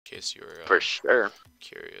case you were For sure.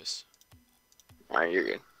 curious. Alright, you're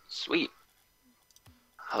good. Sweet.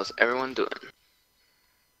 How's everyone doing?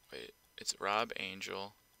 Wait, it's Rob,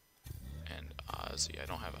 Angel, and Ozzy. I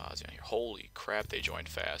don't have Ozzy on here. Holy crap, they joined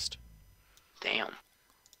fast. Damn.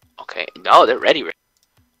 Okay. No, they're ready.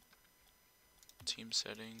 Team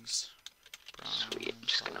settings. Brown Sweet. I'm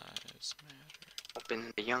just gonna lives matter.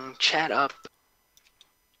 open the young chat up.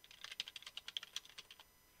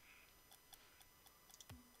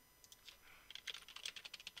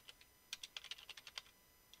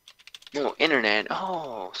 No internet.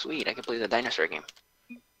 Oh, sweet. I can play the dinosaur game.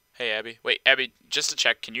 Hey, Abby. Wait, Abby, just to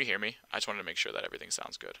check, can you hear me? I just wanted to make sure that everything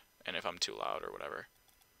sounds good. And if I'm too loud or whatever.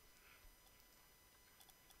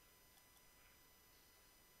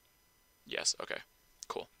 Yes, okay.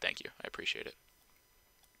 Cool. Thank you. I appreciate it.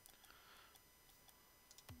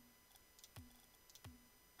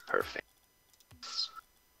 Perfect.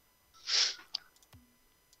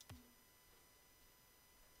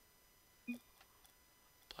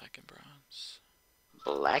 Black and bronze.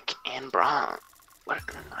 Black and brown. What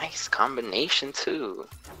a nice combination, too.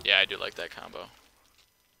 Yeah, I do like that combo.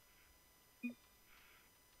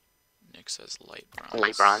 Nick says light bronze.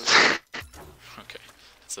 Light bronze. Okay.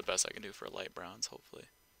 That's the best I can do for light bronze, hopefully.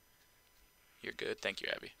 You're good. Thank you,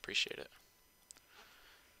 Abby. Appreciate it.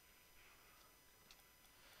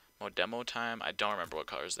 More demo time. I don't remember what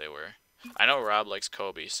colors they were. I know Rob likes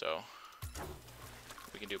Kobe, so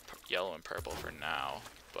we can do yellow and purple for now.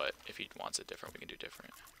 But if he wants it different, we can do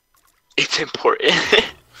different. It's important.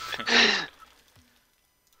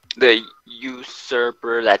 The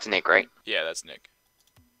usurper, that's Nick, right? Yeah, that's Nick.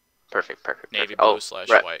 Perfect, perfect. Navy perfect. blue Oh, slash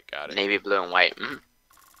right. white. Got it. Navy blue and white. Mm-hmm.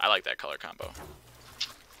 I like that color combo.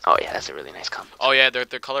 Oh yeah, that's a really nice combo. Oh yeah, they're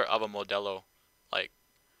the color of a Modelo, like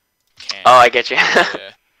can. Oh, I get you. Yeah.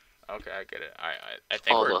 Okay, I get it. I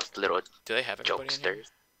think All we're. those little Do they have everybody in here? jokesters.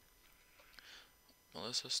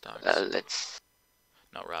 Melissa Stocks. Let's.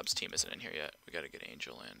 No, Rob's team isn't in here yet. We gotta get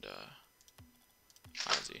Angel and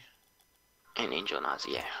Ozzy. And Angel and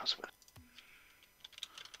Ozzy, yeah.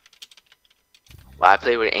 Well, I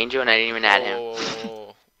played with Angel and I didn't even add him.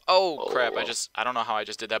 Oh, oh crap! Oh. I don't know how I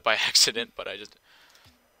just did that by accident, but I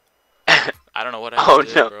don't know what I just Oh,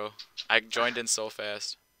 did, no. bro. I joined in so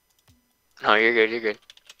fast. No, you're good, you're good.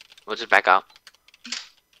 We'll just back out.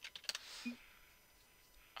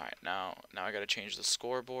 All right, now I gotta change the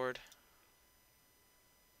scoreboard.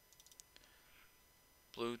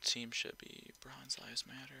 Blue team should be bronze lives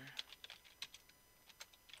matter.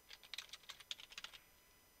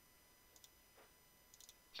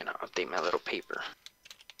 Gonna update my little paper.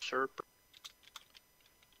 Sure.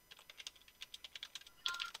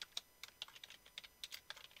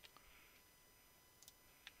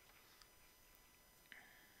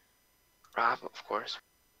 Rob, of course.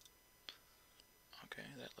 Okay,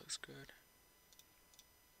 that looks good.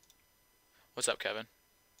 What's up, Kevin?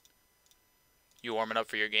 You warming up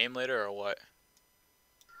for your game later or what?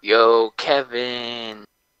 Yo, Kevin.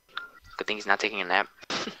 Good thing he's not taking a nap.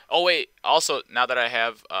 Oh wait, also now that I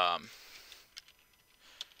have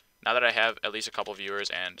at least a couple viewers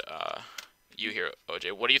and you here,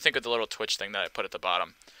 OJ, what do you think of the little Twitch thing that I put at the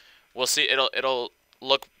bottom? We'll see. It'll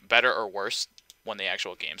look better or worse when the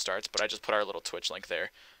actual game starts, but I just put our little Twitch link there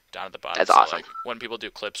down at the bottom. That's so awesome. Like, when people do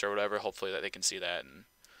clips or whatever, hopefully that they can see that and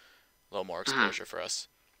a little more exposure for us.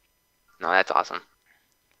 No, that's awesome.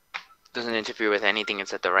 Doesn't interfere with anything.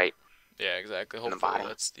 It's at the right. Yeah, exactly. In the Hopefully bottom.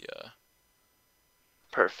 that's the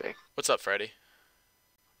Perfect. What's up, Freddy?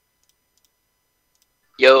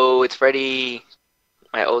 Yo, it's Freddy,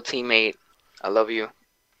 my old teammate. I love you.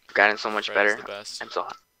 You've gotten so much Freddy's better. the best. I'm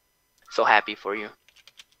so happy for you.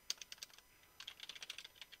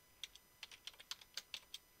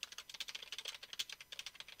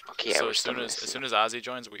 Okay, So we're as still soon as missing. Ozzy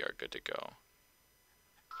joins, we are good to go.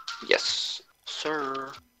 Yes,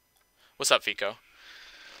 sir. What's up, Fico?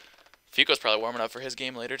 Fico's probably warming up for his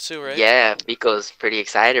game later too, right? Yeah, Pico's pretty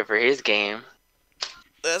excited for his game.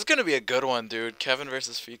 That's gonna be a good one, dude. Kevin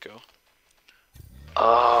versus Fico.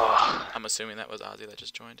 Oh, I'm assuming that was Ozzy that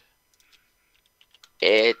just joined.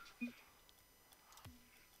 it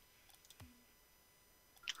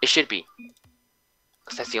should be,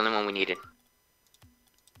 cause that's the only one we needed.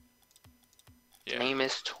 Yeah. His name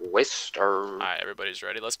is Twister. Alright, everybody's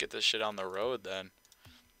ready. Let's get this shit on the road then.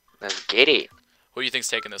 Let's get it. Who do you think's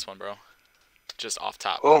taking this one, bro? Just off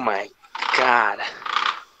top. Oh my God.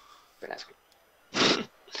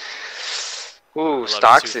 Ooh,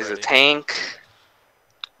 Stocks is a tank.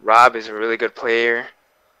 Rob is a really good player.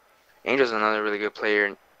 Angel's another really good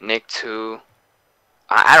player. Nick too.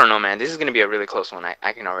 I don't know, man. This is gonna be a really close one.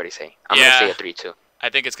 I can already say. I'm gonna say a 3-2. I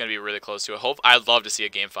think it's going to be really close to it. I'd love to see a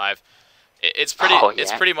Game 5. It's pretty. Oh, yeah.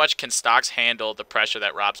 It's pretty much, can Stocks handle the pressure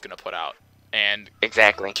that Rob's going to put out, and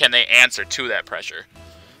Exactly. can they answer to that pressure?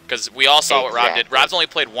 Because we all saw what Rob did. Rob's only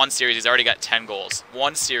played one series. He's already got 10 goals.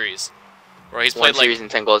 One series. Where he's played one series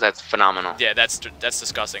and 10 goals. That's phenomenal. Yeah, that's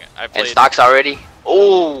disgusting. And Stocks already.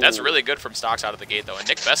 Oh. That's really good from Stocks out of the gate though. And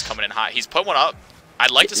Nick Best coming in hot. He's put one up.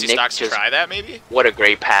 I'd like to see Nick Stocks try that maybe. What a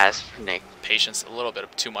great pass, Nick. Patience, a little bit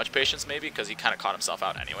of too much patience maybe, because he kind of caught himself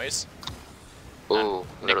out anyways. Ooh,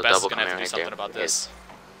 Nick Best is gonna have to do something about this.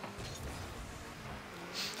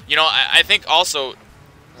 You know, I think also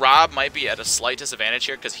Rob might be at a slight disadvantage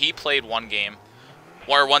here because he played one game,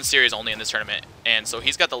 or one series only in this tournament, and so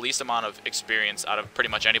he's got the least amount of experience out of pretty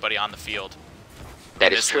much anybody on the field.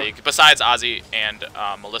 That is true. League, besides Ozzy and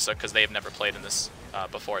Melissa, because they've never played in this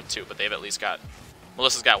before too, but they've at least got,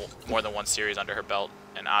 Melissa's got more than one series under her belt,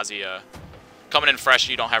 and Ozzy coming in fresh,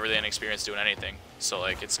 you don't have really any experience doing anything, so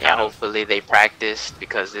like it's kind of. Hopefully they practice,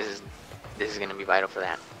 because this is gonna be vital for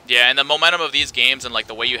that. Yeah, and the momentum of these games and like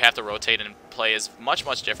the way you have to rotate and play is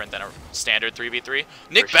much different than a standard 3v3.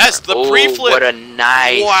 Nick Best, the pre-flip. What a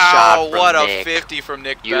nice shot from what Nick. A 50 from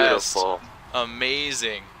Nick Beautiful. Best.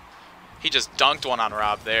 Amazing. He just dunked one on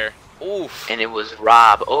Rob there. Oof. And it was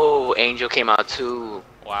Rob. Oh, Angel came out too.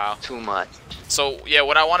 Wow. Too much. So yeah,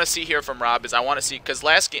 what I want to see here from Rob is I want to see, because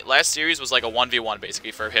last series was like a 1v1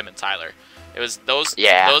 basically for him and Tyler. It was those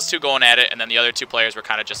two going at it, and then the other two players were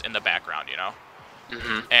kind of just in the background, you know.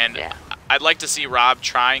 And I'd like to see Rob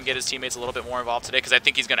try and get his teammates a little bit more involved today, because I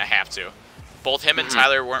think he's gonna have to. Both him and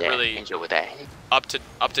Tyler weren't really with that. up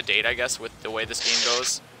to date, I guess, with the way this game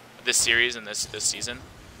goes, this series and this season.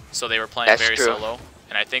 So they were playing very solo,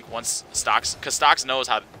 and I think once Stocks, because Stocks knows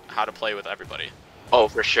how to play with everybody. Oh,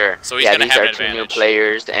 for sure. So he's gonna have an these are two new advantage.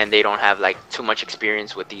 players, and they don't have like too much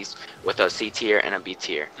experience with a C tier and a B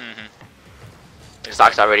tier.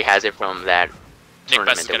 Stocks already has it from that. Nick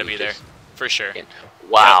Best is gonna be there for sure.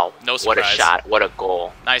 Wow! No surprise. What a shot! What a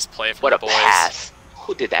goal! Nice play from the boys. What a pass!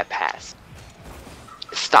 Who did that pass?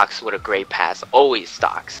 Stocks with a great pass. Always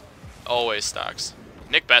Stocks. Always Stocks.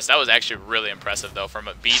 Nick Best, that was actually really impressive though, from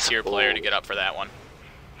a B tier player to get up for that one.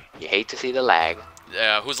 You hate to see the lag.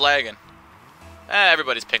 Yeah, who's lagging?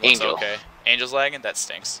 Everybody's ping was Angel. okay. Angel's lagging? That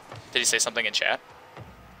stinks. Did he say something in chat?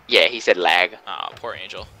 Yeah, he said lag. Aw, poor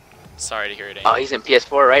Angel. Sorry to hear it, Angel. Oh, he's in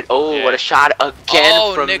PS4, right? Oh, what a shot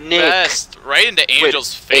again from Nick. Best, right into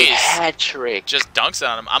Angel's face. A hat trick. Just dunks it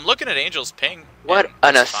on him. I'm looking at Angel's ping. What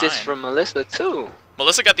an assist from Melissa too.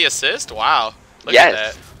 Melissa got the assist? Wow. Look at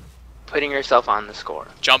that. Putting herself on the score.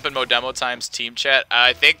 Jumpin' Modemo times team chat.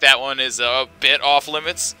 I think that one is a bit off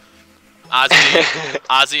limits.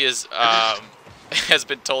 Ozzy is has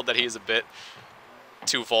been told that he's a bit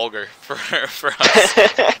too vulgar for us.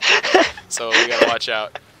 So we gotta watch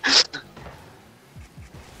out.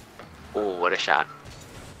 Oh, what a shot.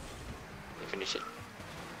 They finish it.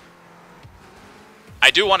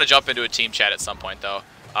 I do want to jump into a team chat at some point though.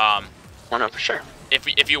 No, for sure.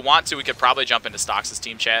 If you want to, we could probably jump into Stocks'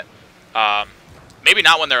 team chat. Maybe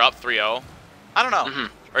not when they're up 3-0. I don't know.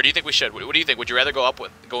 Or do you think we should? What do you think? Would you rather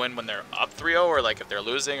go in when they're up 3-0, or like if they're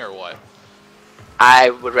losing, or what? I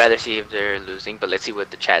would rather see if they're losing, but let's see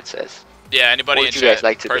what the chat says. Yeah, anybody in chat,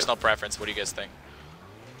 like personal preference, what do you guys think?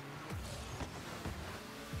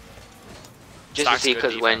 Just to see,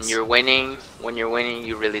 because when you're winning,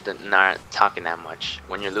 you really not talking that much.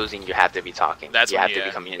 When you're losing, you have to be talking. You have to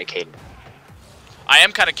be communicating. I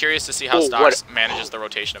am kind of curious to see how Stocks manages the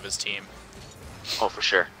rotation of his team. Oh, for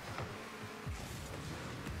sure.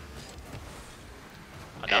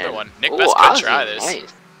 Another one. Nick Best could try this.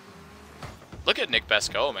 Nice. Look at Nick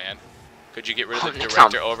Best go, man. Could you get rid of the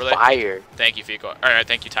director overlay? Fire. Thank you, Fico. All right,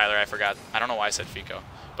 thank you, Tyler. I forgot. I don't know why I said Fico,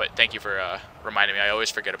 but thank you for reminding me. I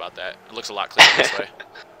always forget about that. It looks a lot cleaner this way.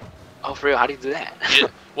 Oh, for real? How do you do that?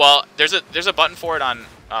 Well, there's a button for it on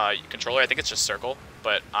controller. I think it's just circle,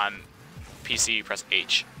 but on PC you press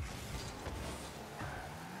H.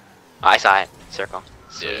 I saw it. Circle.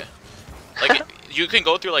 Sweet. Yeah. Like you can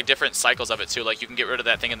go through like different cycles of it too. Like you can get rid of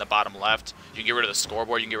that thing in the bottom left. You can get rid of the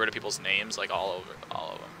scoreboard. You can get rid of people's names, like all of them.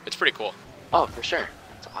 It's pretty cool. Oh, for sure.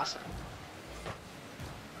 It's awesome.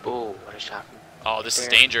 Oh, what a shot! Oh, this is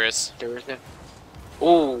dangerous.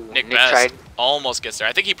 Oh, Nick Best almost gets there.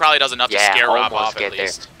 I think he probably does enough to scare Rob off at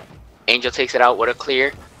least. Angel takes it out. What a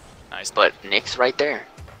clear. Nice. But Nick's right there.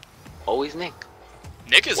 Always Nick.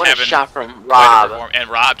 Nick is having a shot from Rob. And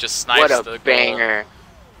Rob just snipes the goal. What a banger.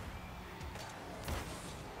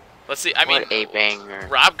 Let's see. I mean, what a banger.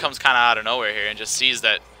 Rob comes kind of out of nowhere here and just sees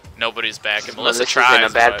that nobody's back. And Melissa tries. in a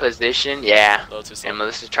bad position. Yeah. And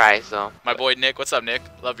Melissa tries, though. My boy Nick. What's up, Nick?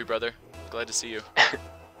 Love you, brother. Glad to see you.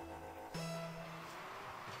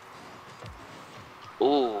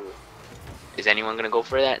 Ooh. Is anyone gonna go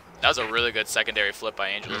for that? That was a really good secondary flip by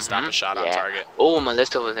Angel to stop a shot on target. Oh,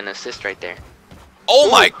 Melissa was an assist right there. Oh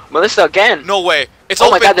Ooh, my! Melissa again. No way! It's oh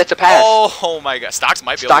open. my God, that's a pass. Oh my God! Stocks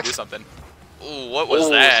might be able to do something. Ooh, what was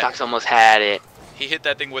that? Stocks almost had it. He hit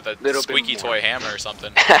that thing with a Little squeaky toy hammer or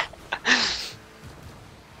something.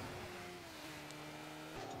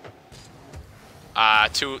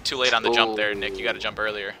 Too late on the jump there, Nick. You got to jump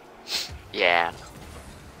earlier. Yeah.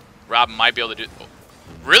 Rob might be able to do.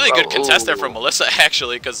 Really good contest there from Melissa,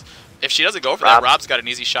 actually, because if she doesn't go for that, Rob's got an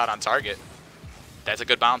easy shot on target. That's a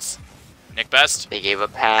good bounce. Nick Best. They gave a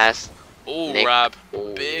pass. Ooh, Rob.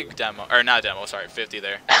 Big demo. Or not demo, sorry. 50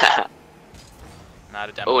 there. Not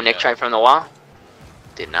a demo. Oh, Nick tried from the wall.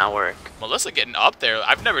 Did not work. Melissa getting up there.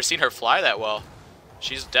 I've never seen her fly that well.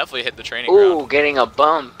 She's definitely hit the training ground. Ooh, getting a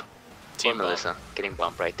bump. Team Melissa. Getting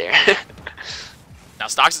bumped right there. Now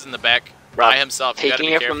Stocks is in the back Rob, by himself.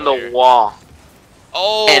 Taking it from the wall.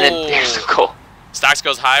 Oh! And then there's a goal. Stocks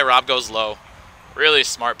goes high, Rob goes low. Really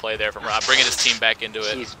smart play there from Rob, bringing his team back into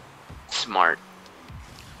it. He's smart.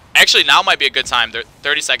 Actually, now might be a good time. There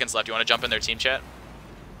 30 seconds left. You want to jump in their team chat?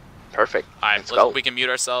 Perfect. All right, let's go. We can mute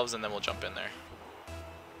ourselves and then we'll jump in there.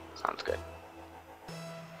 Sounds good.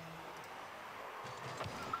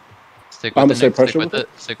 I'm gonna say pressure with it.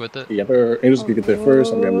 Stick with it. Yeah, Angel's gonna get there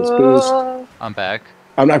first. I'm grabbing this boost. I'm back.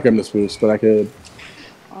 I'm not grabbing this boost, but I could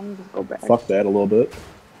I'm just go back. fuck that a little bit.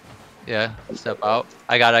 Yeah, step out.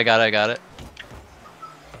 I got it.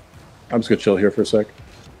 I'm just gonna chill here for a sec.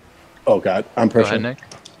 Oh God, I'm pressuring. Go ahead, Nick.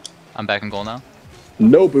 I'm back in goal now.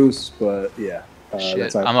 No boost, but yeah.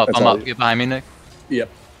 Shit. I'm up. Get behind me, Nick. Yep.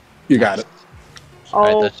 You got it.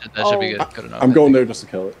 All right, that should be good enough. I'm going there just to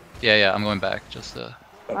kill it. Yeah, I'm going back. Just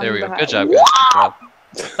there we go. behind. Good job, guys. Good job.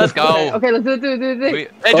 Let's go. Okay, let's do the thing.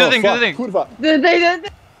 Hey, do the thing. Do the thing. Who the fuck? Do the thing.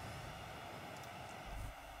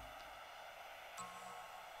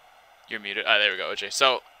 You're muted. There we go, OJ.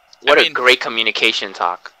 So, What a great communication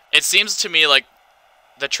talk. It seems to me like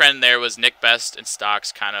the trend there was Nick Best and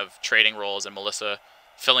Stocks kind of trading roles and Melissa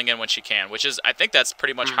filling in when she can, which is, I think that's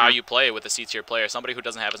pretty much how you play with a C-tier player, somebody who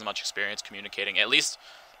doesn't have as much experience communicating, at least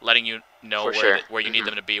letting you know where you need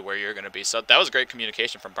them to be, where you're going to be. So that was great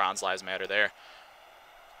communication from Bronze Lives Matter there.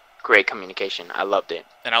 Great communication. I loved it.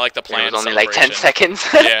 And I like the plan. It was only like 10 seconds.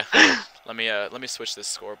 Yeah. Let me switch this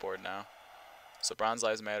scoreboard now. So Bronze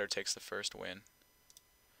Lives Matter takes the first win.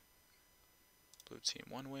 Blue team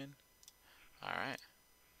 1 win. All right.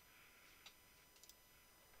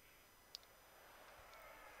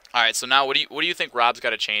 All right. So now, what do you think Rob's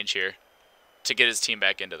got to change here to get his team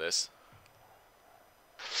back into this?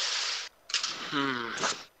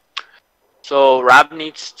 So Rob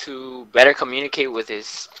needs to better communicate with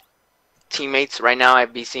his teammates. Right now,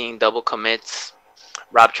 I'd be seeing double commits.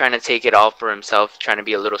 Rob trying to take it all for himself, trying to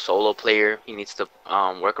be a little solo player. He needs to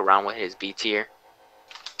work around with his B tier.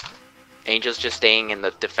 Angel's just staying in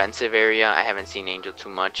the defensive area. I haven't seen Angel too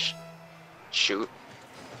much shoot.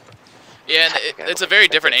 Yeah, and it's a very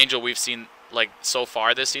different Angel we've seen like so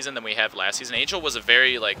far this season than we have last season. Angel was a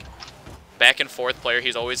very like back and forth player.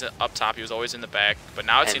 He's always up top. He was always in the back. But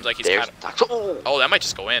now it seems like he's kind of... Oh, that might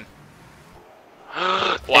just go in.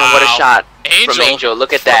 Wow, what a shot from Angel.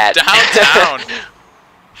 Look at that. Downtown.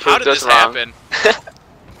 How did this happen?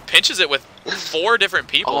 Pinches it with 4 different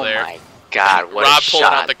people there. Oh my God, what Rob a pulling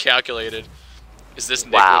shot. out the calculated. Is this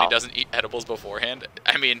Nick when he doesn't eat edibles beforehand?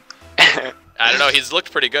 I mean, I don't know. He's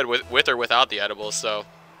looked pretty good with or without the edibles, so.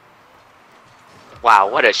 Wow,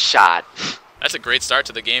 what a shot. That's a great start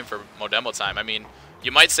to the game for Modemo time. I mean,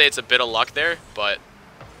 you might say it's a bit of luck there, but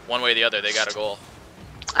one way or the other, they got a goal.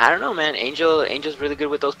 I don't know, man. Angel's really good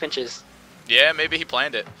with those pinches. Yeah, maybe he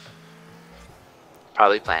planned it.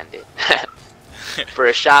 Probably planned it. For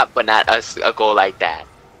a shot, but not a goal like that.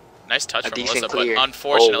 Nice touch from Melissa, clear. but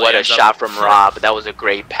unfortunately... Oh, what a shot from Rob. That was a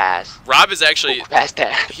great pass. Rob is actually... Past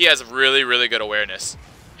that. He has really, really good awareness.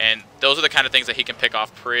 And those are the kind of things that he can pick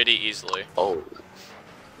off pretty easily. Oh.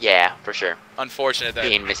 Yeah, for sure. Unfortunate that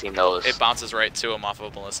Being missing those. It bounces right to him off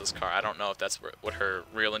of Melissa's car. I don't know if that's what her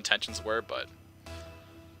real intentions were, but...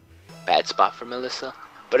 Bad spot for Melissa.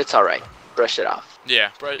 But it's alright. Brush it off.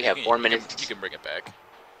 Yeah, we have 4 minutes. You can bring it back.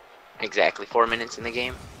 Exactly. 4 minutes in the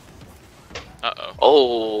game. Uh-oh.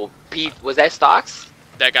 Oh, Pete, was that Stocks?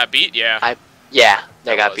 That got beat? Yeah. Yeah,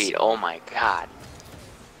 that got beat. Oh my God.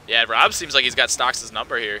 Yeah, Rob seems like he's got Stocks'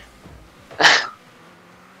 number here.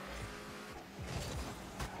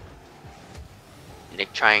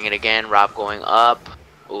 Nick trying it again. Rob going up.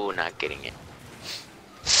 Ooh, not getting it.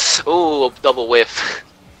 Ooh, double whiff.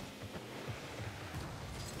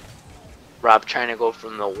 Rob trying to go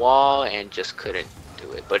from the wall and just couldn't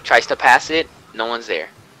do it. But tries to pass it. No one's there.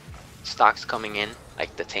 Stocks coming in.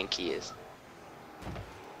 like the tank he is.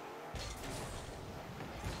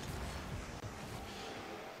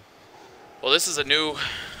 Well, this is a new,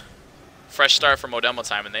 fresh start for Modemo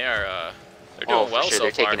time, and they are they're doing For well sure. so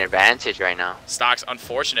They're far. taking advantage right now. Stocks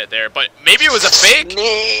unfortunate there, but maybe it was a fake.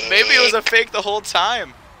 Nick! Maybe it was a fake the whole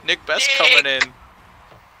time. Nick Best coming in.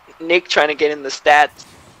 Nick trying to get in the stats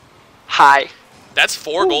high. That's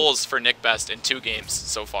 4 goals for Nick Best in 2 games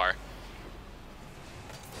so far.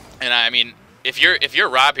 And I mean, if you're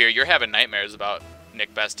Rob here, you're having nightmares about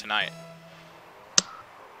Nick Best tonight.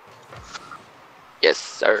 Yes,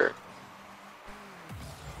 sir.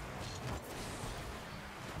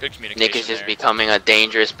 Good communication. Nick is just there. becoming a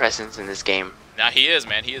dangerous presence in this game. Now he is,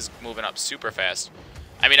 man. He is moving up super fast.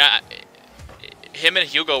 I mean, him and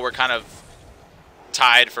Hugo were kind of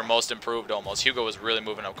tied for most improved almost. Hugo was really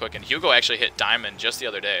moving up quick, and Hugo actually hit Diamond just the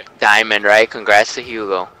other day. Diamond, right? Congrats to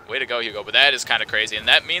Hugo. Way to go, Hugo. But that is kind of crazy, and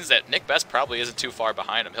that means that Nick Best probably isn't too far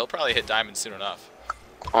behind him. He'll probably hit Diamond soon enough.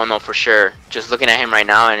 Oh no, for sure. Just looking at him right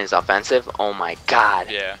now and his offensive, oh my god.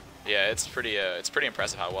 Yeah, it's pretty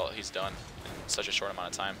impressive how well he's done in such a short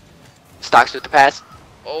amount of time. Stocks with the pass.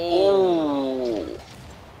 Oh. Oh.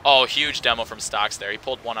 Oh, huge demo from Stocks there. He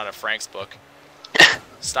pulled one out of Frank's book.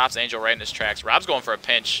 Stops Angel right in his tracks. Rob's going for a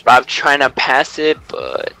pinch. Rob trying to pass it,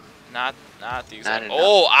 but Not these. Not enough.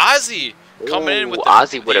 Oh, Ozzy coming in with the,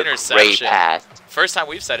 Ozzy the with a interception. great pass. First time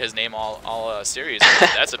we've said his name all series.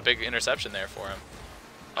 That's a big interception there for him.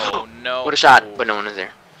 Oh no! What a shot, Ooh. but no one is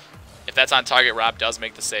there. If that's on target, Rob does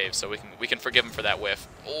make the save, so we can forgive him for that whiff.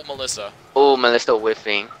 Oh, Melissa. Oh, Melissa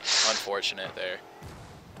whiffing. Unfortunate there.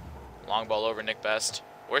 Long ball over Nick Best.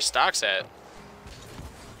 Where's Stocks at?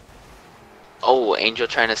 Oh, Angel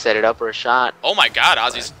trying to set it up for a shot. Oh my God,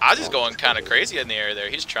 Ozzy's going kind of crazy in the air there.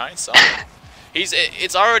 He's trying something.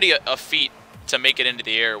 It's already a feat to make it into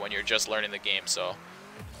the air when you're just learning the game. So,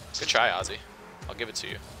 good try, Ozzy. I'll give it to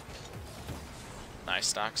you. Nice,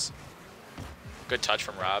 Stocks. Good touch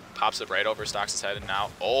from Rob. Pops it right over Stocks' head and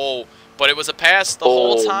now. Oh, but it was a pass the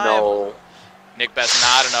whole time. No. Nick Best,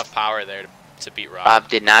 not enough power there to beat Rob. Rob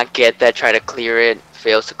did not get that. Try to clear it.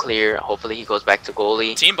 Fails to clear. Hopefully he goes back to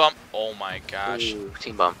goalie. Team bump. Oh my gosh. Ooh,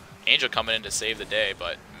 team bump. Angel coming in to save the day,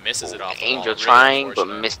 but misses it off the wall. Angel Really trying, but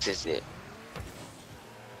unfortunate. misses it.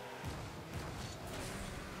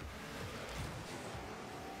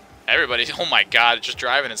 Everybody, oh my God, just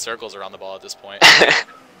driving in circles around the ball at this point.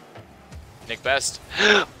 Nick Best.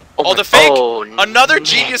 Oh, the fake! Oh, Another Nick.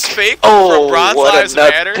 genius fake Oh, from Bronze what Lives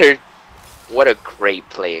another- Matter. What a great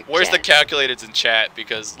play again. Where's the calculateds in chat?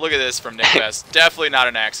 Because look at this from Nick Best. Definitely not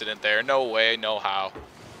an accident there. No way, no how.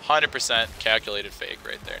 100% calculated fake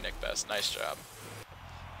right there, Nick Best. Nice job.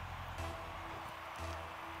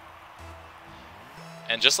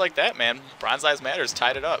 And just like that, man, Bronze Lives Matters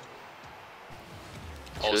tied it up.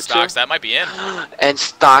 Oh, 2-2. Stocks, that might be in. And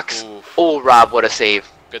Stocks. Oof. Oh, Rob, what a save.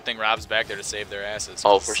 Good thing Rob's back there to save their asses.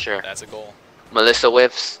 Oh, for sure. That's a goal. Melissa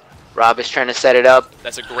whiffs. Rob is trying to set it up.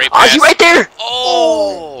 That's a great pass. Ozzy right there!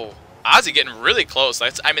 Oh! Ozzy getting really close.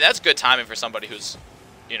 I mean, that's good timing for somebody who's,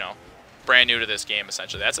 you know, brand new to this game,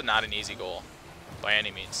 essentially. That's not an easy goal by any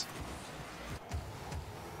means.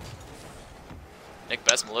 Nick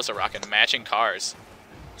Best, Melissa rocking matching cars.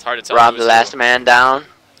 It's hard to tell. Rob, who's the last who. man down.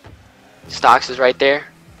 Stocks is right there.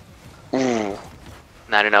 Ooh.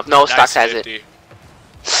 Not enough. No, Nice Stocks has 50. it.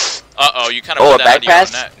 Uh-oh, you kind of Oh, put a that back on your own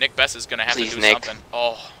pass? net. Nick Best is going to have Please, to do Nick. something.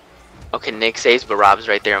 Oh, Okay, Nick saves, but Rob's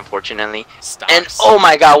right there, unfortunately. Stocks. And oh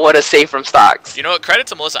my God, what a save from Stocks! You know what? Credit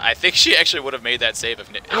to Melissa. I think she actually would have made that save if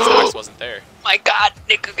Stocks wasn't there. My God,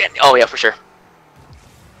 Nick again. Oh yeah, for sure.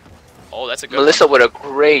 Oh, that's a good Melissa one. with a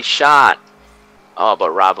great shot. Oh,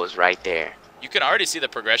 but Rob was right there. You can already see the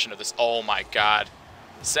progression of this. Oh my God.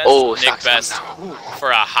 Sends Oh, Nick Stocks Best comes out. for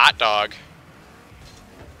a hot dog.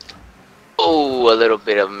 Oh, a little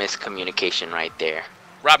bit of miscommunication right there.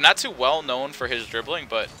 Rob, not too well known for his dribbling,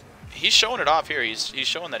 but he's showing it off here. He's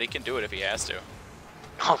showing that he can do it if he has to.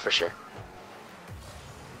 Oh, for sure.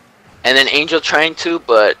 And then Angel trying to,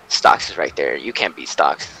 but Stocks is right there. You can't beat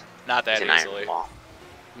Stocks. Not that He's an easily. iron wall.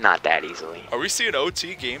 Not that easily. Are we seeing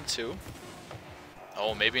OT game 2?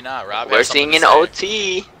 Oh, maybe not. Rob, We're has something seeing to an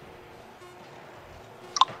say. OT.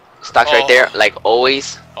 Stocks right there, Oh. like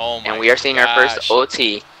always. Oh my And we are seeing our gosh. first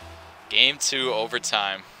OT. Game 2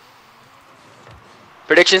 overtime.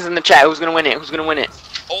 Predictions in the chat. Who's gonna win it? Who's gonna win it?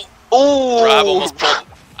 Oh, Oh, Rob almost pulled.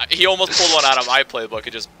 He almost pulled one out of my playbook.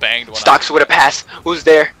 It just banged one. Stocks out. with a pass. Who's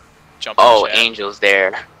there? Jump in Oh, the chat. Angel's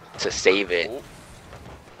there to save it. Ooh.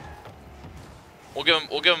 We'll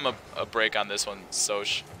give him a break on this one,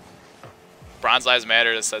 Soch. Bronze Lives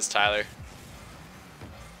Matter, says Tyler.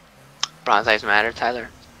 Bronze Lives Matter, Tyler.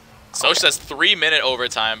 Soch says 3-minute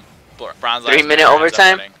overtime, Bronze 3 minute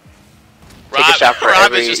overtime? Take a shot for Rob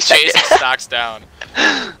every is just second. chasing Stocks down.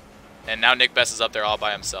 And now Nick Best is up there all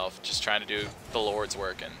by himself, just trying to do the Lord's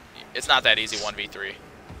work. And it's not that easy 1v3.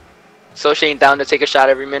 So Shane down to take a shot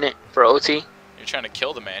every minute for OT? You're trying to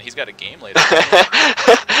kill the man. He's got a game later.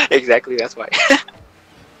 Exactly, that's why.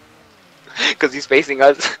 Because he's facing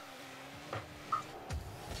us.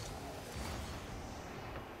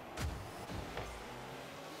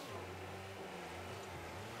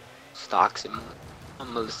 Stocks and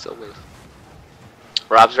Melissa with.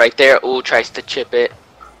 Rob's right there. Ooh, tries to chip it.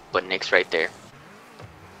 But Nick's right there.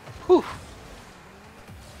 Whew.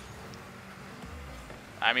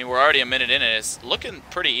 I mean, we're already a minute in and it's looking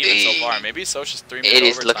pretty even so far. Maybe Socha's 3 minutes It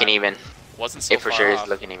is overtime. looking even. Wasn't so It for far sure off. is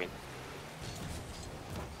looking even.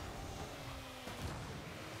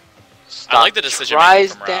 I like the decision tries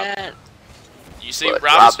making from Rob. that. You see, But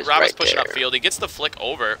Rob is right pushing there. upfield. He gets the flick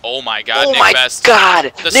over. Oh my God, Oh Nick my Best.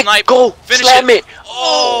 God! The Nick, snipe. go! Finish Slam it!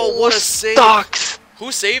 Oh, what a save. Stocks!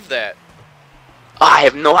 Who saved that? I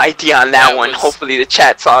have no idea on that, That one. was- Hopefully the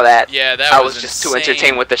chat saw that. Yeah, that I was was just too insane.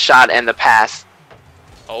 entertained with the shot and the pass.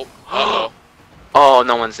 Oh, uh-oh. Oh,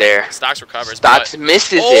 no one's there. Stocks recovers. Stocks but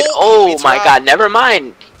misses Oh, it. he Oh beats my Rob. God! Never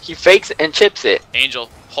mind. He fakes and chips it. Angel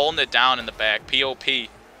holding it down in the back. POP.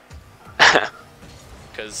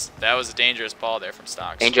 Because that was a dangerous ball there from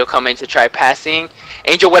Stocks. Angel coming to try passing.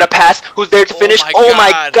 Angel with a pass. Who's there to Oh finish? my Oh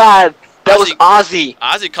my God. God! That was Ozzy.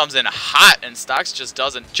 Ozzy comes in hot, and Stocks just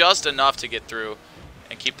doesn't. Just enough to get through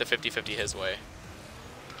and keep the 50-50 his way.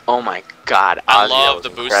 Oh my God! Ozzy, I that love was the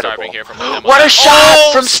boost incredible. starting here from him. What a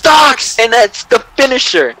shot from Stocks, and that's the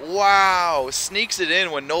finisher. Wow, sneaks it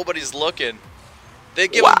in when nobody's looking. They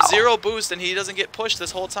give Wow. him 0 boost, and he doesn't get pushed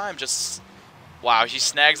this whole time. Just, wow, he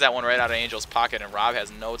snags that one right out of Angel's pocket, and Rob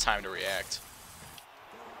has no time to react.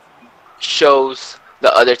 Shows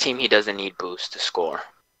the other team he doesn't need boost to score.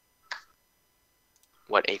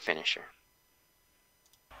 What a finisher.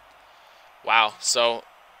 Wow, so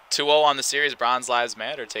 2-0 on the series. Bronze Lives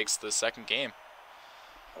Matter takes the second game.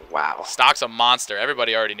 Wow. Stock's a monster.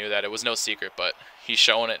 Everybody already knew that. It was no secret, but he's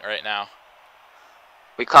showing it right now.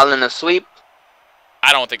 We calling a sweep?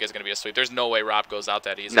 I don't think it's going to be a sweep. There's no way Rob goes out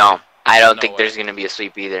that easy. No, I don't No think way. there's gonna be a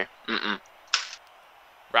sweep either.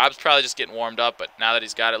 Rob's probably just getting warmed up, but now that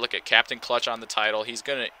he's got it, look at Captain Clutch on the title. He's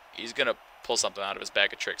gonna pull something out of his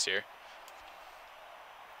bag of tricks here.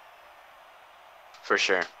 For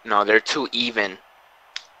sure. No, they're too even.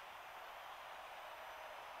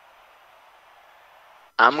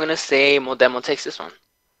 I'm gonna say Modemo takes this one.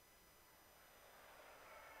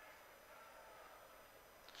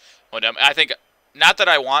 Well, I think, not that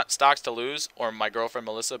I want Stocks to lose or my girlfriend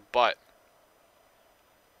Melissa, but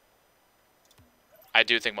I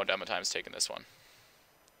do think Modemo Time's taking this one.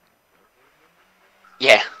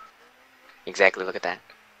 Yeah. Exactly. Look at that.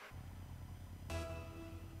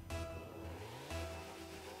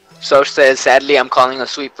 Soch says, sadly, I'm calling a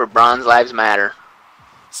sweep for Bronze Lives Matter.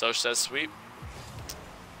 Soch says sweep.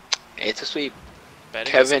 It's a sweep.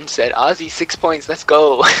 Betting Kevin said, Ozzy, 6 points. Let's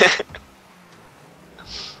go.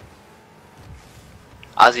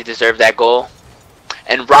 Ozzy deserved that goal.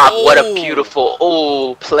 And Rob, what a Oh.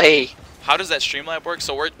 beautiful play. How does that Streamlab work?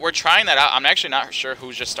 So we're trying that out. I'm actually not sure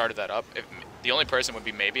who just started that up. The only person would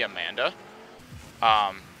be maybe Amanda.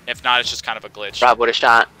 If not, it's just kind of a glitch. Rob, what a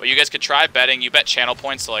shot. But you guys could try betting. You bet channel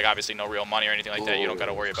points, so like obviously no real money or anything like that. You don't got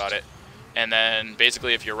to worry about it. And then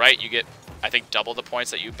basically, if you're right, you get, I think, double the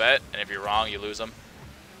points that you bet. And if you're wrong, you lose them.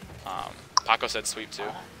 Paco said sweep too.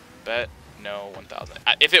 Bet no 1,000.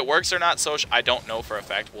 If it works or not, Soch, I don't know for a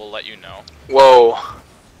fact. We'll let you know. Whoa.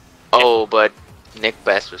 Oh, but Nick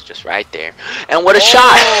Best was just right there. And what a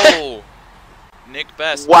Oh! Nick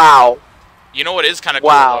Best. shot. Wow. You know what is kind of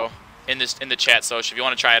Wow. cool though? In the chat, Soch, if you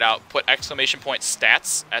want to try it out, put exclamation point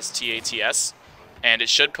stats, STATS, and it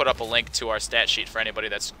should put up a link to our stat sheet for anybody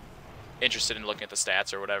that's interested in looking at the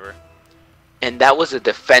stats or whatever. And that was a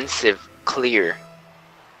defensive clear.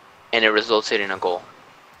 And it resulted in a goal.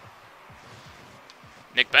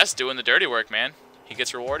 Nick Best doing the dirty work, man. He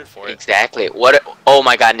gets rewarded for it. Exactly. Oh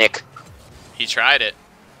my God, Nick. He tried it.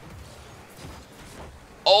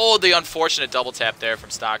 Oh, the unfortunate double tap there from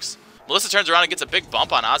Stocks. Melissa turns around and gets a big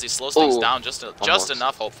bump on Ozzy, slows things Ooh, down just almost.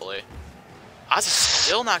 enough, hopefully. Ozzy's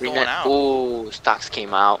still not going out. Ooh, Stocks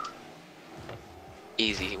came out.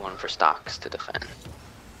 Easy one for Stocks to defend.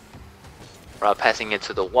 Rob passing it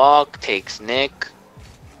to the walk, takes Nick,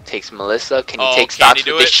 takes Melissa. Can he Oh, take can Stocks he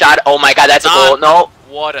do with the it? shot? Oh my God, that's a goal. on. No,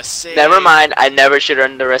 What a save. never mind. I never should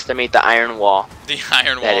underestimate the iron wall. The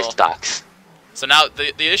iron wall. That is Stocks. So now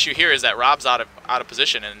the issue here is that Rob's out of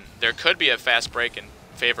position, and there could be a fast break in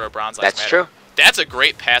favor of Bronze Lives That's Matter. true. That's a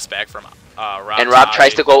great pass back from And Rob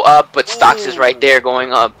tries to go up, but Stocks is right there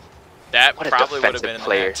going up. That What a probably would have defensive been in the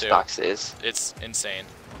player net too. Stocks is. It's insane.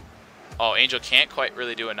 Oh, Angel can't quite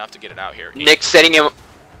really do enough to get it out here. Nick setting him.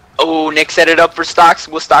 Oh, Nick set it up for Stocks.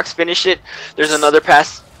 Will Stocks finish it? There's another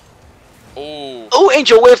pass. Ooh. Oh,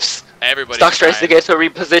 Angel whiffs. Everybody. Stocks tries to get to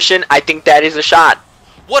reposition. I think that is a shot.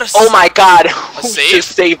 What a. Oh my God! Who save?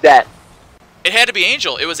 just saved that? It had to be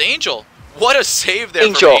Angel. It was Angel. What a save there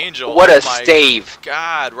Angel. from Angel. What Oh a my save!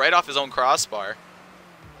 God, right off his own crossbar.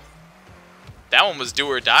 That one was do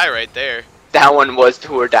or die right there. That one was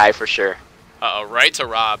do or die for sure. Uh-oh, right to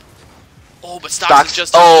Rob. Oh, but Stocks Stocks. is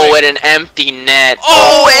just. Oh, at an empty net.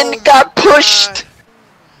 Oh, Oh, and got pushed. God.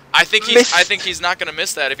 I think he's not gonna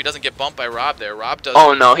miss that if he doesn't get bumped by Rob there. Rob does.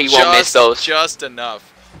 Oh no, he won't miss those. Just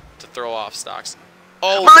enough to throw off Stocks.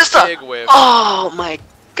 Oh, Melissa! big whiff. Oh my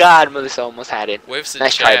God, Melissa almost had it. Whiffs in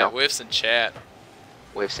Nice try, chat. though. Whiffs in chat.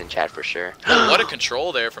 Whiffs in chat for sure. Oh, what a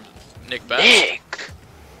control there from Nick Best.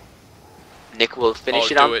 Nick will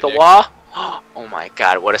finish Oh, it on do it, the Nick. wall. Oh my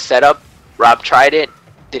God, what a setup. Rob tried it.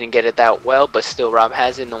 Didn't get it that well, but still Rob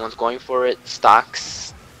has it. No one's going for it.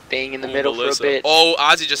 Stocks staying in the Ooh, middle Melissa. for a bit. Oh,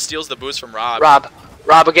 Ozzy just steals the boost from Rob.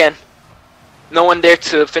 Rob again. No one there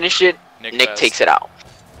to finish it. Nick Best. takes it out.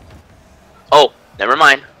 Oh, never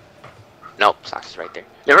mind. Nope, Stocks is right there.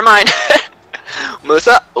 Never mind.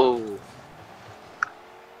 Melissa. Oh.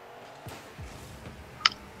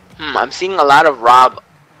 I'm seeing a lot of Rob,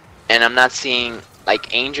 and I'm not seeing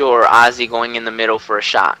like Angel or Ozzy going in the middle for a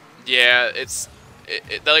shot. Yeah, it's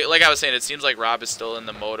like I was saying. It seems like Rob is still in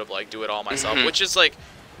the mode of like do it all myself, Mhm. which is like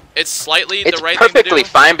it's slightly It's the right thing perfectly to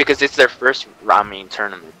do. fine because it's their first ramen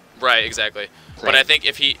tournament. Right, exactly. But Same. I think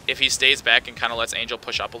if he stays back and kind of lets Angel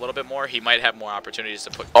push up a little bit more, he might have more opportunities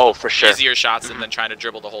to put Oh, for sure. easier shots than trying to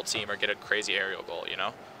dribble the whole team or get a crazy aerial goal. You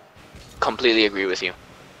know? Completely agree with you.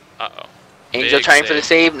 Uh-oh. Angel Big trying for the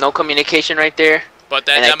save. No communication right there. But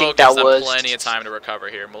that And I demo think gives that them was- plenty of time to recover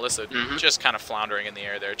here. Melissa Mhm. just kind of floundering in the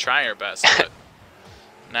air there, trying her best, but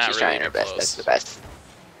not She's really trying her even best. close. That's the best.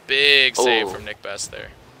 Big save Oh. from Nick Best there.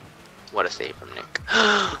 What a save from Nick.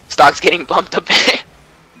 Stocks getting bumped a bit.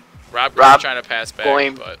 Rob trying to pass back,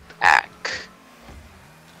 going but back.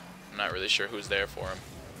 I'm not really sure who's there for him.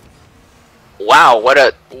 Wow, what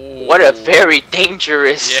a Ooh. very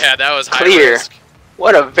dangerous Yeah, that was high clear. risk.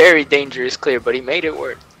 What a very dangerous clear, but he made it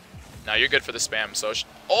work. Now you're good for the spam, Soch.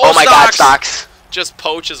 Oh my God, Stocks. Just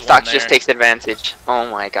poaches one Stocks there. just takes advantage. Oh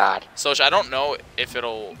my God. Soch, I don't know if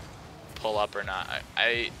it'll pull up or not.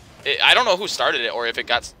 I don't know who started it or if it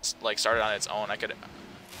got like started on its own. I could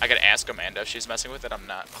ask Amanda if she's messing with it. I'm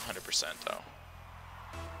not 100% though.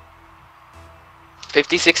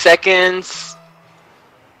 56 seconds.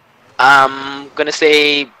 I'm gonna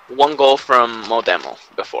say 1 goal from Modemo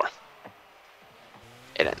before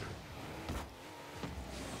it ends.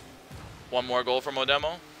 One more goal for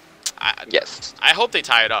Modemo. Yes. I hope they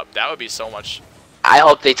tie it up. That would be so much I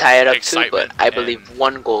hope they tie it up too, Excitement but I and- believe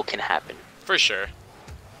 1 goal can happen. for sure.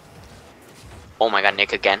 Oh my God,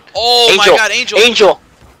 Nick again. Oh Angel. my God, Angel! Angel!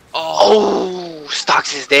 Oh. Oh,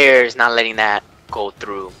 Stocks is there. Is not letting that go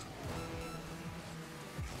through.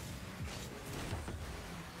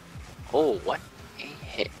 Oh, what a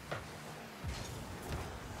hit.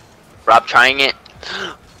 Rob trying it.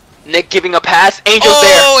 Nick giving a pass. Angel's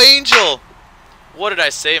there. Oh, Angel! What did I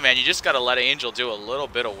say, man? You just gotta let Angel do a little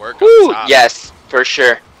bit of work Woo, on top. yes, for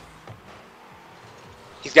sure.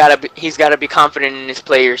 He's gotta be confident in his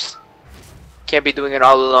players. Can't be doing it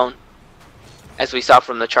all alone. As we saw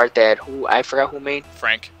from the chart that I forgot who made.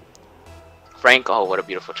 Frank Oh, what a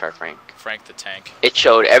beautiful chart, Frank. the tank. It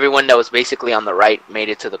showed everyone that was basically on the right made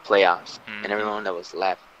it to the playoffs, Mhm. and everyone that was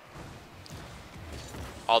left.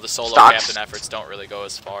 All the solo Stocks. captain efforts don't really go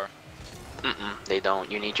as far. They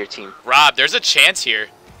don't. You need your team. Rob, there's a chance here.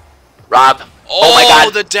 Rob. Oh, my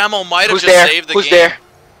God. the demo might have Who's just there? saved the Who's game. there?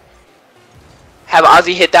 Have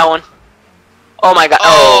Ozzy hit that one. Oh my God.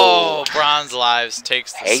 Oh, Bronze Lives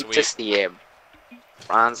takes the Hate sweep. to see it.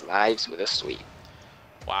 Bronze Lives with a sweep.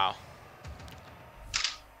 Wow.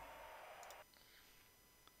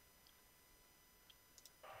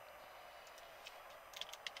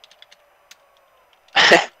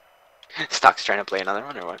 Stock's trying to play another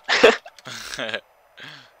one or what?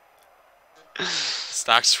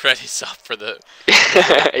 Stocks ready's up for the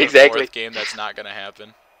Exactly. fourth game. That's not gonna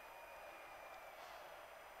happen.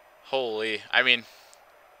 Holy, I mean,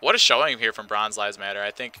 what a showing here from Bronze Lives Matter.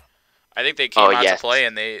 I think they came out yes. to play,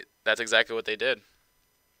 and that's exactly what they did.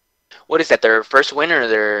 What is that? Their first win or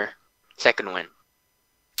their second win?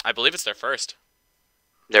 I believe it's their first.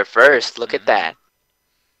 Their first. Look at that.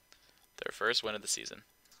 Their first win of the season.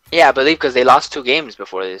 Yeah, I believe because they lost 2 games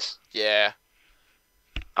before this. Yeah.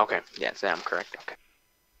 Okay, yes, I'm correct. Okay.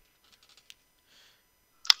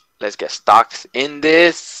 Let's get stocks in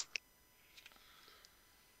this.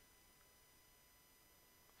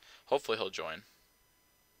 Hopefully he'll join.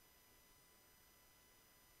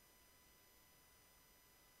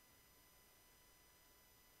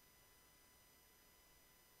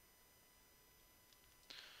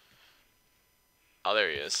 Oh, there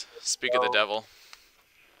he is. Speak of the devil.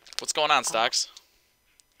 What's going on, Stocks?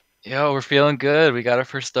 Yo, we're feeling good. We got our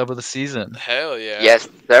first dub of the season. Hell yeah. Yes,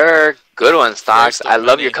 sir. Good one, stocks. First of I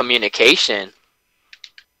love your many. communication.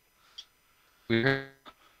 We're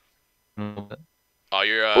Oh,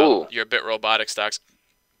 Ooh. you're a bit robotic, Stocks.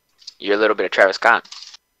 You're a little bit of Travis Scott.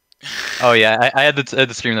 Oh yeah, I had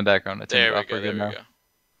the stream in the background. I turned There it we off. go. We're There good we now. go.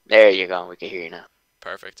 There you go. We can hear you now.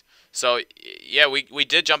 Perfect. So yeah, we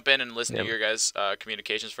did jump in and listen Yeah. to your guys'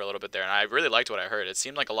 communications for a little bit there, and I really liked what I heard. It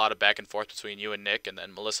seemed like a lot of back and forth between you and Nick, and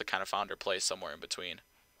then Melissa kind of found her place somewhere in between.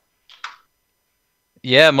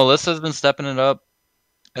 Yeah, Melissa's been stepping it up.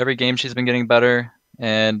 Every game she's been getting better,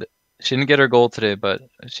 and she didn't get her goal today, but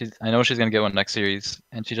I know she's gonna get one next series,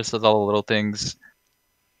 and she just does all the little things.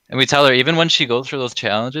 And we tell her even when she goes for those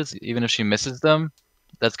challenges, even if she misses them,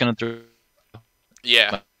 that's gonna throw.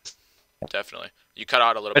 Yeah, definitely. You cut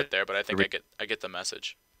out a little bit there, but I think I get the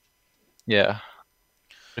message. Yeah.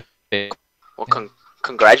 Well,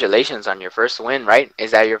 congratulations on your first win, right?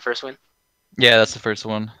 Is that your first win? Yeah, that's the first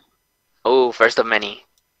one. Oh, first of many.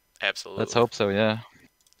 Absolutely. Let's hope so. Yeah.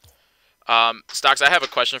 Stocks, I have a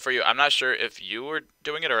question for you. I'm not sure if you were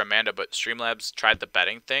doing it or Amanda, but Streamlabs tried the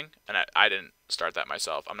betting thing, and I didn't start that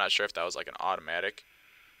myself. I'm not sure if that was like an automatic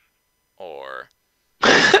or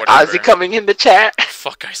whatever. Ozzy coming in the chat.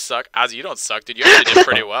 Fuck, I suck. Ozzy, you don't suck, dude. You actually did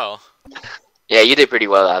pretty well. Yeah, you did pretty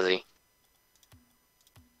well, Ozzy.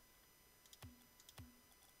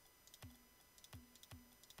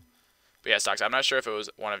 But yeah, Stocks, I'm not sure if it was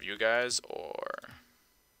one of you guys or...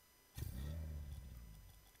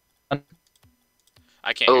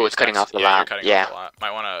 I can't hear Oh, you, it's cutting Stocks. off a Yeah, you're lot. cutting Yeah. off a lot.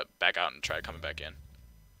 Might want to back out and try coming back in.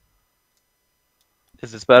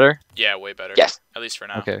 Is this better? Yeah, way better. Yes. At least for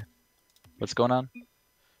now. Okay. What's going on?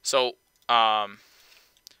 So, the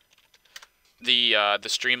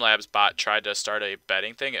Streamlabs bot tried to start a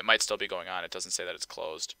betting thing. It might still be going on. It doesn't say that it's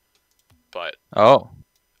closed. But Oh.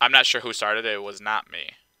 I'm not sure who started it. It was not me.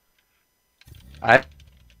 I.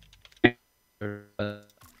 Oop, you're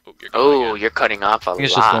going Oh, again. you're cutting off a I think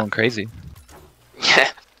it's just lot. going crazy.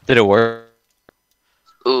 Yeah. Did it work?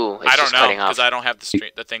 Ooh, it's I don't just know cutting off. because I don't have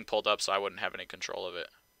the thing pulled up, so I wouldn't have any control of it.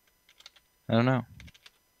 I don't know.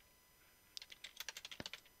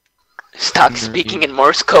 Stop speaking in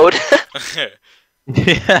Morse code.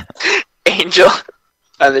 Yeah. Angel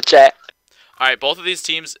on the chat. All right, both of these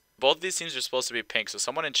teams are supposed to be pink. So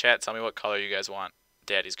someone in chat, tell me what color you guys want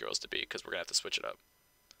Daddy's girls to be, because we're gonna have to switch it up.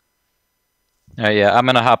 Yeah, I'm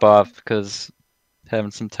gonna hop off because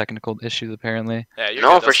having some technical issues apparently. Yeah, you're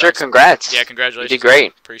No, good, for though, sure. Stocks. Congrats. Yeah, congratulations. You did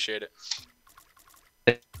great. Appreciate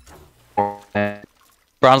it.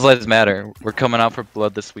 Bronze lives matter. We're coming out for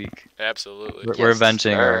blood this week. Absolutely. We're Yes,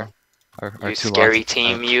 avenging sir. our You two scary losses.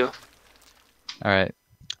 team, you. All right,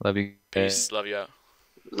 love you. Peace. Love you.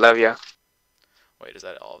 Love ya. Wait, is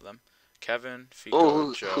that all of them? Kevin, Fico,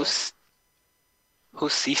 Oh, Joe. who's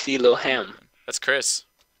CC Lohem? That's Chris.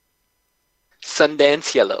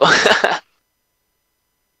 Sundance Yellow.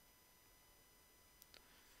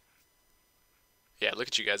 Yeah, look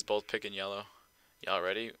at you guys both picking yellow. Y'all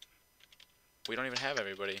ready? We don't even have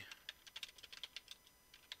everybody.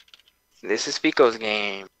 This is Pico's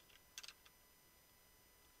game.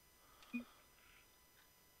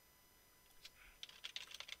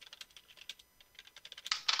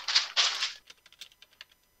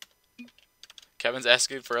 Kevin's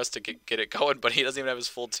asking for us to get it going, but he doesn't even have his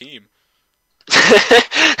full team.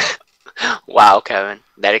 Wow, Kevin.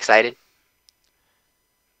 That excited?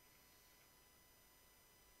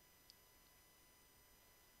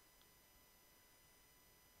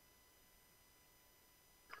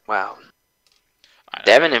 Wow. I know.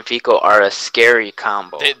 Devin and Fico are a scary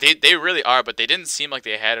combo. They really are, but they didn't seem like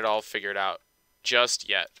they had it all figured out just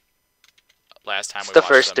yet. Last time It's we the watched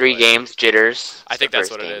first them 3 play. games, jitters. I It's think the that's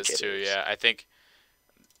first what it game, is too. jitters. Yeah, I think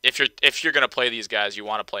if you're gonna play these guys, you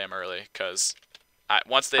want to play them early because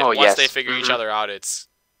once they figure each other out, it's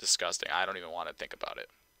disgusting. I don't even want to think about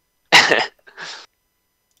it.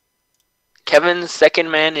 Kevin's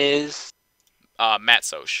second man is Matt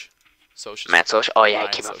Soch. Soch is Matt Soch. Oh yeah, I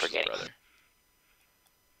Ryan keep on Soch's forgetting. brother.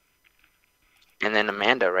 And then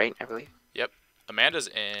Amanda, right? I believe. Amanda's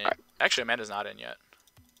in. Alright. Actually, Amanda's not in yet.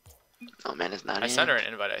 Oh, Amanda's not I in. sent her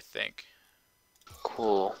an invite, I think.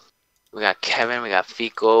 Cool. We got Kevin. We got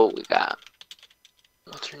Fico. We got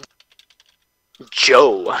What's her name?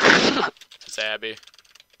 Joe. It's Abby.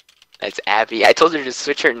 That's Abby. I told her to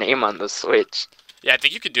switch her name on the Switch. Yeah, I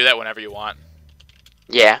think you could do that whenever you want.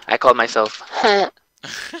 Yeah, I called myself. I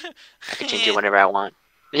can change it whenever I want.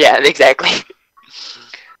 Yeah, exactly.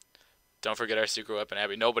 Don't forget our secret weapon,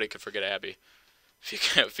 Abby. Nobody could forget Abby.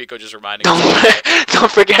 Fico just reminding Don't, us.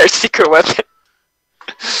 don't forget our secret weapon.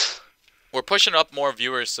 We're pushing up more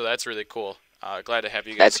viewers, so that's really cool. Glad to have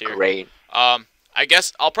you guys That's here. great. I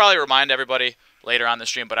guess I'll probably remind everybody later on the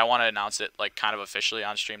stream, but I want to announce it like kind of officially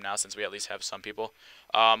on stream now since we at least have some people.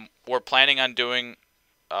 We're planning on doing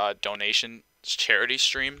a donation charity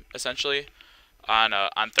stream essentially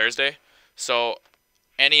on Thursday. So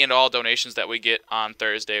any and all donations that we get on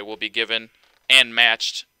Thursday will be given and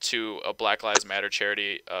matched to a Black Lives Matter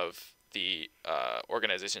charity of the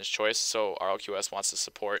organization's choice. So RLQS wants to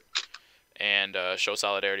support and show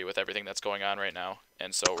solidarity with everything that's going on right now.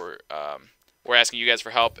 And so we're asking you guys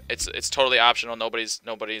for help. It's totally optional. Nobody's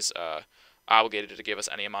obligated to give us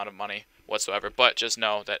any amount of money whatsoever. But just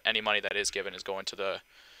know that any money that is given is going to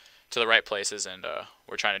the right places, and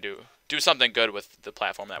we're trying to do something good with the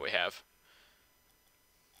platform that we have.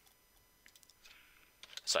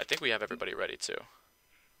 So I think we have everybody ready too.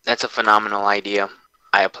 That's a phenomenal idea.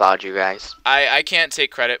 I applaud you guys. I can't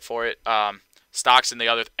take credit for it. Stocks and the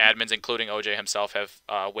other admins, including OJ himself,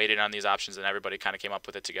 have waited on these options, and everybody kind of came up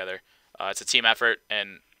with it together. It's a team effort,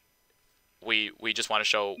 and we just want to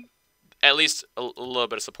show at least a little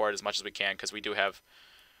bit of support as much as we can, because we do have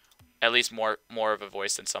at least more of a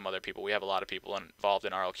voice than some other people. We have a lot of people involved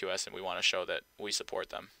in RLQS, and we want to show that we support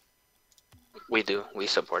them. We do. We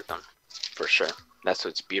support them, for sure. That's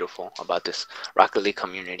what's beautiful about this Rocket League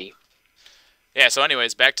community. Yeah, so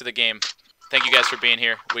anyways, back to the game. Thank you guys for being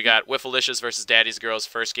here. We got Wiffalicious versus Daddy's Girls,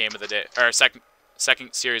 first game of the day, or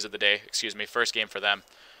second series of the day, excuse me, first game for them.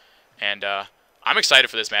 And I'm excited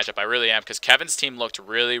for this matchup. I really am, because Kevin's team looked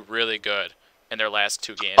really, really good in their last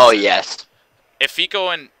two games. Oh, yes. If Fico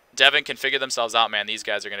and Devin can figure themselves out, man, these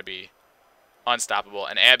guys are going to be unstoppable.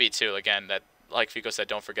 And Abby, too, again, that like Fico said,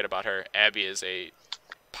 don't forget about her. Abby is a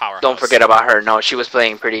powerhouse. Don't forget about her. No, she was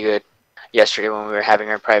playing pretty good yesterday when we were having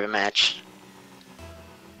our private match.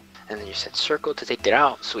 And then you said circle to take it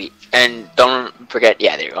out. Sweet. And don't forget,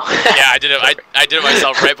 yeah, there you go. Yeah, I did it. I did it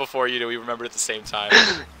myself right before you did. We remembered at the same time.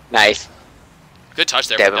 Nice. Good touch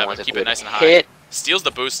there Devin from was Devin. a Keep good it nice and high. hit. Steals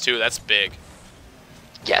the boost, too. That's big.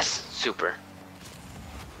 Yes, super.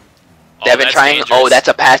 Oh, Devin that's trying. dangerous. Oh, that's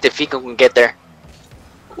a pass if Fico can get there.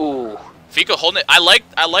 Ooh. Fico holding it. I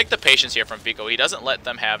like the patience here from Fico. He doesn't let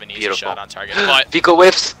them have an easy Beautiful. shot on target. But Fico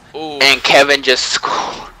whiffs. ooh, And Kevin just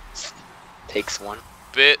scores. Takes one.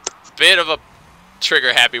 bit of a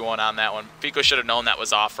trigger happy one on that one. Fico should have known that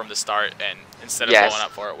was off from the start, and instead of Yes. going up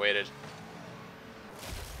for it, waited.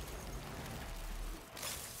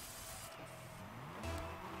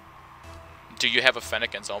 Do you have a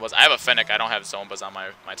Fennec and Zombas? I have a Fennec. I don't have Zombas on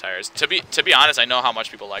my tires. To be honest, I know how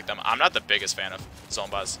much people like them. I'm not the biggest fan of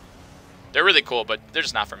Zombas. They're really cool, but they're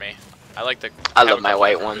just not for me. I like the. I have love a my couple white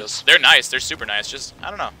different ones. wheels. They're nice. They're super nice. Just I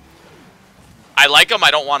don't know. I like them.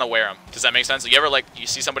 I don't want to wear them. Does that make sense? You ever you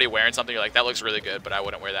see somebody wearing something, you're like, that looks really good, but I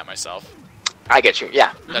wouldn't wear that myself. I get you.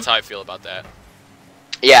 Yeah. That's how I feel about that.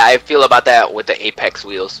 Yeah, I feel about that with the Apex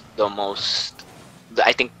wheels.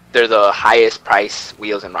 I think they're the highest price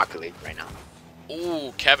wheels in Rocket League right now.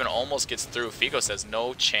 Ooh, Kevin almost gets through. Figo says,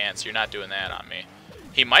 no chance. You're not doing that on me.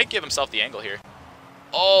 He might give himself the angle here.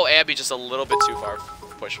 Oh, Abby just a little bit too far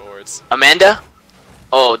push forwards. Amanda?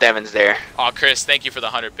 Oh, Devin's there. Oh, Chris, thank you for the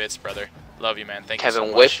 100 bits, brother. Love you, man. Thank you so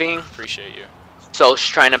Kevin much. whiffing. Appreciate you. So's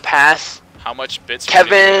trying to pass. How much bits are you gonna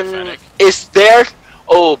give me to Kevin Fennec? is there.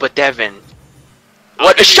 Oh, but Devin. I'll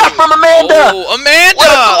What a give shot you- from Amanda! Oh, Amanda! What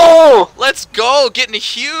a goal! Let's go! Getting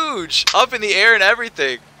huge! Up in the air and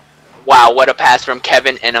everything. Wow, what a pass from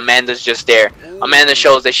Kevin, and Amanda's just there. Ooh. Amanda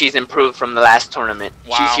shows that she's improved from the last tournament.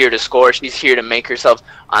 Wow. She's here to score. She's here to make herself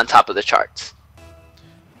on top of the charts.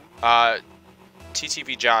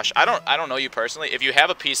 TTV Josh, I don't know you personally. If you have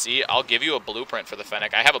a PC, I'll give you a blueprint for the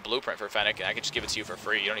Fennec. I have a blueprint for Fennec, and I can just give it to you for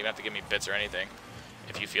free. You don't even have to give me bits or anything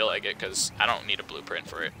if you feel like it, because I don't need a blueprint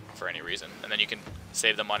for it for any reason. And then you can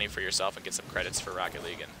save the money for yourself and get some credits for Rocket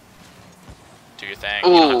League and do your thing. You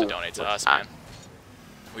don't have to Ooh. donate to us, man.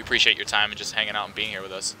 We appreciate your time and just hanging out and being here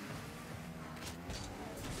with us.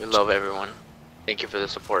 We love everyone. Thank you for the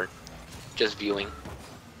support. Just viewing.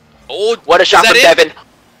 Oh, What a shot is from that it? Devin.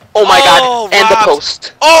 Oh my Oh, god. And the Rob.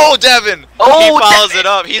 post. Oh, Devin! Oh, he follows Devin. it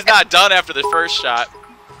up. He's not done after the first shot.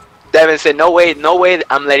 Devin said, no way,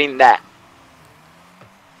 I'm letting that.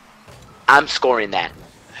 I'm scoring that.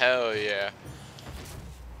 Hell yeah.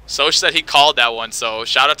 Soch said he called that one, so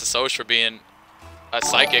shout out to Soch for being a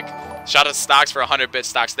psychic. Shout out to Stocks for 100 bits.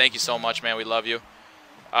 Stocks, thank you so much, man. We love you.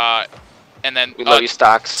 And then We love you,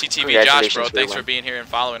 Stocks. TTV Josh, bro. Congratulations Thanks for everyone. being here and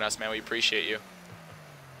following us, man. We appreciate you.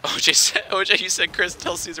 OJ, you said, Chris,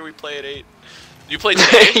 tell Caesar we play at 8. You play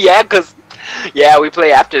today? yeah, we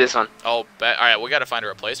play after this one. Oh, bet. All right, we got to find a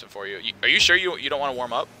replacement for you. Are you sure you don't want to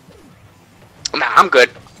warm up? Nah, I'm good.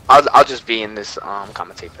 I'll just be in this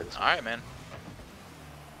commentate for this one. All right, man.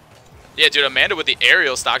 Yeah, dude, Amanda with the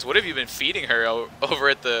aerial stocks. What have you been feeding her over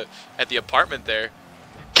at the apartment there?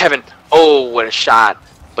 Kevin. Oh, what a shot.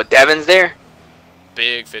 But Devin's there.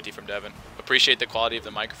 Big 50 from Devin. Appreciate the quality of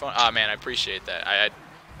the microphone. Ah, man, I appreciate that.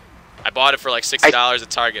 I bought it for like $60 at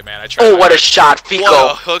Target, man. I tried. Oh, what a shot, Fico.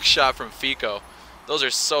 What a hook shot from Fico. Those are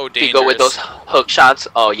so dangerous. Fico with those hook shots.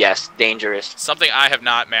 Oh, yes, dangerous. Something I have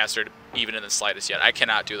not mastered even in the slightest yet. I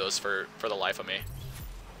cannot do those for the life of me.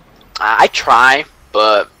 I try,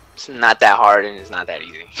 but it's not that hard and it's not that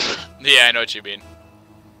easy. Yeah, I know what you mean.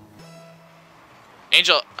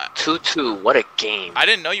 Angel, 2-2. What a game. I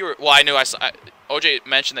didn't know you were. Well, I knew OJ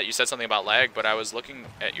mentioned that you said something about lag, but I was looking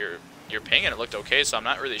at your ping and it looked okay, so I'm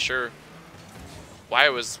not really sure why it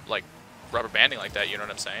was like rubber banding like that. You know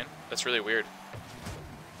what I'm saying? That's really weird.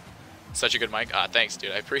 Such a good mic. Ah, thanks,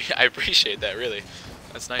 dude. I appreciate that. Really,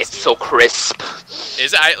 that's nice. It's so crisp.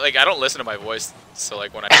 Is I don't listen to my voice, so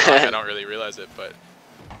like when I talk, I don't really realize it. But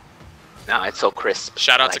No, it's so crisp.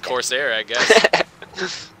 shout out I to like it. Corsair, I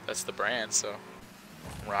guess. That's the brand, so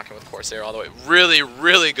I'm rocking with Corsair all the way. Really,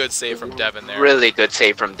 really good save from Devin there. Really good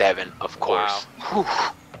save from Devin, of course. Whew.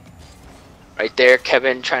 Right there,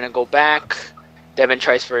 Kevin trying to go back. Devin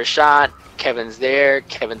tries for a shot. Kevin's there.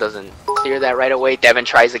 Kevin doesn't clear that right away. Devin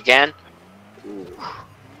tries again. Ooh.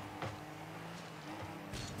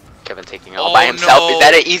 Kevin taking it all by himself. No. Is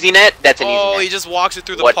that an easy net? That's an easy net. Oh, he just walks it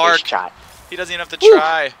through the What park. a shot. He doesn't even have to Woo.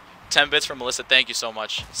 try. 10 bits from Melissa. Thank you so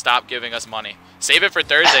much. Stop giving us money. Save it for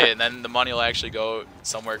Thursday, and then the money will actually go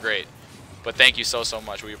somewhere great. But thank you so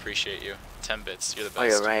much. We appreciate you. 10 bits. You're the best. Oh,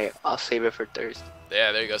 you're right. I'll save it for Thursday.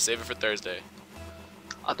 Yeah, there you go. Save it for Thursday.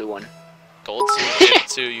 I'll do one. Gold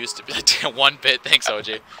 2 used to be 1 bit. Thanks, OJ.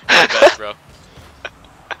 You're the best, bro.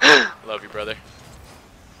 Love you, brother.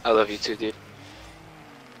 I love you too, dude.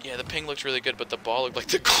 Yeah, the ping looked really good, but the ball looked like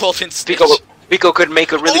the golden snitch. Pico could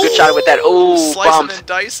make a really good shot with that. Oh, slicing bumped. and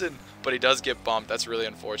dicing. But he does get bumped. That's really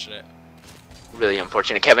unfortunate. Really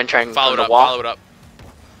unfortunate. Kevin trying Follow from it the up. wall. Follow it up.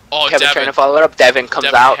 Oh, Kevin Devin. trying to follow it up. Devin comes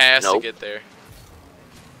Devin out. has Nope. to get there.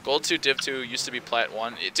 Gold 2, Div 2 used to be Plat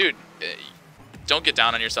 1. Dude, don't get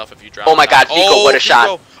down on yourself if you drop. Oh my God, Fico, what a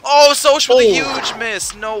shot. Oh, Social with a Oh. huge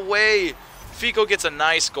miss. No way. Fico gets a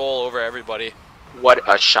nice goal over everybody. What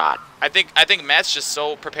a shot. I think Matt's just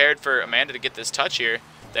so prepared for Amanda to get this touch here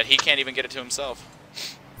that he can't even get it to himself.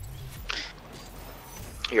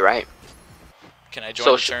 You're right. Can I join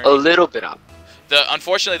So the tourney? a little bit up.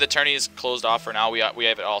 Unfortunately, the tourney is closed off for now. We have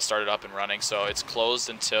it all started up and running, so it's closed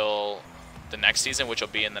until the next season, which will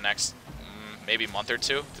be in the next maybe month or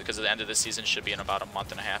two, because the end of the season should be in about a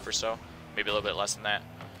month and a half or so, maybe a little bit less than that.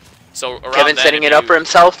 So around Kevin then, setting if it up you- for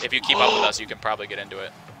himself. If you keep up with us, you can probably get into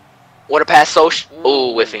it. What a pass, Soch.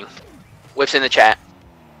 Ooh, whiffing. Whiffs in the chat.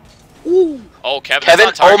 Oh, Kevin. Kevin,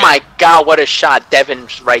 on target. oh my God, what a shot.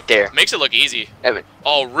 Devin's right there. Makes it look easy. Devin.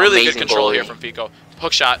 Oh, really good Amazing control goalie. here from Fico.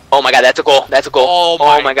 Hook shot. Oh my God, that's a goal. That's a goal. Oh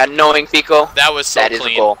Oh my- my God, knowing Fico. That was so That is a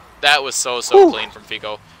clean. goal. That was so Whew. clean from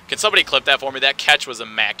Fico. Can somebody clip that for me? That catch was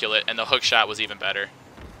immaculate, and the hook shot was even better.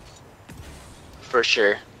 For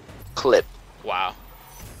sure. Clip. Wow.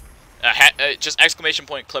 Just exclamation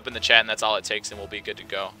point clip in the chat, and that's all it takes, and we'll be good to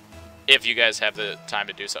go. If you guys have the time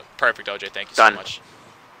to do so. Perfect, OJ. Thank you Done. so much.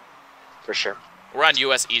 For sure. We're on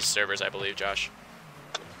US East servers, I believe, Josh.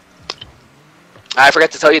 I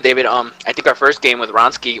forgot to tell you, David, I think our first game with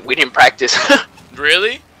Ronsky, we didn't practice.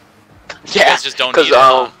 Really? You Yeah. guys just don't 'cause, need it,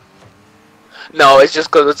 huh? No, it's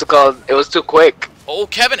just because it was too quick. Oh,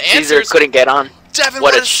 Kevin Caesar answers. couldn't get on. Devin,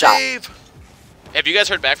 what what a a shot. save. Have you guys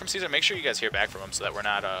heard back from Caesar? Make sure you guys hear back from him so that we're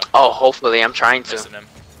not Oh, hopefully, I'm trying to. missing him.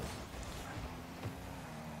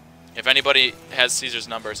 If anybody has Caesar's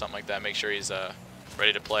number or something like that, make sure he's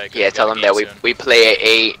ready to play. 'cause Yeah, we've got tell a him game that soon. we play at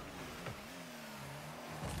 8.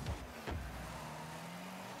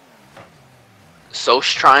 Soch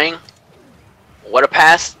trying. What a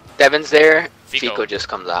pass. Devin's there. Fico just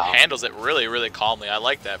comes out. handles it really, really calmly. I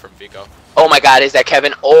like that from Fico. Oh my God, is that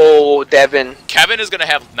Kevin? Oh, Devin. Kevin is gonna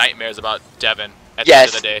have nightmares about Devin at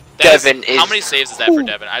Yes, the end of the day. Devin How is- many saves is that for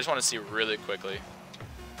Devin? I just want to see really quickly.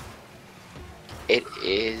 It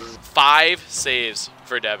is 5 saves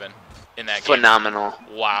for Devin in that game. phenomenal.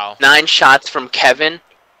 Wow. 9 shots from Kevin.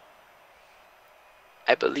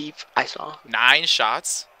 I believe I saw. 9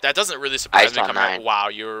 shots? That doesn't really surprise me. saw Coming 9. Wow,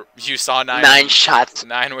 you saw 9. 9 shots.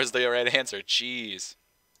 9 was the right answer. Jeez.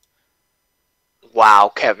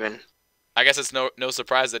 Wow, Kevin. I guess it's no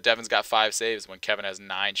surprise that Devin's got 5 saves when Kevin has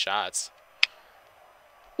 9 shots.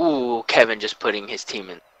 Ooh, Kevin just putting his team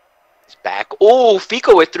in his back. Ooh,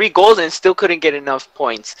 Fico with 3 goals and still couldn't get enough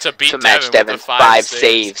points To beat match Devin with the Devin's 5 5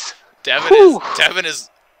 saves. saves. Devin is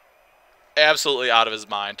absolutely out of his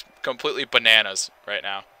mind. Completely bananas right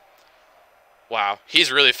now. Wow.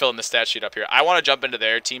 He's really filling the stat sheet up here. I want to jump into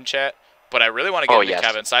their team chat, but I really want to get into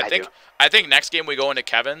Kevin's. So I think next game we go into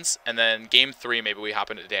Kevin's, and then game 3 maybe we hop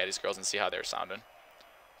into Daddy's Girls and see how they're sounding.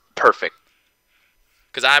 Perfect.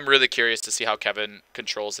 Because I'm really curious to see how Kevin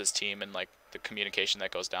controls his team and like the communication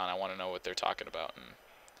that goes down. I want to know what they're talking about. And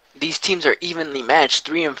These teams are evenly matched,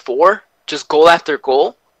 3 and 4, just goal after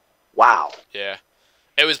goal. Wow. yeah,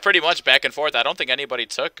 it was pretty much back and forth. I don't think anybody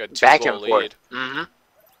took a 2-goal Back and lead. forth. Mm-hmm.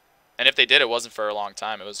 And if they did, it wasn't for a long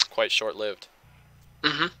time. It was quite short-lived.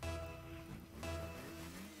 Mm-hmm.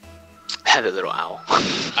 Have a little owl.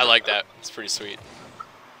 I like that. It's pretty sweet.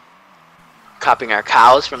 Copying our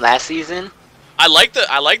cows from last season. I like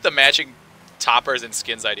the matching toppers and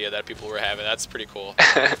skins idea that people were having. That's pretty cool.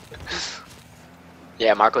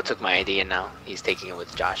 Yeah, Marco took my idea now. He's taking it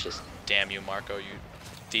with Josh's. Damn you, Marco, you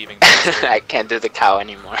thieving bastard. I can't do the cow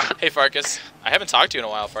anymore. Hey, Farkas. I haven't talked to you in a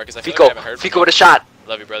while, Farkas. I feel Fico, like I haven't heard from Fico you. with a shot.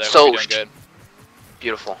 Love you, brother. I So hope you're doing good.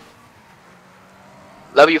 Beautiful.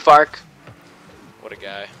 Love you, Fark. What a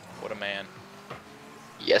guy. What a man.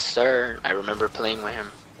 Yes, sir. I remember playing with him.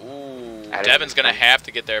 Ooh. I didn't Devin's going to know. have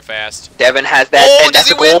to get there fast. Devin has that, Oh, and does that's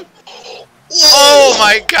he a goal. win? Oh,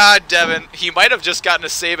 my God, Devin. He might have just gotten a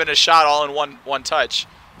save and a shot all in one touch.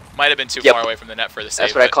 Might have been too Yep. far away from the net for the save.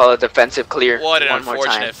 That's what I call a defensive clear. What an One more time.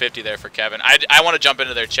 unfortunate 50 there for Kevin. I want to jump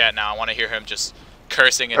into their chat now. I want to hear him just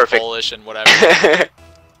cursing in Perfect. Polish and whatever.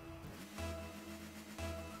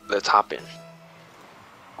 Let's hop in.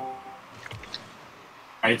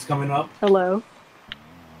 It's coming up. Hello.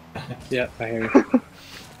 Yeah, I hear you.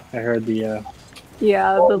 I heard the.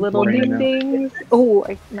 Yeah, the little boring ding now. dings. Oh,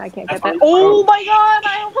 I can't get That's that. fine. Oh my god,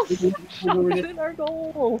 I almost shot it in our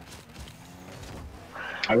goal.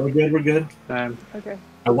 Alright, we're good. We're good. Okay.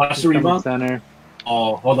 I watched the rebound. Center.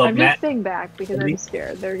 Oh, hold up, I'm just Matt. staying back because Ready? I'm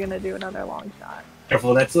scared. They're gonna do another long shot.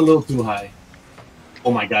 Careful, that's a little too high.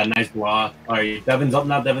 Oh my God, nice block. All right, Devin's up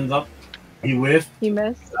now. Devin's up. He whiffed. He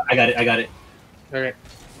missed. I got it. I got it. Okay.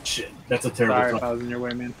 Shit, that's a terrible. Sorry if throw. I was in your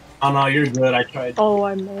way, man. Oh no, you're good. I tried. Oh,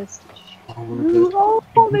 I missed. Oh, we're good.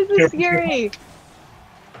 Oh, this is Careful, scary.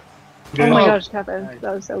 Good. Oh my gosh, Kevin,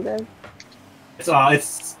 that was so good. It's on.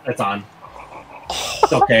 It's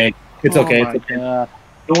okay. It's Oh okay. my It's okay. God.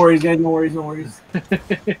 No worries, guys. No worries. No worries.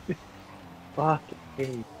 Fuck.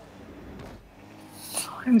 Hey.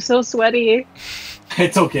 I'm so sweaty.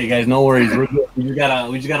 It's okay, guys. No worries. We're good.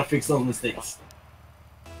 We just gotta fix those mistakes.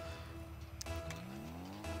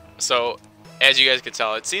 So, as you guys can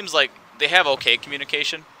tell, it seems like they have okay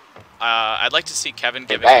communication. I'd like to see Kevin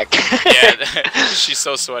Get giving. back. Yeah, she's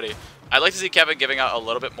so sweaty. I'd like to see Kevin giving out a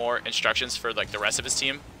little bit more instructions for like the rest of his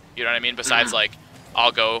team. You know what I mean? Besides like,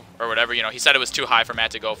 I'll go or whatever. You know, he said it was too high for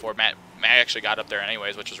Matt to go for. Matt actually got up there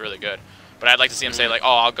anyways, which was really good. But I'd like to see him say like,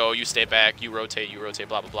 oh, I'll go, you stay back, you rotate,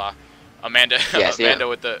 blah blah blah. Amanda, Yes, Amanda yeah.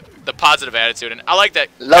 with the positive attitude, and I like that.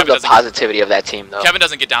 Love Kevin the doesn't- positivity of that team, though. Kevin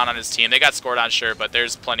doesn't get down on his team. They got scored on, sure, but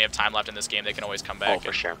there's plenty of time left in this game. They can always come back. Oh, for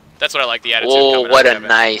and sure. That's what I like the attitude. Oh, coming what out a of Kevin.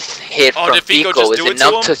 nice hit Oh, from did Fico Fico. just Is do it to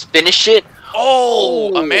enough him? to finish it?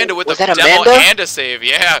 Oh, Oh, Amanda with was the that demo Amanda? and a save.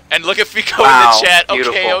 Yeah, and look at Fico Wow, in the chat.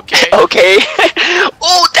 beautiful. Okay. Okay.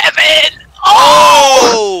 Oh, Devin!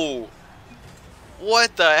 Oh!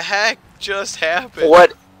 What the heck just happened?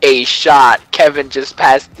 What a shot. Kevin just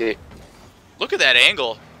passed it. Look at that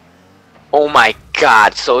angle. Oh my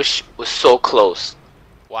god, was so close.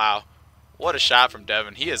 Wow. What a shot from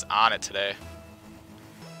Devin. He is on it today.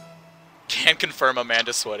 Can confirm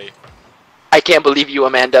Amanda sweaty. I can't believe you,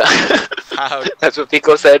 Amanda. How- That's what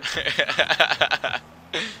Fico said.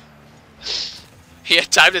 He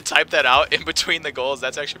had time to type that out in between the goals.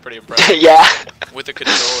 That's actually pretty impressive. Yeah. With the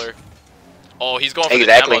controller. Oh, he's going for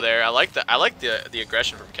Exactly. the demo there. I like the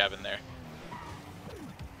aggression from Kevin there.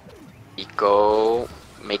 Fico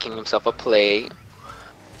making himself a play.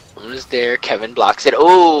 Who's there? Kevin blocks it.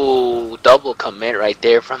 Oh, double commit right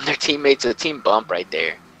there from their teammates. A team bump right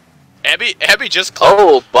there. Abby just clipped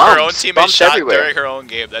Oh, bumps. her own teammate Bumps shot everywhere. during her own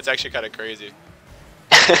game. That's actually kind of crazy.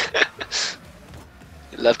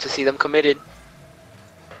 Love to see them committed.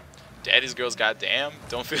 Daddy's girls, goddamn.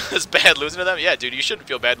 Don't feel as bad losing to them. Yeah, dude, you shouldn't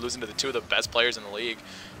feel bad losing to the two of the best players in the league.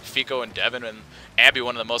 Fico and Devin, and Abby,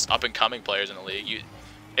 one of the most up-and-coming players in the league.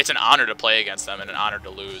 It's an honor to play against them and an honor to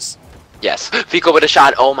lose. Yes. Fico with a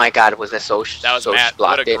shot. Oh my God, was that so? That was so Matt.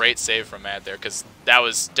 blocked What a it. great save from Matt there, because that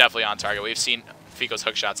was definitely on target. We've seen Fico's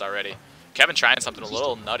hook shots already. Kevin trying something a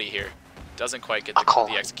little nutty here. Doesn't quite get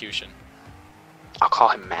the execution. I'll call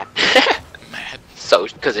him Matt. Matt. So,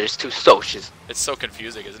 because there's two Soches. It's so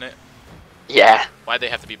confusing, isn't it? Yeah. Why'd they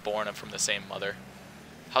have to be born from the same mother?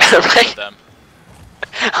 How selfish Right? of them.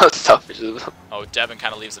 How selfish is them. Oh, Devin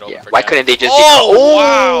kind of leaves it open Yeah. for Why Kevin. couldn't they just? Oh,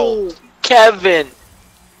 wow! Kevin.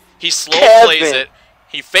 He slow Kevin. plays it.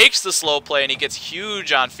 He fakes the slow play, and he gets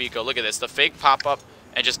huge on Fico. Look at this. The fake pop-up,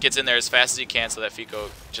 and just gets in there as fast as he can so that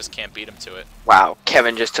Fico just can't beat him to it. Wow.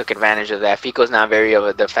 Kevin just took advantage of that. Fico's not very of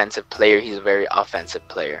a defensive player. He's a very offensive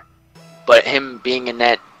player. But him being in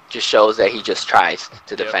net just shows that he just tries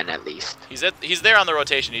to defend at least. He's there on the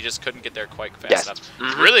rotation. He just couldn't get there quite fast Yes. enough.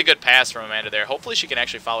 Mhm. Really good pass from Amanda there. Hopefully she can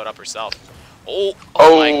actually follow it up herself. Oh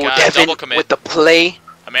Oh, my God! Devin Double commit. with the play.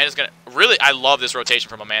 Amanda's gonna really. I love this rotation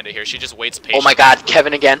from Amanda here. She just waits patiently. Oh my God,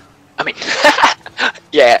 Kevin again. I mean,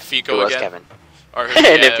 yeah, Fico it was again? Kevin. Or And yeah,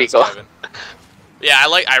 then it was Fico. Kevin. Yeah,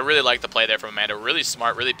 I really like the play there from Amanda. Really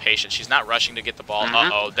smart, really patient. She's not rushing to get the ball.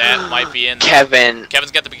 Mhm. Uh-oh, that might be in. Kevin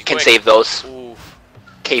Kevin's got to be can quick. save those. Ooh.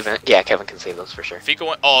 Kevin can save those for sure. Fico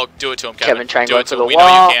went. Oh, do it to him, Kevin. Kevin trying to do go it to to the him. We wall.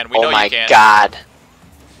 know you can. We know oh my you can. God.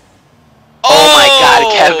 Oh my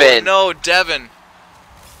God, Kevin. No, Devin.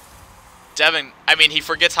 Devin, I mean, he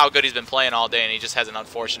forgets how good he's been playing all day, and he just has an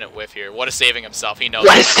unfortunate whiff here. What a saving himself. He knows.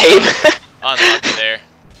 What a save. Unlucky there.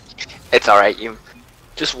 It's alright, you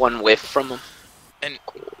just one whiff from him. And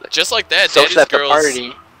just like that, Soch Daddy's left the girls,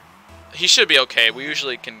 party. he should be okay. We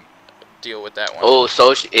usually can deal with that one. Oh,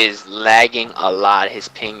 Soch is lagging a lot. His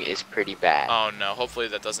ping is pretty bad. Oh, no. Hopefully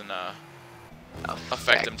that doesn't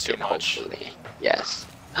affect him too much. Hopefully. Yes.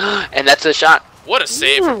 And that's a shot. What a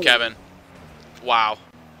save from Kevin. Wow.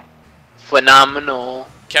 Phenomenal.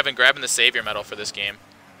 Kevin grabbing the Savior medal for this game.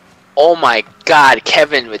 Oh my God,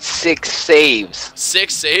 Kevin with 6 saves.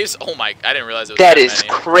 6 saves? Oh my, I didn't realize it was That that is many.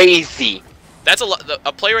 crazy. That's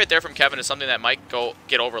a play right there from Kevin is something that might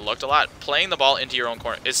get overlooked a lot. Playing the ball into your own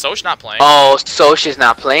corner. Is Soch not playing? Oh, Soch is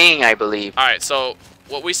not playing, I believe. All right, so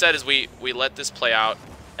what we said is we let this play out,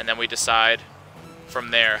 and then we decide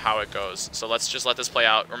from there how it goes. So let's just let this play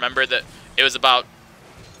out. Remember that it was about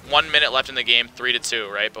 1 minute left in the game, 3-2,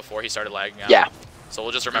 right, before he started lagging out. Yeah. So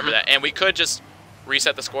we'll just remember that. And we could just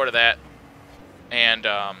reset the score to that and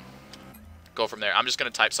go from there. I'm just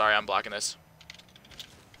going to type, sorry, I'm blocking this.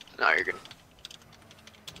 No, you're good.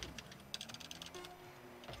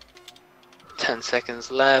 10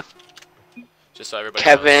 seconds left. Just so everybody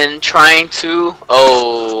knows. Kevin trying to.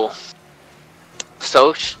 Oh.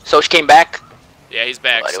 Soch came back, Yeah, he's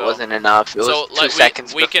back. but it So wasn't enough. It was So, 2 like,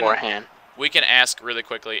 seconds we can- beforehand. we can ask really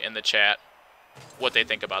quickly in the chat what they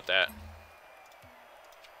think about that.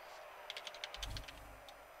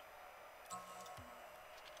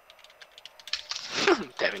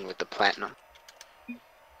 Devin with the platinum. All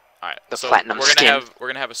right. The So platinum we're gonna skin. we're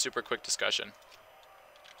gonna have a super quick discussion.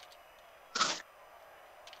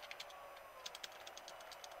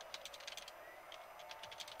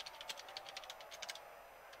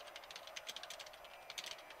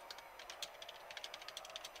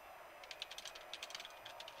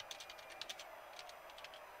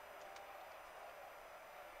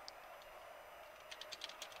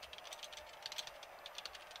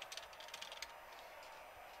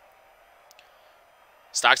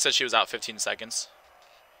 Stock said she was out 15 seconds.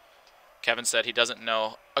 Kevin said he doesn't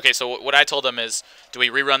know. Okay, so what I told him is, do we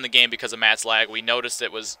rerun the game because of Matt's lag? We noticed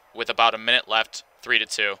it was with about a minute left,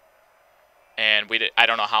 3-2, and I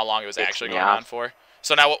don't know how long it was actually going on for.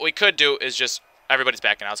 So now what we could do is just everybody's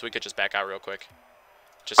backing out, so we could just back out real quick,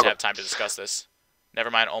 just to have time to discuss this.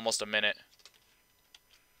 Never mind, almost a minute.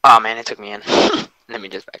 Oh man, it took me in. Let me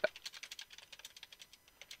just back up.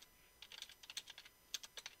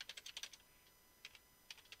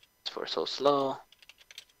 For so slow.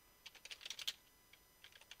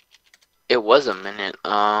 It was a minute.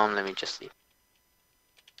 Let me just see.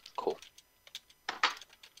 Cool.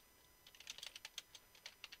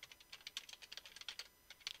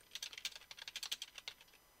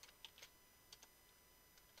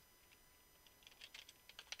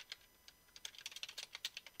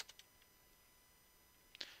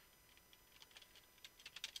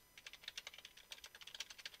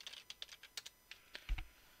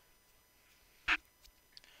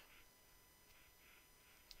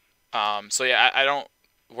 So yeah, I don't.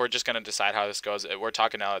 We're just gonna decide how this goes. We're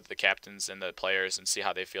talking now to the captains and the players and see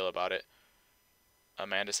how they feel about it.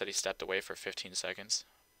 Amanda said he stepped away for 15 seconds.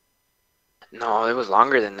 No, it was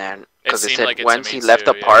longer than that. Because it seemed said like it to once me he left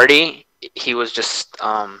too, the yeah. party, he was just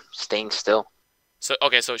staying still. So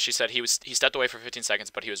okay, so she said he stepped away for 15 seconds,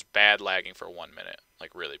 but he was bad lagging for 1 minute,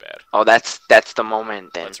 like really bad. Oh, that's the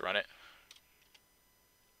moment then. Let's run it.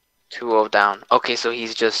 2-0 down. Okay, so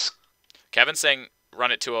he's just Kevin's saying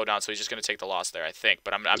run it 2-0 down, so he's just gonna take the loss there, I think.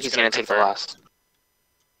 But I'm he's just gonna confirm. take the loss.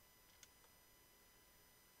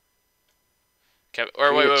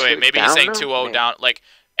 Or wait. Maybe he's saying 2-0 Maybe. down, like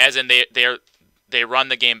as in they run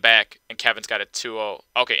the game back and Kevin's got a 2-0.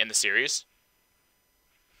 Okay, in the series.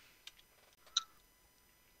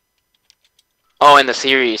 Oh, in the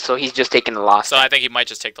series, so he's just taking the loss. So then. I think he might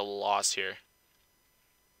just take the loss here.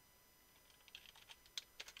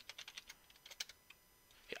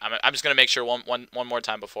 I'm just gonna make sure one more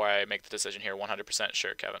time before I make the decision here. 100%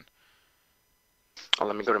 sure, Kevin. Oh,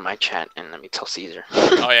 let me go to my chat and let me tell Caesar.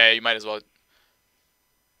 Oh yeah, you might as well.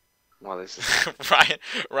 Well, this is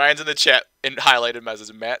Ryan's in the chat in highlighted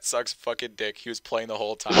message. Matt sucks fucking dick. He was playing the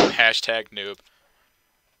whole time. Hashtag noob.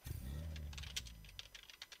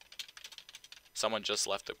 Someone just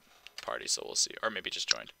left the party, so we'll see. Or maybe just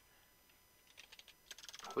joined.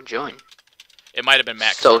 who joined? It might have been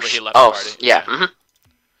Matt, So because he left the party. yeah. Mm-hmm.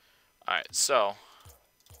 Alright, so.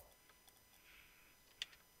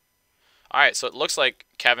 Alright, so it looks like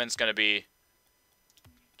Kevin's going to be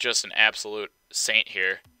just an absolute saint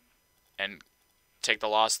here. And take the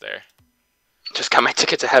loss there. Just got my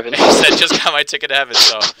ticket to heaven. He said just got my ticket to heaven,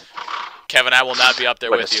 so. Kevin, I will not be up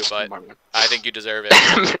there with you, but I think you deserve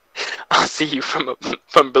it. I'll see you from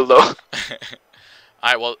below.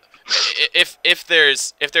 Alright, well, if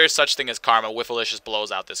there's such thing as karma, Whiffalicious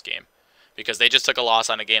blows out this game. Because they just took a loss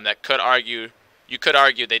on a game that you could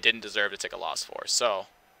argue they didn't deserve to take a loss for. So,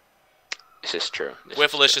 This is true.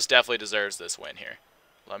 Whiffalicious definitely deserves this win here.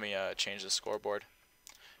 Let me change the scoreboard.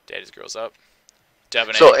 Daddy's girls up.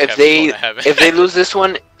 Devin So and if Kevin going they to heaven. if they lose this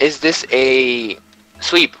one, is this a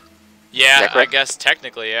sweep? Yeah, that I correct? guess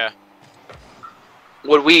technically, yeah.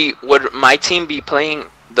 Would my team be playing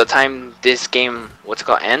the time this game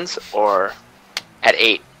ends, or at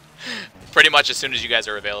 8? Pretty much as soon as you guys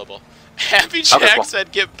are available. Happy Jack cool.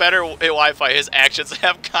 said, "Get better Wi-Fi. His actions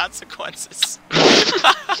have consequences."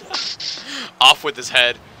 Off with his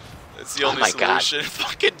head. That's the Oh only my God. solution.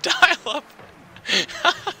 Fucking dial up.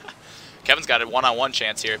 Kevin's got a one-on-one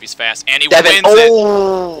chance here if he's fast, and he Devin, wins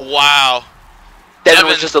oh! it. Wow. Devin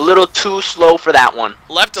Devin was just a little too slow for that one.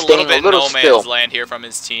 Left a Staying little bit a little no still. man's land here from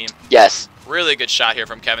his team. Yes. Really good shot here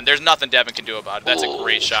from Kevin. There's nothing Devin can do about it. That's a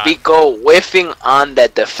great shot. Fico whiffing on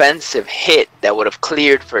that defensive hit that would have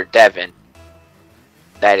cleared for Devin.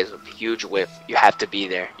 That is a huge whiff. You have to be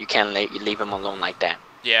there. You can't leave him alone like that.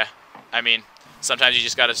 Yeah. I mean, sometimes you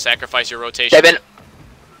just got to sacrifice your rotation. Devin,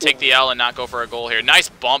 Take the L and not go for a goal here. Nice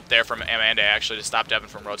bump there from Amanda, actually, to stop Devin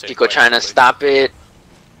from rotating. Fico quite trying to quickly. stop it.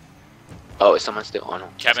 Oh, is someone still on? Oh,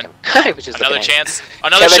 no. Kevin. I was just Another looking at him. chance.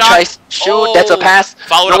 Another Kevin shot. tries to shoot. Oh. That's a pass.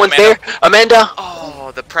 Follow it No up, one's Amanda. there. Amanda.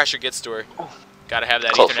 Oh, the pressure gets to her. Gotta have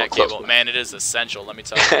that Close Ethernet one, close cable. one. Man, it is essential, let me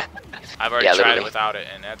tell you. I've already Yeah, tried it literally. without it,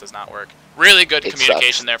 and that does not work. Really good It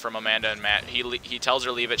communication sucks. there from Amanda and Matt. He tells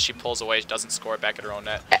her leave it, she pulls away, doesn't score it back at her own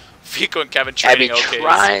net. Fico and Kevin Abby trading OKs.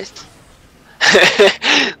 tries.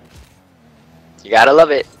 You gotta love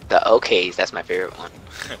it. The OKs. That's my favorite one.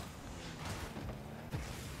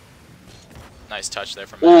 Nice touch there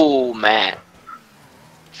from Matt. Ooh, Matt.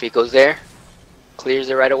 Fico's there. Clears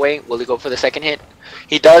it right away. Will he go for the second hit?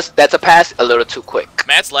 He does. That's a pass. A little too quick.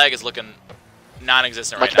 Matt's lag is looking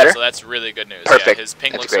non-existent right Much now, better? so that's really good news. Perfect. Yeah, his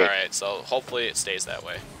ping That's looks great. alright, so hopefully it stays that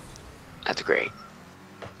way. That's great.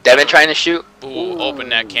 Devin trying to shoot. Ooh, open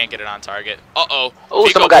net, can't get it on target. Uh-oh. Oh,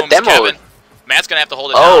 Fico someone got booms demoed. Kevin. Matt's gonna have to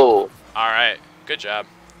hold it down. Oh, Alright, good job.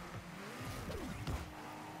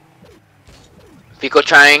 Fico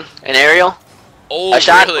trying an aerial. Oh, A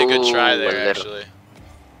shot? really good try Ooh, a there, little. actually.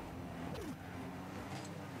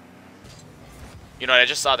 You know, I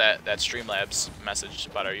just saw that Streamlabs message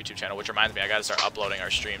about our YouTube channel, which reminds me I gotta start uploading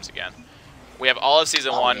our streams again. We have all of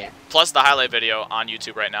Season 1, yeah. plus the highlight video on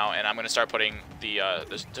YouTube right now, and I'm gonna start putting the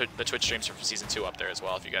Twitch streams for Season 2 up there as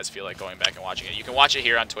well, if you guys feel like going back and watching it. You can watch it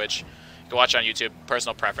here on Twitch. You can watch it on YouTube.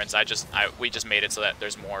 Personal preference. We just made it so that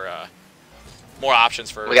there's more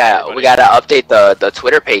options for We gotta everybody. update the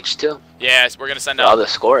Twitter page too. Yeah, we're gonna send For all out the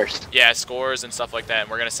scores. scores and stuff like that,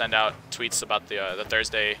 and we're gonna send out tweets about the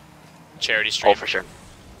Thursday charity stream. Oh, for sure.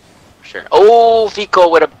 For sure. Oh, Fico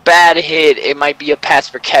with a bad hit. It might be a pass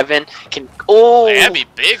for Kevin. Abby,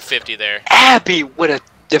 big 50 there. Abby with a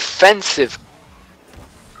defensive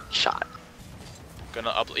shot.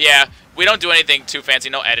 Gonna upload. Yeah, we don't do anything too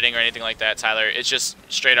fancy, no editing or anything like that, Tyler. It's just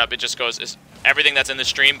straight up. It just goes. Everything that's in the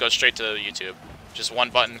stream goes straight to YouTube. Just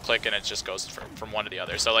one button click and it just goes from one to the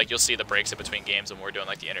other. So like you'll see the breaks in between games when we're doing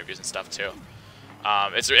like the interviews and stuff too.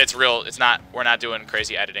 It's real. It's not. We're not doing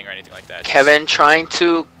crazy editing or anything like that. Kevin trying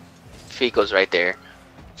to. Fico's right there.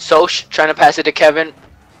 Soch trying to pass it to Kevin.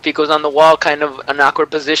 Fico's on the wall, kind of an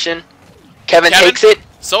awkward position. Kevin takes it.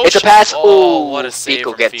 Soch. It's a pass. Oh, Ooh, what a save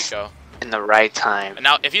Fico from gets Fico. in the right time. And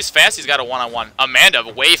now, if he's fast, he's got a one-on-one. Amanda,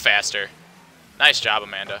 way faster. Nice job,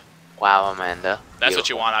 Amanda. Wow, Amanda. That's what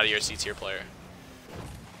you want out of your C-tier player.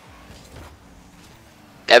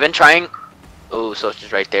 Devin trying. Ooh, Soch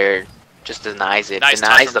is right there. Just denies it. Nice touch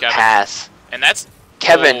Denies from the Kevin. pass. And that's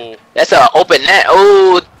Kevin. Oh. That's an open net.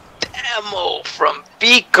 Oh, demo from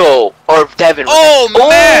Fico. Or Devin. Oh,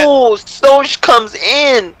 man. Oh, Soch comes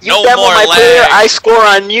in. You No demo more my lag. player, I score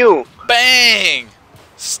on you. Bang!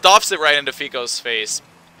 Stuffs it right into Fico's face.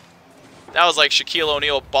 That was like Shaquille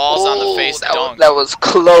O'Neal balls on the face dunk. That was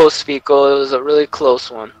close, Fico. It was a really close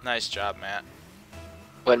one. Nice job, Matt.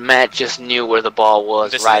 But Matt just knew where the ball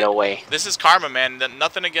was right away. This is karma, man.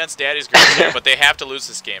 Nothing against Daddy's girls here, but they have to lose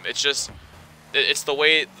this game. It's just, it's the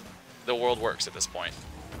way the world works at this point.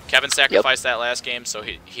 Kevin sacrificed that last game, so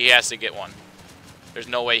he has to get one. There's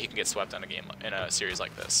no way he can get swept in a series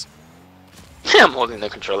like this. I'm holding the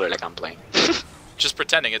controller like I'm playing. Just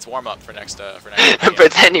pretending it's warm up for next game.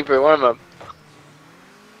 Pretending for warm up.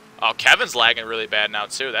 Oh, Kevin's lagging really bad now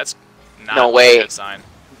too. That's not No a way. good sign.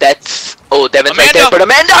 That's Devin's right Amanda! there for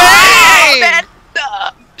Amanda. Oh, Bang!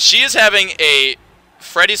 Amanda! She is having a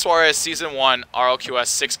Freddie Suarez Season 1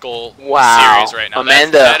 RLQS 6-goal Wow. series right now.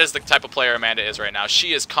 Amanda. That is the type of player Amanda is right now.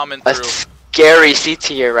 She is coming A through. scary C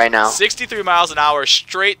tier right now. 63 miles an hour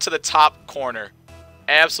straight to the top corner.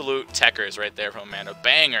 Absolute techers right there from Amanda.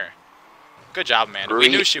 Banger. Good job, Amanda. We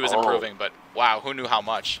knew she was improving, but wow, who knew how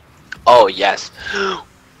much? Oh, yes.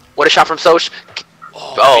 What a shot from Soch.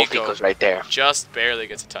 Oh, Fico's right there. Just barely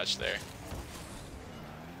gets a touch there.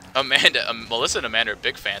 Amanda, Melissa and Amanda are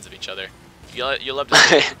big fans of each other. You love to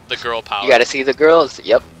see the girl power. You gotta see the girls.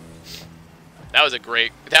 Yep. That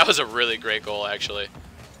was a really great goal, actually.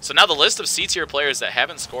 So now the list of C-tier players that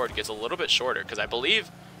haven't scored gets a little bit shorter, because I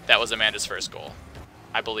believe that was Amanda's first goal.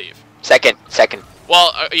 I believe. Second.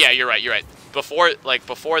 Well, yeah, you're right. Before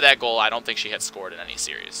that goal, I don't think she had scored in any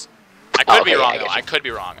series. I could be wrong, though. I could be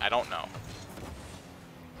wrong. I don't know.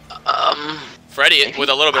 Freddie, maybe? with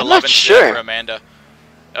a little bit of I'm love not and sure. shit for Amanda.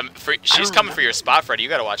 She's coming for your spot, Freddie. You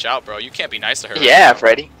gotta watch out, bro. You can't be nice to her. Yeah, right now.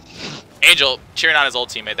 Freddie. Angel cheering on his old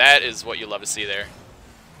teammate. That is what you love to see there.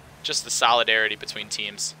 Just the solidarity between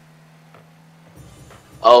teams.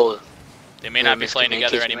 Oh. They may not be playing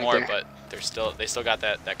together miscommunication anymore, right there. but they still got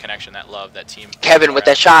that connection, that love, that team. Kevin with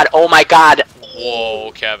that shot. Oh my God.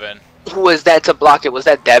 Whoa, Kevin. Who was that to block it? Was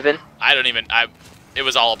that Devin? It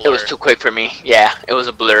was all a blur. It was too quick for me. Yeah, it was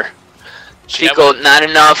a blur. She had Fico, one- not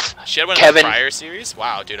enough. She had one in Kevin. the prior series?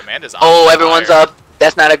 Wow, dude, Amanda's on Oh, everyone's fire. up.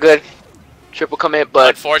 That's not a good triple commit, but at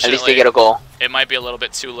least Unfortunately, they get a goal. It might be a little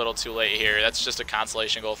bit too little too late here. That's just a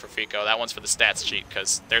consolation goal for Fico. That one's for the stats sheet,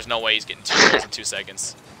 because there's no way he's getting 2 goals in 2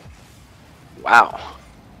 seconds. Wow.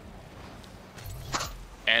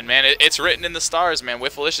 And, man, it's written in the stars, man.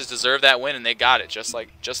 Whiffalicious deserved that win, and they got it, just like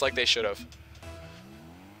they should have.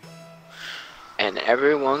 And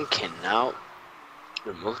everyone can now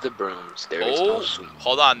remove the brooms. There is no sweep.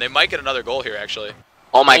 Hold on. They might get another goal here, actually.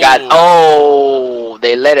 Oh my God. Oh,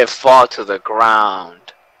 they let it fall to the ground.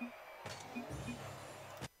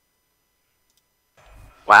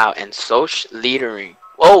 Wow, and Soch leadering.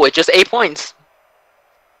 Oh, it's just 8 points.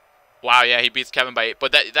 Wow, yeah, he beats Kevin by 8.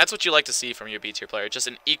 But that's what you like to see from your B-tier player. Just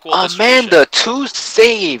an equal distribution. Amanda, 2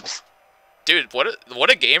 saves. Dude, what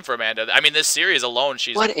a game for Amanda. I mean, this series alone,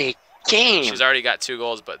 What a game. she's already got 2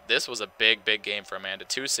 goals, but this was a big game for Amanda.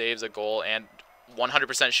 2 saves, a goal, and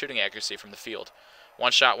 100% shooting accuracy from the field.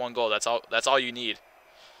 1 shot, 1 goal. That's all you need.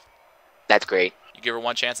 That's great. You give her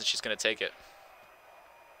 1 chance and she's going to take it.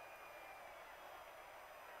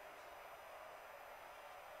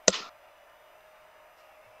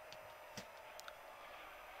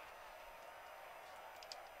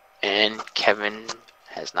 And Kevin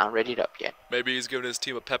has not readied up yet. Maybe he's giving his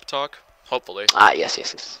team a pep talk. Hopefully. Ah,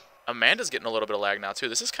 yes. Amanda's getting a little bit of lag now, too.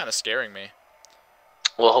 This is kind of scaring me.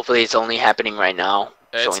 Well, hopefully it's only happening right now.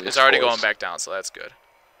 It's already going back down, so that's good.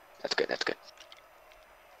 That's good.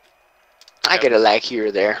 I get a lag here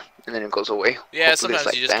or there, and then it goes away. Yeah, Hopefully sometimes it's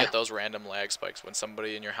like you just that. get those random lag spikes when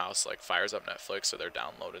somebody in your house like fires up Netflix or they're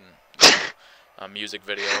downloading a music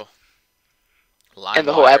video. And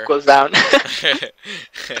the whole app goes down.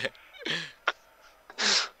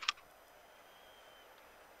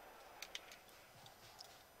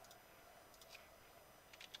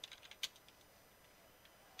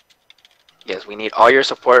 Yes, we need all your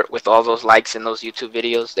support with all those likes in those YouTube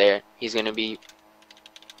videos there. He's going to be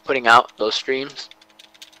putting out those streams.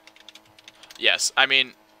 Yes, I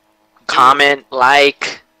mean, Comment,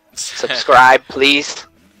 like, subscribe, please.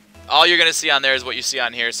 all you're gonna see on there is what you see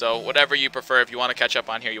on here. So whatever you prefer, if you want to catch up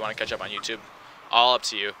on here, you want to catch up on YouTube, all up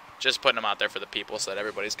to you. Just putting them out there for the people so that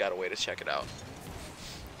everybody's got a way to check it out.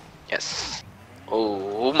 Yes.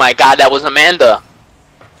 Oh my God, that was Amanda.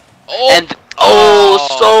 Oh, And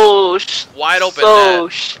wide open so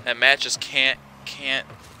net, and Matt just can't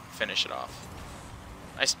finish it off.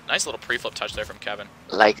 Nice little pre-flip touch there from Kevin.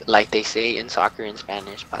 like they say in soccer in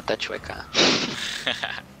Spanish, pata chueca.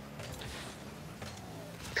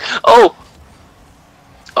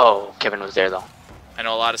 Oh, Kevin was there though. I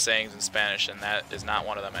know a lot of sayings in Spanish, and that is not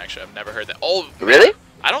one of them. Actually, I've never heard that. Oh, Really?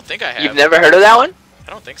 I don't think I have. You've never heard of that one?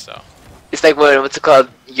 I don't think so. It's like what's it called?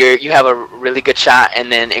 You have a really good shot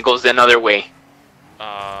and then it goes the another way.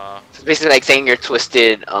 It's basically like saying you're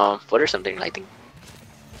twisted foot or something. I think.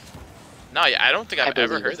 No, yeah, I don't think I've ever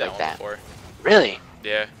believe heard it's that like one that. before. Really?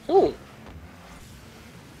 Yeah, Ooh.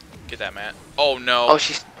 get that, Matt. Oh no. Oh,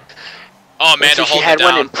 she's. Oh, Amanda, So she hold it had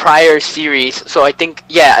down. one in prior series, so I think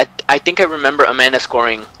I think I remember Amanda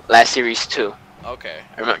scoring last series too. Okay,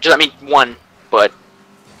 I remember, I mean one, but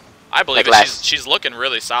I believe Like it. last- She's looking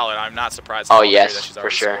really solid. I'm not surprised. Oh, at all to hear yes, that she's for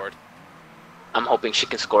already sure. scored. I'm hoping she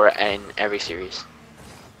can score in every series.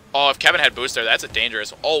 Oh, if Kevin had boost there, that's a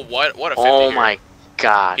dangerous. Oh, what a 50 Oh here. my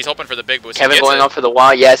God! He's hoping for the big boost. He Kevin gets going it. up for the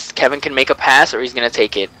wall. Yes, Kevin can make a pass or he's gonna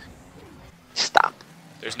take it. Stop.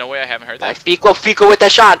 There's no way I haven't heard Like that. Fico with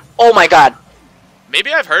that shot. Oh my God!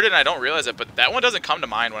 Maybe I've heard it and I don't realize it, but that one doesn't come to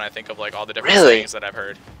mind when I think of like all the different Really? things that I've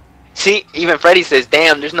heard. See, even Freddie says,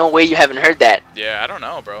 "Damn, there's no way you haven't heard that. Yeah, I don't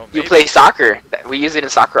know, bro. You play soccer. We use it in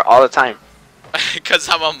soccer all the time." Because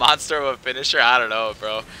I'm a monster of a finisher. I don't know,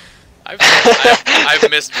 bro. I've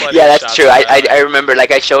missed plenty. Yeah, of that's shots true. in I my life. I remember,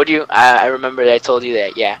 like I showed you. I remember that I told you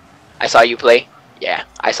that. Yeah, I saw you play. Yeah,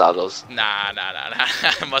 I saw those. Nah.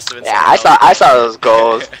 I must have been. Yeah, I saw those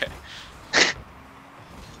goals.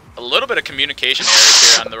 A little bit of communication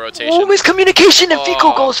errors here on the rotation. Oh, miscommunication, and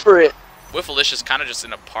Fico Oh. goes for it. Whiffalicious kind of just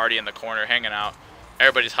in a party in the corner, hanging out.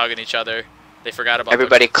 Everybody's hugging each other. They forgot about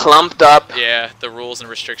Everybody clumped up, the rules and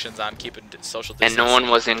restrictions on keeping social and distance. no one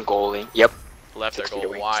was in goalie. Yep. left their 6 feet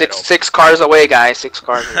goal away. wide Six cars away, guys. 6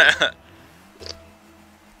 cars away.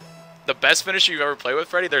 The best finisher you've ever played with,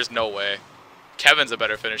 Freddie? There's no way. Kevin's a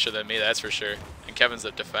better finisher than me, that's for sure. And Kevin's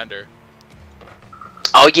a defender.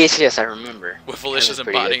 Oh, yes, I remember. Whiffalicious Kevin's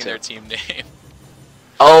pretty embodying good, their too. team name.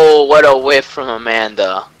 Oh, what a whiff from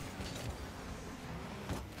Amanda.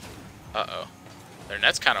 Uh-oh. Their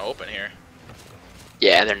net's kind of open here.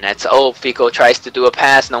 Yeah, their nets. Oh, Fico tries to do a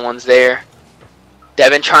pass. No one's there.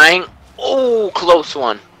 Devin trying. Oh, close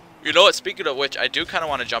one. You know what? Speaking of which, I do kind of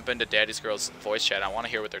want to jump into Daddy's Girl's voice chat. I want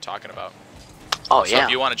to hear what they're talking about. Oh, So yeah.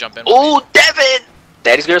 if you want to jump in with Oh, Devin!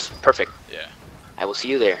 Daddy's girls? Perfect. me. Yeah, I will see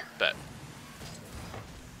you there. bet.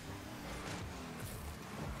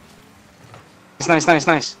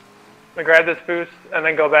 Nice. I'm gonna grab this boost and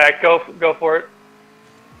then go back. Go for it.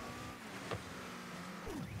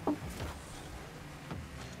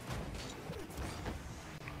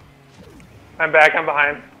 I'm back. I'm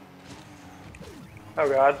behind. Oh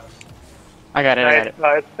God. I got it.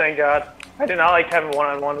 Nice. Thank God. I did not like having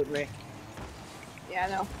one-on-one with me. Yeah,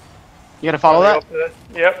 no. You gotta follow Go that? for this.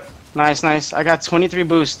 Yep. Nice. I got 23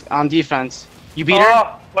 boost on defense. You beat her?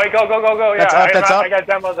 Oh, wait, go. Yeah, That's up, that's up. I got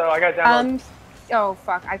demo though. I got demo. Oh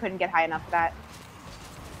fuck, I couldn't get high enough for that.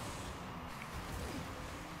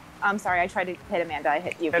 I'm sorry, I tried to hit Amanda. I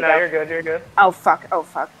hit you. Hey, no, you're good. You're good. Oh fuck.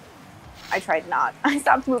 I tried not. I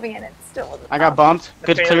stopped moving and it still wasn't. I got bumped.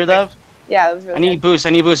 Good Okay, clear, okay. Dev. Yeah, it was really I need good.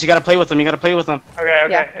 boost. You gotta play with them. Okay.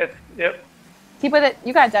 Yeah. Yep. Keep with it.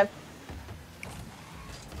 You got it, Dev.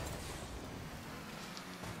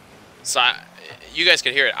 So you guys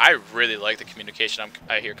could hear it. I really like the communication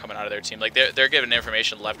I hear coming out of their team. Like they're giving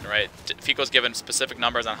information left and right. Fico's giving specific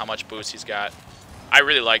numbers on how much boost he's got. I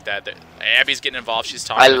really like that. Abby's getting involved. She's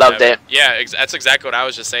talking. I to loved Devin. it. Yeah, that's exactly what I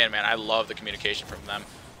was just saying, man. I love the communication from them.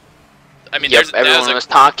 I mean, Yep, everyone was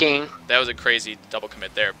talking. that was a crazy double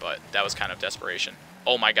commit there, but that was kind of desperation.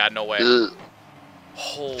 Oh my God, no way.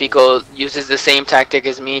 Oh. Fico uses the same tactic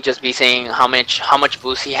as me, just be saying how much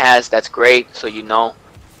boost he has. That's great, so you know.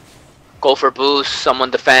 Go for boost,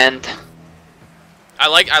 someone defend. I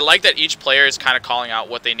like that each player is kind of calling out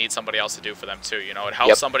what they need somebody else to do for them too. You know, it helps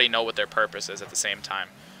Yep. somebody know what their purpose is at the same time.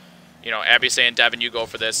 You know, Abby's saying, Devin, you go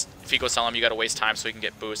for this. Fico's telling him you got to waste time so he can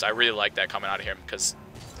get boost. I really like that coming out of him because,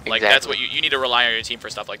 like, that's what you need to rely on your team for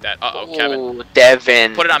stuff like that. Uh-oh, Kevin. Ooh,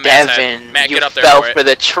 Devin. Put it on Matt's Devin, head. Matt, you get up there fell for it.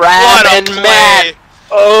 the trap, What a and play! Matt.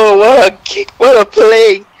 Oh, what a kick! What a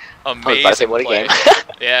play! Amazing I was about to say, what a play. game.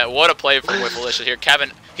 Yeah, what a play from Whiffalicious here.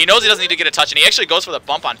 Kevin, He knows he doesn't need to get a touch, and he actually goes for the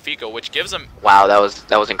bump on Fico, which gives him Wow, that was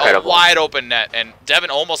a incredible. wide open net, and Devin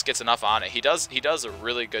almost gets enough on it. He does a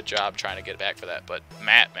really good job trying to get back for that, but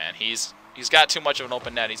Matt, man, he's got too much of an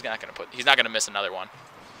open net. He's not gonna miss another one.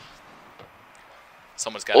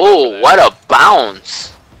 Someone's got. Oh, what a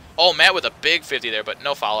bounce! Oh, Matt with a big 50 there, but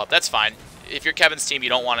no follow up. That's fine. If you're Kevin's team, you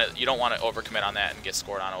don't want to overcommit on that and get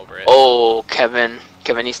scored on over it. Oh, Kevin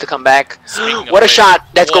needs to come back. Speaking of What a which- shot!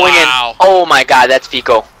 That's going in. Wow. Oh my God, that's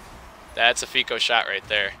Fico. That's a Fico shot right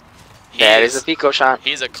there. That is a Fico shot.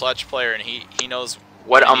 He's a clutch player, and he knows.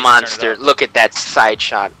 What when a he needs to turn it monster! up. Look at that side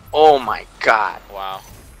shot. Oh my God. Wow.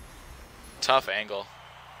 Tough angle.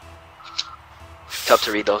 Tough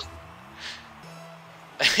to read those.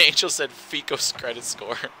 Angel said Fico's credit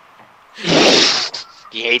score.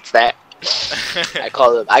 He hates that. I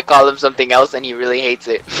call him something else, and he really hates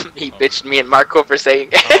it. He bitched me and Marco for saying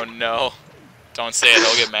it. Oh no! Don't say it.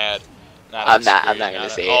 He'll get mad. I'm not gonna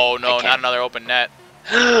say it. Oh no! I can't. Not another open net.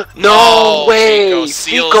 No Oh, way! Fico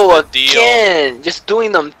seals Fico the deal. again, just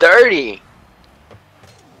doing them dirty.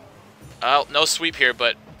 No sweep here,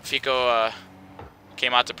 but Fico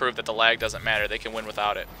came out to prove that the lag doesn't matter. They can win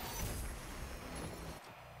without it.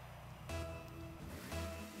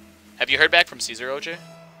 Have you heard back from Caesar, OJ?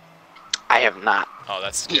 I have not. Oh,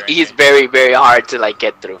 that's scary. He's very, very hard to like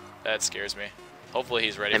get through. That scares me. Hopefully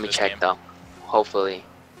he's ready Let for me this check game. though. Hopefully.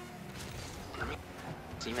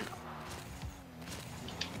 Even.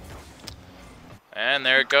 And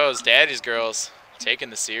there it goes. Daddy's girls taking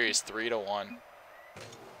the series 3-1.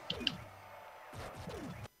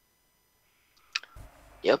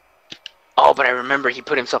 Yep. Oh, but I remember he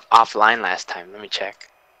put himself offline last time. Let me check.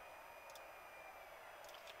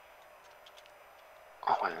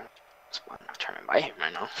 Oh, I'm trying to buy him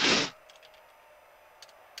right now.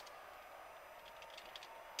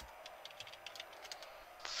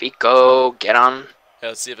 Fico, get on. Yeah,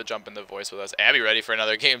 let's see if it jump in the voice with us. Abby ready for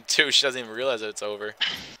another game too. She doesn't even realize that it's over.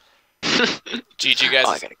 GG guys,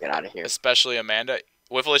 Oh, I gotta get out of here. especially Amanda.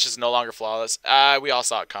 Whifflish is no longer flawless. We all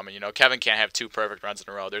saw it coming. You know, Kevin can't have 2 perfect runs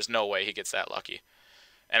in a row. There's no way he gets that lucky.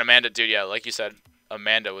 And Amanda, dude, yeah, like you said,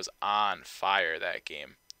 Amanda was on fire that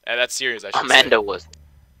game. That series, I should Amanda say. was.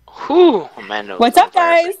 Whew, Amanda. What's was up, on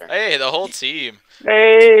fire for guys? sure. Hey, the whole team.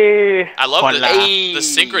 Hey. I love the Hey.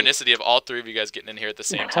 synchronicity of all 3 of you guys getting in here at the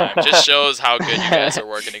same time. Just shows how good you guys are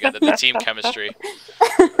working together. The team chemistry.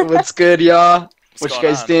 What's good, y'all? What's What you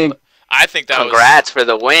going guys on? think? I think that Congrats for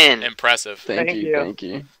the win. was impressive. Thank you, thank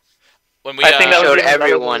you. When we I think that was Showed even better than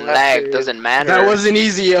everyone last lag series. doesn't matter. That wasn't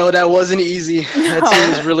easy, yo. That wasn't easy. That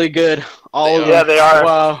team is really good. All of them. Yeah, they are.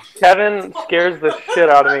 Wow. Kevin scares the shit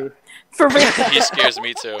out of me. For real. he scares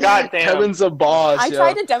me too. God damn. Kevin's a boss, I yo.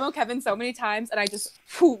 tried to demo Kevin so many times, and I just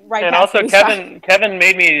right And past also, him each time. Kevin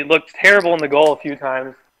made me look terrible in the goal a few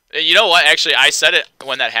times. You know what? Actually, I said it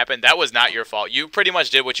when that happened. That was not your fault. You pretty much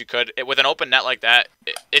did what you could. With an open net like that,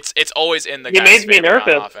 it's always in the He guy's made me favor on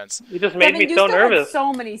nervous. offense. You just made Kevin, me you so still had nervous.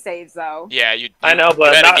 so many saves, though. Yeah, you I know, but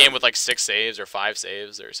you had not- a game with like 6 saves or 5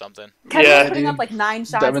 saves or something. Kevin Yeah, was putting dude. up like 9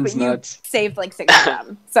 shots, Devin's but you nuts. saved like 6 of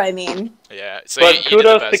them. So I mean, Yeah. So But you did the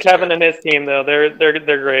kudos best to you Kevin could. and his team, though. They're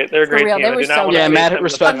great. They're a For great real, team. they I were do not so want good. to Yeah, face mad them in the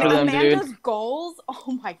respect final. for them, dude. Amanda's goals.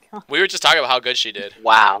 Oh my god. We were just talking about how good she did.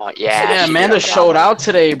 Wow. Yeah. Yeah, she Amanda did. showed out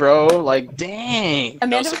today, bro. Like, dang.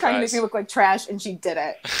 Amanda was trying to make surprise. me look like trash, and she did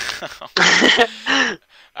it.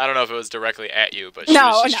 I don't know if it was directly at you, but she No,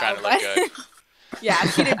 was just no, trying to look but- good. Yeah,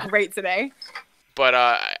 she did great today.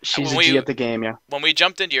 But She's when a we G at the game, yeah. when we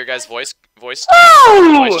jumped into your guys' voice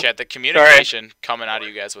Oh! chat, the communication coming out of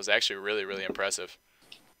you guys was actually really, really impressive.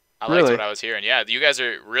 I liked Really? what I was hearing. Yeah, you guys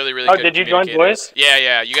are really, really Oh, good did you join communicators. voice?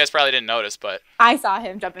 Yeah. You guys probably didn't notice, but I saw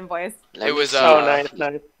him jump in voice. Let It me was, see. Oh,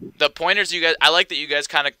 nice. the pointers you guys, I like that you guys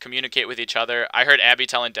kind of communicate with each other. I heard Abby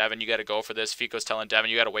telling Devin, you got to go for this. Fico's telling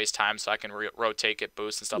Devin, you got to waste time so I can rotate, get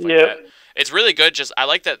boost and stuff like Yep. that. It's really good. Just I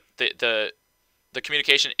like that the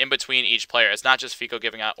communication in between each player. It's not just Fico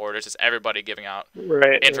giving out orders. It's everybody giving out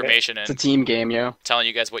Right. information It's a and team game, yo. telling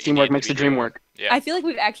you guys what you Teamwork need makes to the be dream doing. work. Yeah. I feel like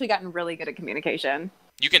we've actually gotten really good at communication.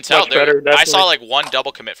 You can tell. Much better, I saw definitely. like 1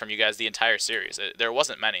 double commit from you guys the entire series. There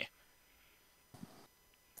wasn't many.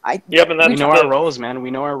 Yep, and that's We know the- our roles, man.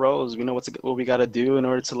 We know our roles. We know what we got to do in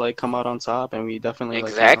order to like come out on top, and we definitely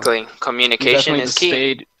Exactly. we Communication definitely is key.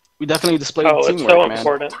 displayed. We definitely displayed Oh, it's teamwork, so man.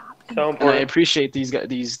 important. So And I important. appreciate these guys,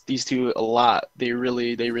 these two a lot. They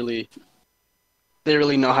really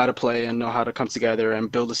know how to play and know how to come together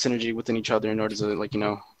and build a synergy within each other in order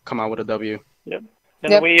to come out with a W. And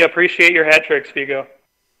Yep. we appreciate your hat tricks, Figo.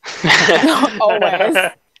 Always.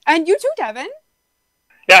 And you too, Devin.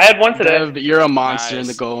 Yeah, I had one today. Dev, you're a monster in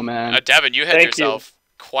Nice. the goal, man. Devin, you had Thank you. yourself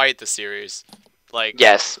quite the series. Like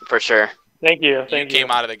Yes, for sure. Thank you. You Thank you.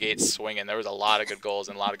 came out of the gate swinging. There was a lot of good goals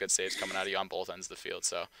and a lot of good saves coming out of you on both ends of the field.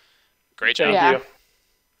 So, great job. Thank Yeah.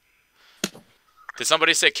 you. Did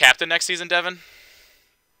somebody say captain next season, Devin?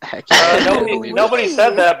 Heck yeah. Nobody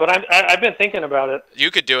said that, but I've been thinking about it. You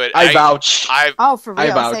could do it. I vouch. Oh, for real.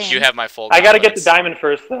 I vouch. Same. You have my full. I got to get the confidence. diamond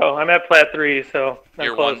first, though. I'm at plat 3, so I'm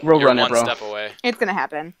You're close. We'll you're run it, one bro. step away. It's gonna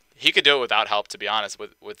happen. He could do it without help, to be honest,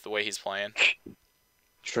 with the way he's playing.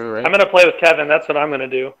 True, right? I'm gonna play with Kevin. That's what I'm gonna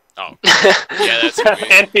do. Oh, yeah, that's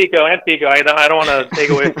sweet. and Pico. I don't want to take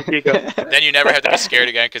away from Pico. Then you never have to be scared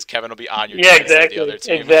again because Kevin will be on your Yeah, team instead of exactly. the other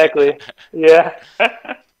team. Exactly. Yeah.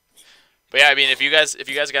 But yeah, I mean, if you guys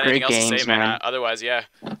got anything Great else to games, say, man, man. otherwise, yeah,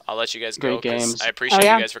 I'll let you guys go. Great 'cause games. I appreciate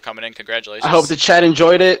yeah. you guys for coming in. Congratulations. I hope the chat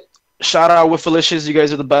enjoyed it. Shout out with Felicious. You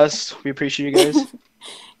guys are the best. We appreciate you guys.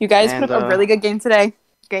 You guys And, put up a really good game today.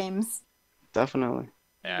 Games. Definitely.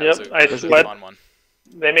 Yeah, Yep, it I was a sweat. fun one.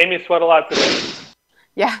 They made me sweat a lot today.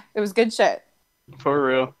 Yeah, it was good shit. For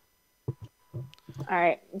real. All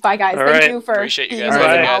right. Bye, guys. All Thank right. you for Appreciate you being guys. with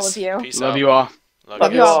Bye. all Guys. of you. Peace Love out. you all.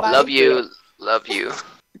 Love you all. Bye. Love you. Love you.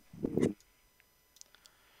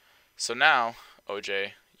 So now,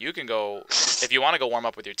 OJ, you can go if you want to go warm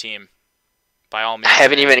up with your team. By all I means.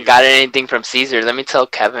 haven't even gotten anything from Caesar. Let me tell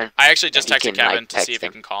Kevin. I actually just You texted can, Kevin like, to see text if he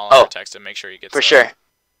him. can call him Oh. or text him. Make sure he gets For it. sure.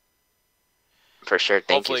 For sure.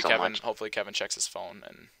 Thank Hopefully you so Kevin. much. Hopefully Kevin checks his phone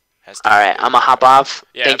and has. All right, I'm gonna hop off.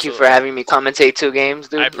 Yeah, Thank you for absolutely. having me commentate 2 games,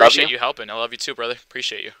 dude. I Love appreciate you. you helping. I love you too, brother.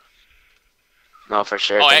 Appreciate you. No, for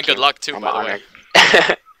sure. Oh, Thank and good you. luck too, I'm by the way.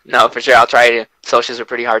 honored. No, for sure. I'll try to. Socials are a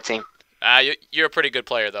pretty hard team. You're a pretty good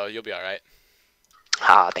player though. You'll be all right.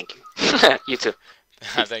 Ah, thank you. You too.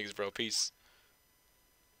 Thanks, bro. Peace.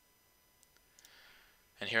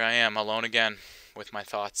 And here I am, alone again, with my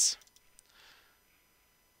thoughts.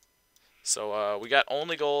 So we got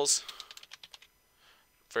only goals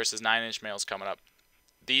versus 9-inch males coming up.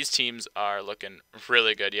 These teams are looking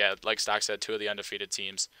really good. Yeah, like Stock said, 2 of the undefeated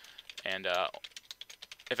teams. And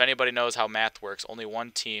if anybody knows how math works, only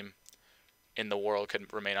one team in the world can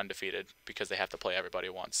remain undefeated because they have to play everybody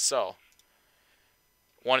once. So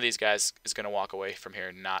one of these guys is going to walk away from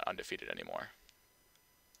here not undefeated anymore.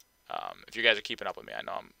 If you guys are keeping up with me, I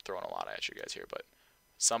know I'm throwing a lot at you guys here, but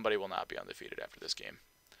somebody will not be undefeated after this game.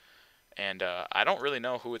 And I don't really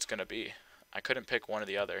know who it's going to be. I couldn't pick one or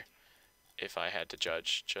the other if I had to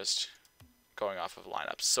judge just going off of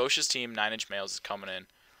lineups. Socia's team, 9-inch males, is coming in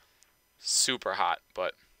super hot,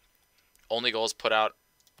 but only goals put out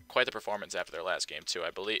quite the performance after their last game too.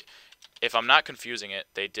 I believe, if I'm not confusing it,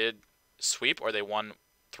 they did sweep or they won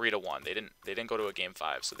 3-1. They didn't go to a game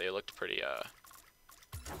 5, so they looked pretty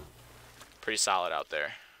solid out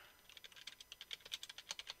there.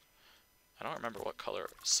 I don't remember what color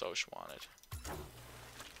Soch wanted,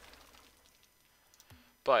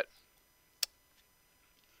 but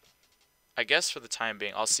I guess for the time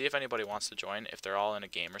being, I'll see if anybody wants to join. If they're all in a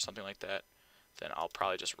game or something like that, then I'll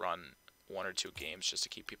probably just run 1 or 2 games just to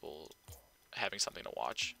keep people having something to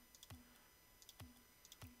watch.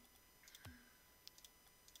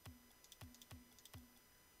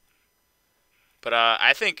 But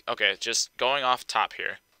I think, okay, just going off top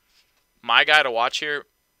here, my guy to watch here,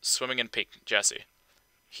 Swimming in Pink, Jesse.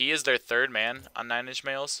 He is their 3rd man on 9-inch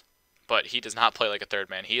males, but he does not play like a 3rd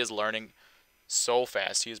man. He is learning so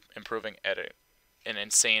fast. He's improving at an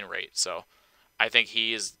insane rate. So I think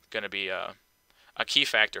he is going to be a key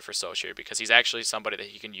factor for Soch here because he's actually somebody that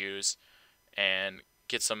he can use and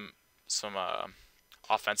get some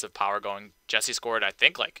offensive power going. Jesse scored, I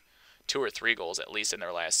think, like 2 or 3 goals at least in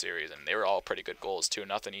their last series, and they were all pretty good goals too.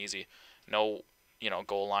 Nothing easy. No,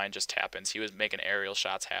 goal line just happens. He was making aerial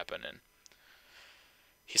shots happen, and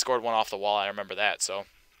he scored one off the wall. I remember that. So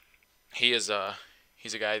he's a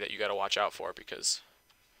guy that you got to watch out for because,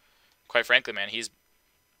 quite frankly, man, he's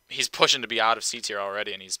pushing to be out of C tier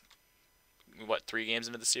already, and he's 3 games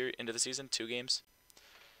into the season, 2 games.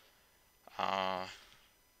 Haven't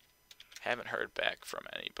heard back from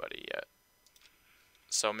anybody yet.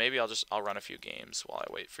 So maybe I'll run a few games while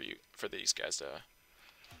I wait for these guys to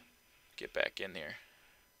get back in here.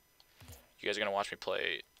 You guys are gonna watch me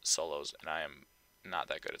play solos, and I am not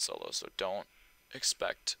that good at solos, so don't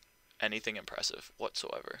expect anything impressive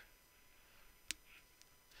whatsoever.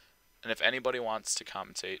 And if anybody wants to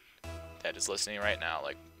commentate that is listening right now,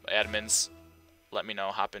 like admins, let me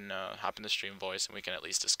know. Hop in the stream voice, and we can at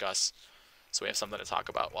least discuss, so we have something to talk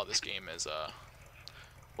about while this game is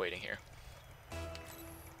waiting here.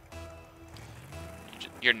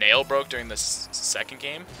 Your nail broke during the second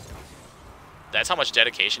game? That's how much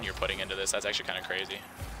dedication you're putting into this. That's actually kind of crazy.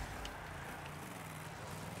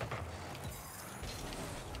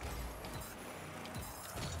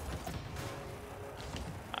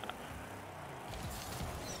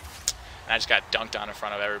 And I just got dunked on in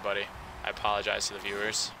front of everybody. I apologize to the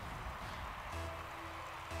viewers.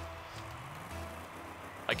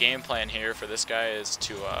 My game plan here for this guy is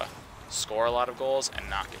to score a lot of goals and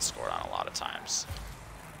not get scored on a lot of times.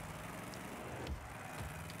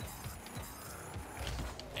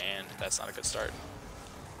 And that's not a good start.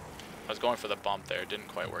 I was going for the bump there. It didn't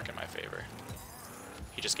quite work in my favor.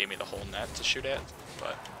 He just gave me the whole net to shoot at,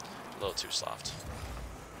 but a little too soft.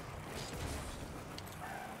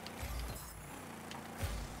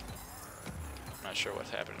 I'm not sure what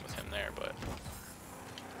happened with him there, but...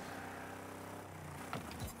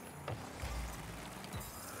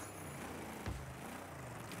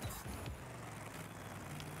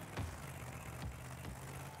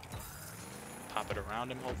 Pop it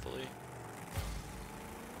around him, hopefully.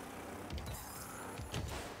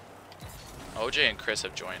 OJ and Chris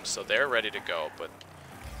have joined, so they're ready to go, but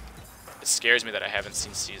it scares me that I haven't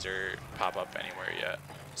seen Caesar pop up anywhere yet.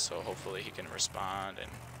 So hopefully he can respond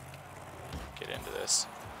and get into this.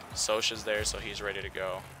 Sosha's there, so he's ready to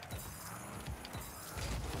go.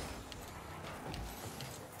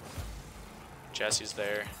 Jesse's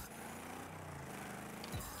there.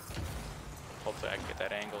 Hopefully I can get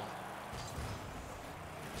that angle.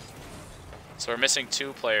 So we're missing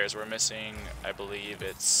 2 players. We're missing, I believe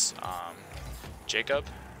it's Jacob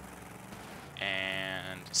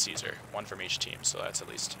and Caesar. 1 from each team, so that's at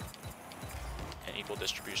least an equal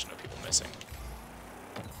distribution of people missing.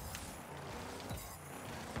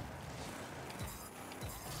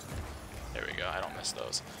 There we go. I don't miss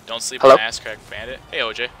those. Don't sleep on Ass Crack Bandit. Hey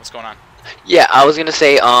OJ, what's going on? Yeah, I was gonna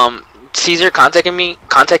say, Caesar contacted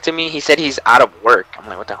me. He said he's out of work. I'm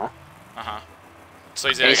like, what the hell? So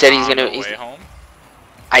he's he said he's gonna way home.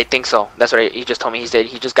 I think so. That's what he just told me. He said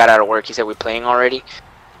he just got out of work. He said we're playing already.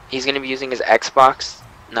 He's gonna be using his Xbox,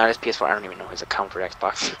 not his PS4. I don't even know his account for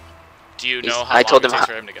Xbox. Do you know how long it takes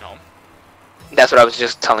for him to get home? That's what I was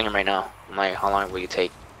just telling him right now. I'm like, how long will you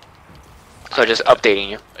take? So just updating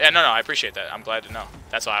you. Yeah, no, I appreciate that. I'm glad to know.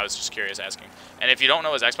 That's why I was just curious asking. And if you don't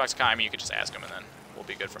know his Xbox account, I mean, you could just ask him, and then we'll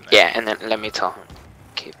be good from there. Yeah, and then let me tell him.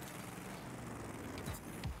 Keep.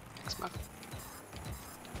 Xbox.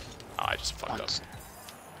 Oh, I just fucked up.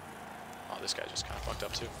 Oh, this guy just kind of fucked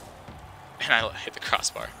up too. And I hit the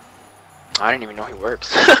crossbar. I didn't even know he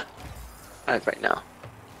works. Right now.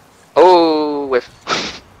 Oh, whiff.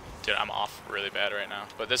 Dude, I'm off really bad right now.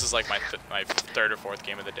 But this is like my 3rd or 4th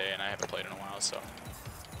game of the day, and I haven't played in a while, so.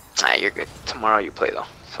 Ah, you're good. Tomorrow you play though.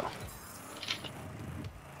 So.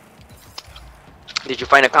 Did you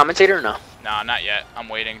find a commentator or no? Nah, not yet. I'm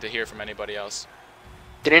waiting to hear from anybody else.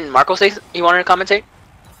 Didn't Marco say he wanted to commentate?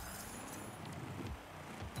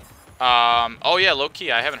 Oh yeah, low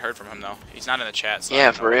key. I haven't heard from him though. He's not in the chat. So yeah, I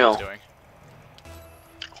don't for know real. What he's doing.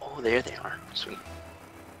 Oh, there they are. Sweet.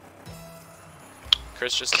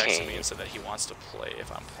 Chris just texted me and said that he wants to play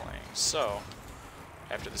if I'm playing. So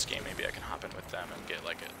after this game, maybe I can hop in with them and get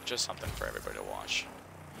like just something for everybody to watch.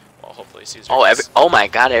 Well, hopefully Caesar. Oh, oh my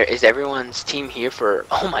God! Is everyone's team here for?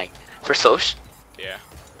 Oh my, for Soch? Yeah.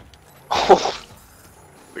 Oh,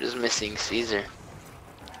 we're just missing Caesar.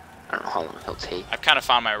 I don't know how long he'll take. I've kind of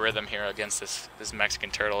found my rhythm here against this Mexican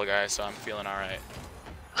turtle guy, so I'm feeling all right.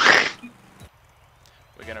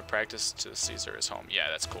 We're gonna practice to Caesar is home. Yeah,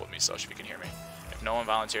 that's cool with me, Soch, if you can hear me. If no one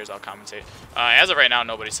volunteers, I'll commentate. As of right now,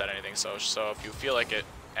 nobody said anything, Soch. So if you feel like it,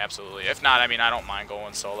 absolutely. If not, I mean, I don't mind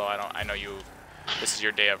going solo. I know you. This is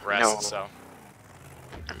your day of rest, No. so.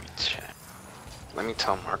 Let me check. Let me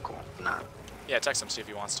tell Marco. Nah. Yeah, text him, see if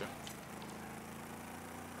he wants to.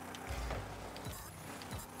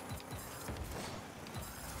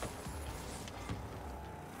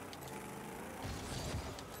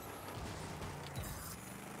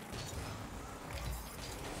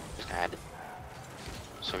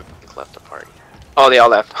 So left the party. Oh, they all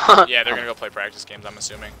left. Yeah, they're gonna go play practice games, I'm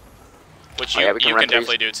assuming. Which Oh, you, yeah, we can you run can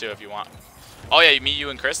definitely do too if you want. Oh yeah, me, you,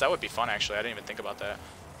 and Chris, that would be fun actually. I didn't even think about that.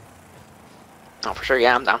 Oh, for sure.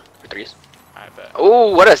 Yeah, I'm down for 3s. I bet.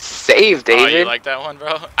 Oh, what a save, David. Oh, you like that one,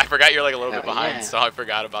 bro? I forgot you're like a little bit behind, yeah. so I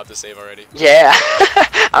forgot about the save already. Yeah,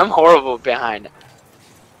 I'm horrible behind.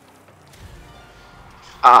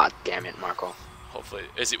 Ah, damn it, Marco. Hopefully,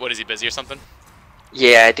 what is he busy or something?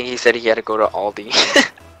 Yeah, I think he said he had to go to Aldi.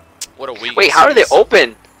 What a week. Wait, how are they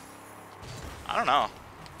open? I don't know.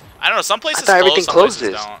 I don't know. Some places thought close, everything some places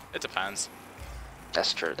closes. don't. It depends.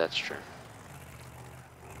 That's true. That's true.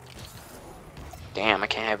 Damn, I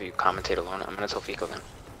can't have you commentate alone. I'm gonna tell Fico then.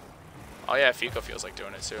 Oh yeah, Fico feels like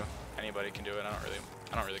doing it too. Anybody can do it.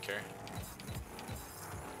 I don't really care.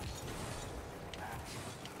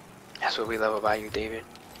 That's what we love about you, David.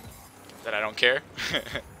 That I don't care.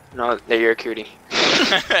 No, that you're a cutie.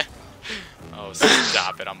 Oh,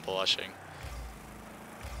 stop it! I'm blushing.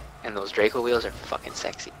 And those Draco wheels are fucking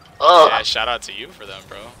sexy. Oh, Yeah, shout out to you for them,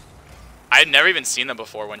 bro. I had never even seen them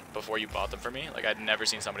before you bought them for me. Like, I'd never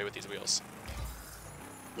seen somebody with these wheels.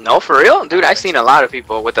 no, for real, dude. I've seen a lot of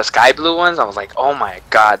people with the sky blue ones. I was like, oh my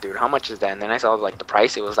god, dude, how much is that? And then I saw like the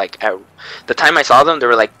price. It was like at the time I saw them, they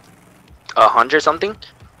were like 100 something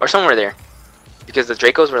or somewhere there, because the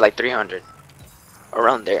Dracos were like 300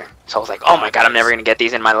 around there. So I was like, oh my god, I'm never gonna get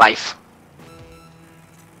these in my life.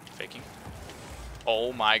 Faking.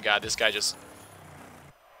 Oh my god, this guy just...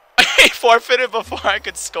 he forfeited before I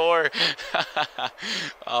could score.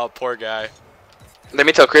 Oh, poor guy. Let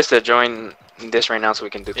me tell Chris to join this right now so we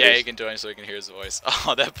can do this. Yeah, he can join so he can hear his voice.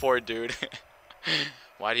 Oh, that poor dude.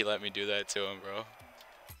 Why'd he let me do that to him, bro?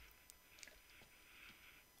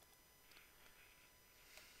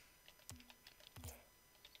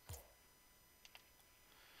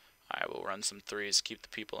 Alright, we'll run some threes, keep the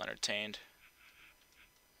people entertained.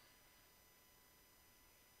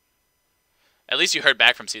 At least you heard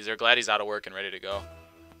back from Caesar. Glad he's out of work and ready to go.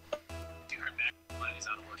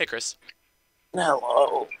 Hey, Chris.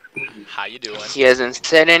 Hello. How you doing? He hasn't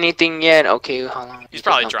said anything yet. Okay, how long? He's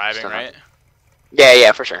probably driving, right? Yeah,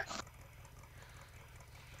 yeah, for sure.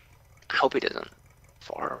 I hope he doesn't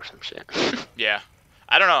fall or some shit. Yeah.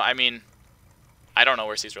 I don't know. I mean, I don't know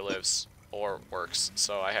where Caesar lives or works,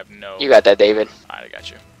 so I have no... You got that, David. Alright, I got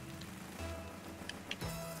you.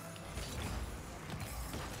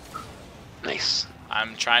 Nice.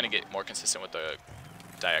 I'm trying to get more consistent with the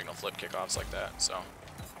diagonal flip kickoffs like that, so...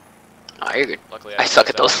 Oh, you're good. Luckily, I suck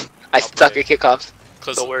at those. I I'll suck play. at kickoffs.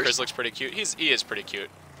 Chris, The worst. Chris looks pretty cute. He is pretty cute.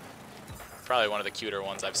 Probably one of the cuter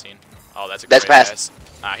ones I've seen. Oh, that's a That's great pass. pass.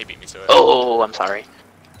 Ah, he beat me to it. Oh, I'm sorry.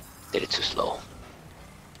 Did it too slow.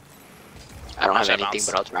 I don't have Watch that anything, bounce.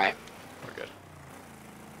 but I'll try. We're good.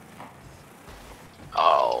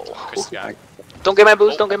 Oh. Chris got, Don't get my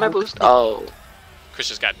boost. Oh. Don't get my boost. Oh. Chris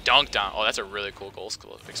just got dunked on. Oh, that's a really cool goal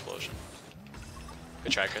explosion.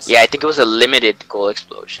 Good try, Chris. Yeah, I think it was a limited goal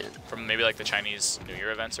explosion. From maybe like the Chinese New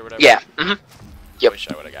Year events or whatever. Yeah. Mhm. Yep. Wish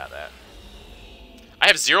I would have got that. I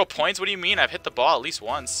have 0 points. What do you mean? I've hit the ball at least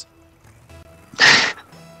once. I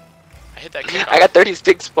hit that kickoff. I got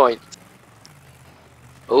 36 points.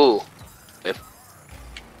 Ooh.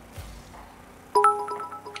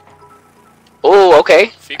 Oh, okay.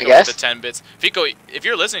 Fico I guess. with the 10 bits. Fico, if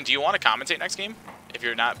you're listening, do you want to commentate next game? If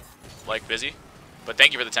you're not, like, busy? But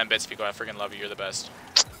thank you for the 10 bits, Fico. I freaking love you. You're the best.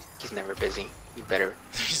 He's never busy. You better.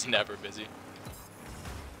 He's never busy.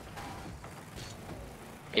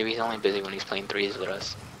 Maybe he's only busy when he's playing threes with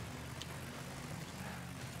us.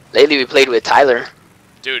 Lately, we played with Tyler.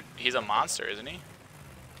 Dude, he's a monster, isn't he?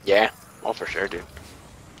 Yeah. Oh, for sure, dude.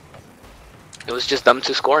 It was just them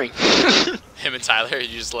two scoring. Him and Tyler,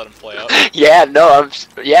 you just let him play up. Yeah, no,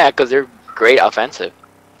 yeah, because they're great offensive.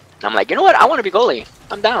 And I'm like, you know what? I want to be goalie.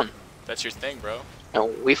 I'm down. That's your thing, bro.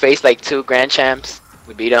 And we faced like 2 grand champs.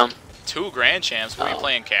 We beat them. 2 grand champs. Were we Oh.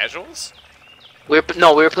 playing casuals? We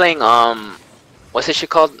were playing what's this shit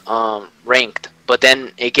called? Ranked. But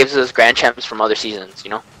then it gives us grand champs from other seasons,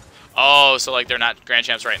 you know? Oh, so like they're not grand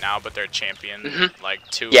champs right now, but they're champion Mhm. like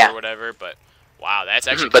 2 Yeah. or whatever. But wow, that's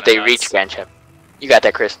actually. But they kinda reach nuts. grand champ. You got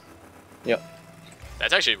that, Chris?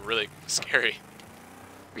 That's actually really scary.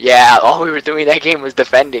 Yeah, all we were doing that game was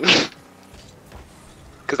defending.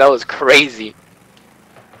 Because that was crazy.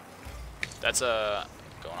 That's going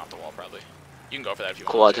off the wall probably. You can go for that if you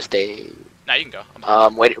Cool, I'll want. just stay. Nah, you can go.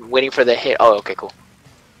 I'm behind Waiting for the hit. Oh, okay, cool.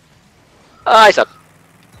 I suck.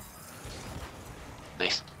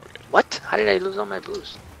 Nice. you. We're good. What? How did I lose all my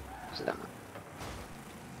boost? Was it that one?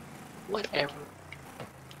 Whatever.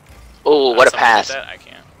 Oh, what a Something like pass. that, I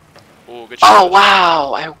can't. Ooh, good shot. Oh,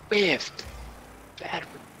 wow. I whiffed. Bad.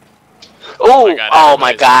 Oh, my God, oh my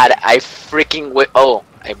everybody's- god. I freaking whiffed. Oh,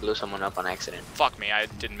 I blew someone up on accident. Fuck me, I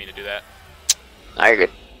didn't mean to do that. No, you're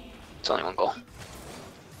good. It's only one goal.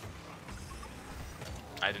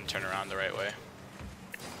 I didn't turn around the right way.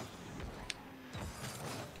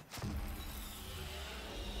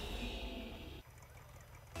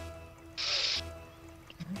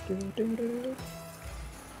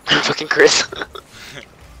 Fucking Chris.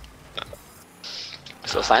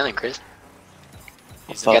 So silent, Chris.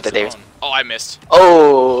 He's You in got the his Davis. zone. Oh, I missed.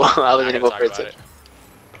 Oh, I was Not gonna go talk for about it.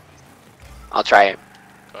 I'll try it.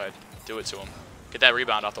 Go ahead, do it to him. Get that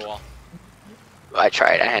rebound off the wall. I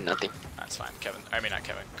tried. I had nothing. That's fine. Kevin, I mean not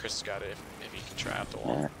Kevin. Chris has got it if he can try off the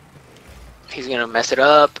wall. He's gonna mess it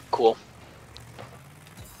up. Cool.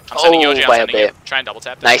 I'm sending Oh, Yoji. I'm by a sending you. bit. Try and double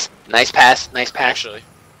tap. This. Nice, nice pass. Nice pass. Actually.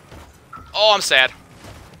 Oh, I'm sad.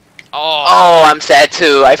 Oh. Oh, I'm sad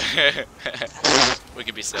too. We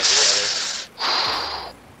could be sad together.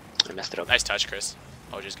 I messed it up. Nice touch, Chris.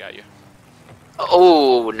 Oh, just got you.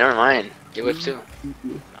 Oh, never mind. You whip too.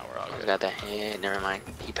 No, we're all I good. got that. Yeah, never mind.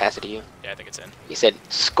 He passed it to you. Yeah, I think it's in. He said,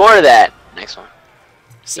 "Score that." Next one.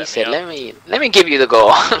 Set He said, me "Let me give you the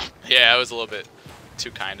goal." Yeah, I was a little bit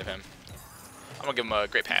too kind of him. I'm gonna give him a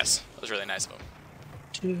great pass. That was really nice of him.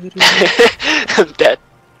 That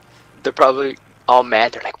they're probably all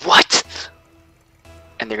mad. They're like, "What?"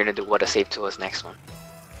 And they're gonna do what a save to us next one.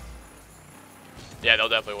 Yeah, they'll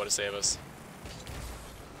definitely want to save us.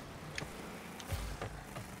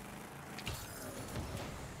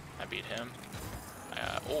 I beat him.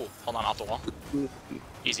 Oh, hold on, off the wall.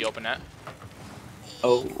 Easy open net.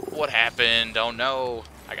 Oh. What happened? Oh no.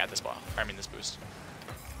 I got this ball. I mean this boost.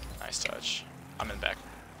 Nice touch. I'm in the back.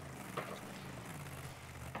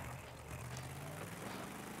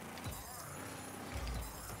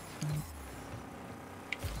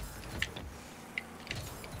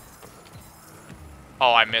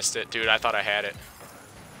 Oh, I missed it, dude. I thought I had it.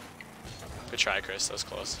 Good try, Chris. That was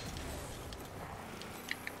close.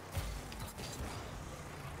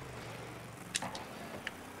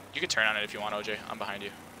 You can turn on it if you want, OJ. I'm behind you.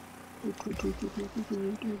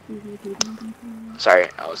 Sorry,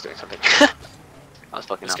 I was doing something. I was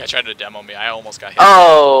fucking This up. guy tried to demo me. I almost got hit.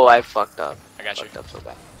 Oh, I fucked up. I got you. Fucked up so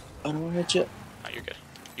bad. I don't want to hit you. Oh, you're good.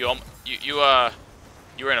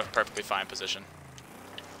 You were in a perfectly fine position.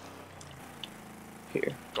 Here.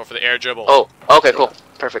 Go for the air dribble. Oh, okay, cool.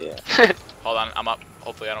 Perfect. Yeah. Hold on, I'm up.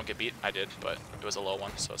 Hopefully I don't get beat. I did, but it was a low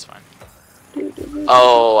one, so it's fine.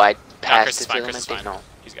 Oh, I Chris passed is it fine, to Chris him. is fine. No,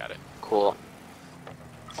 He's got it. cool.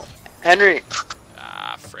 Henry.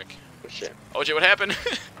 Ah, frick. Oh, shit. OJ, what happened?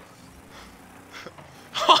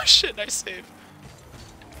 Oh shit, nice save.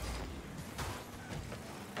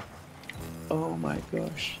 Oh my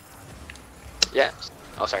gosh. Yeah.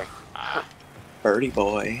 Oh, sorry. Ah, Birdie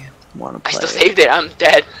boy. Want to I play? still saved it. I'm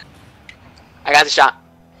dead. I got the shot.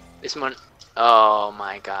 This one. Oh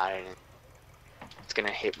my god. It's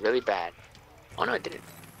gonna hit really bad. Oh no, it didn't.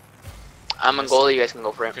 I'm a goalie. You guys can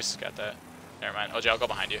go for it. Chris has got that. Never mind. OJ, I'll go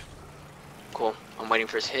behind you. Cool. I'm waiting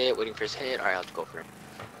for his hit. Waiting for his hit. All right, I'll go for it.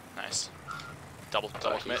 Nice. Double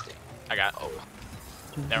Oh, commit. he's- I got. Oh.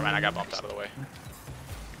 Never mind. I got bumped out of the way.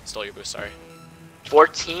 Stole your boost. Sorry,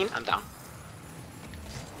 14. I'm down.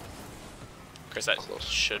 Chris. That Close.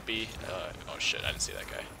 should be. Oh shit! I didn't see that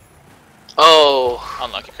guy. Oh.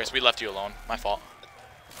 Unlucky, Chris. We left you alone. My fault.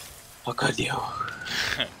 How could you?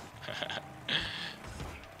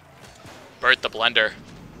 Bert the blender.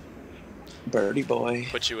 Birdie boy.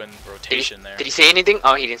 Put you in rotation there. Did he say anything?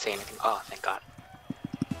 Oh, he didn't say anything. Oh, thank God.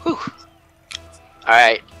 Whew.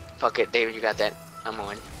 Alright. Fuck it. David, you got that. I'm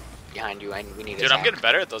going behind you. We need a Dude, I'm sack. getting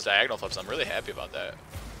better at those diagonal flips. I'm really happy about that.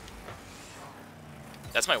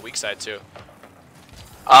 That's my weak side too.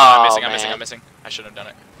 Oh, I'm missing. man. I'm missing. I shouldn't have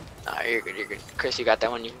done it. Nah, you're good. You're good. Chris, you got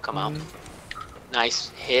that one. You can come out. Nice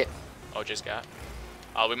hit. OJ's got.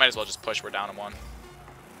 Oh, we might as well just push. We're down in one.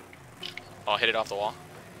 Oh, hit it off the wall.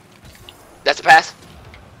 That's a pass.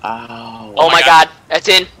 Ow. Oh, my God. That's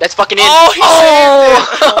in. That's fucking in. Oh, he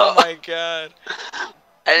saved it! Oh my god.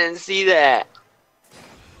 I didn't see that.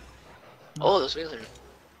 Oh, those wheels are.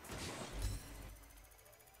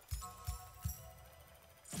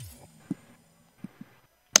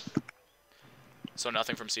 So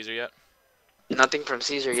nothing from Caesar yet? Nothing from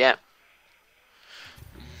Caesar yet.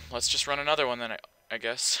 Let's just run another one then, I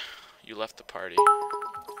guess. You left the party.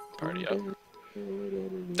 Party up.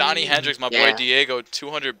 Donnie Hendricks, my boy Yeah. Diego,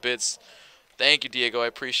 200 bits. Thank you, Diego. I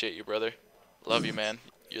appreciate you, brother. Love you, man.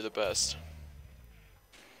 You're the best.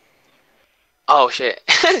 Oh, shit.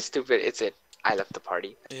 Stupid. It's it. I left the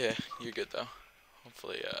party. Yeah, you're good though.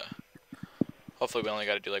 Hopefully we only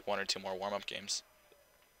got to do like 1 or 2 more warm-up games.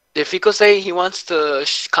 Did Fico say he wants to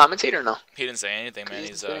commentate or no? He didn't say anything, man. He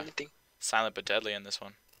He's didn't say anything. silent but deadly in this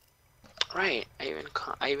one. Right.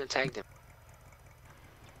 I even tagged him.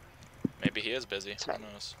 Maybe he is busy. Who Right.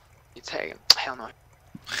 knows? You tag him. Hell no.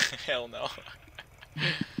 Hell no.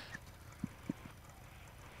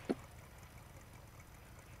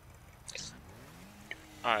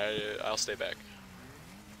 Alright, I'll stay back.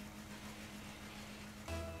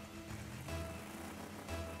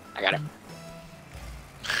 I got it.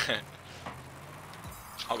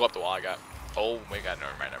 I'll go up the wall. I got. Oh my god,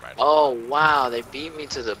 never mind. Oh, wow. They beat me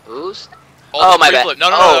to the boost? Oh, Oh, my free bad. flip. No,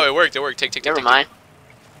 Oh. it worked. Take. Never mind.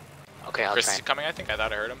 Okay, I'll Chris try. is coming, I think. I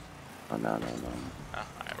thought I heard him. Oh, no. Oh,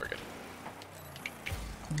 alright, we're good.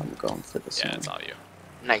 I'm going for this Yeah, one. it's all you.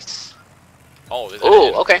 Nice. Oh, is that Oh,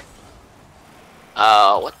 it? okay.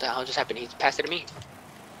 What the hell just happened? He passed it to me.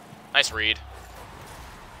 Nice read.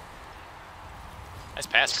 Nice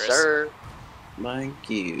pass, Chris. Sir. Thank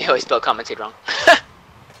you. He always spelled commentate wrong.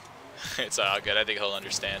 It's all good. I think he'll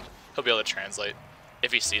understand. He'll be able to translate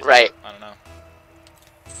if he sees Right. it. I don't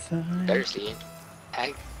know. Better see it.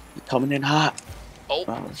 Tag. Coming in hot. Oh,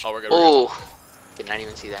 Wow. oh, we're good. We're good. Oh, did not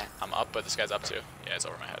even see that. I'm up, but this guy's up too. Yeah, it's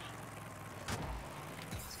over my head.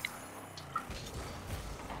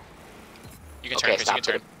 You can turn, Okay, Chris. You stop can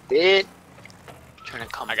turn. it a bit. Trying to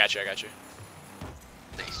come. I got you. I got you.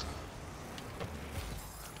 Nice.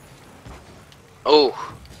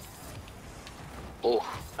 Oh.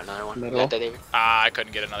 Oh, another one. You Middle. got that, David? Ah, I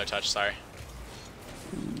couldn't get another touch. Sorry.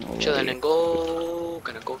 Chilling and go.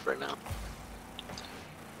 Gonna go for it now.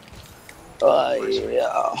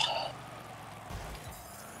 Yeah.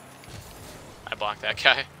 I blocked that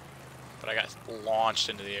guy, but I got launched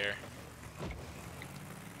into the air.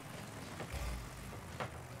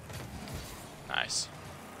 Nice.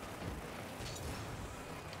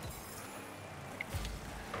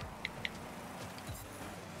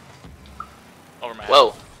 Over my head.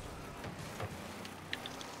 Whoa.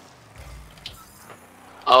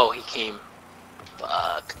 Oh, he came.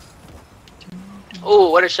 Fuck. Oh,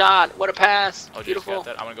 what a shot. What a pass. Oh, Beautiful. got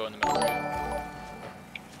that. I'm gonna go in the middle.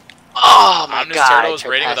 Oh my Omnis god. Turtles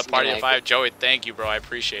rating with a Trespassing party of leg. 5. Joey, thank you, bro. I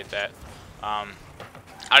appreciate that. I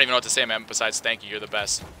don't even know what to say, man, besides thank you. You're the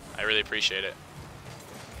best. I really appreciate it.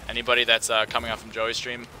 Anybody that's coming out from Joey's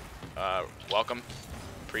stream, welcome.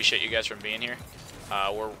 Appreciate you guys from being here.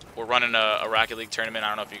 We're running a Rocket League tournament. I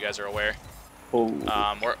don't know if you guys are aware.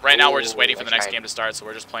 Right now we're just waiting for the next game to start, so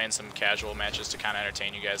we're just playing some casual matches to kind of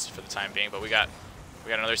entertain you guys for the time being. But we got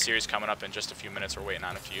another series coming up in just a few minutes. We're waiting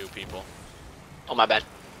on a few people. Oh, my bad.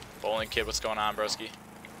 Bowling Kid, what's going on, broski?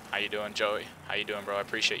 How you doing, Joey? How you doing, bro? I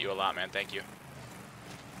appreciate you a lot, man. Thank you.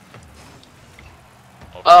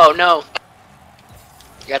 Oh, no.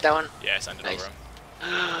 You got that one? Yeah, I sent it Nice. over him.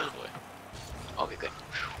 Hopefully. Okay, good.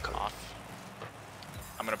 Come off.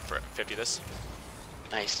 I'm gonna 50 this.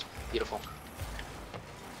 Nice. Beautiful.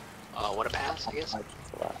 What a pass, I guess. Go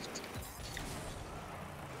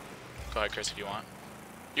ahead, Chris, if you want.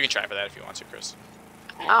 You can try for that if you want to, Chris.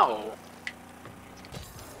 Ow.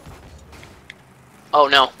 Oh,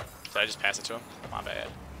 no. Did I just pass it to him? My bad.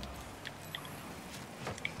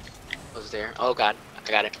 Was there? Oh, God. I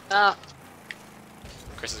got it. Ah.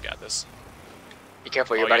 Chris has got this. Be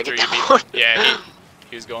careful, Oh, you're about to you get threw your down. beat- Yeah,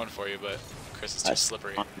 he was going for you, but Chris is too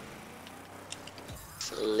slippery.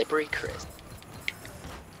 Slippery Chris.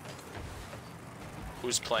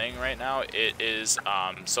 Who's playing right now? It is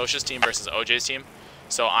Socia's team versus OJ's team.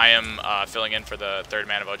 So I am filling in for the third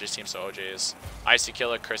man of OJ's team. So OJ is Icy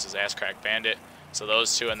Killer, Chris is Ass Crack Bandit. So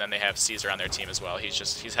those two, and then they have Caesar on their team as well.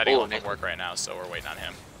 He's heading home from work right now, so we're waiting on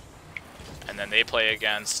him. And then they play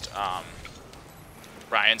against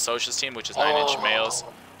Ryan Socia's team, which is 9-inch males.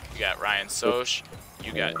 You got Ryan Soch,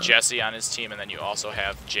 you got Jesse on his team, and then you also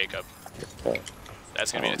have Jacob.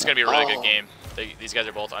 It's gonna be a really good game. These guys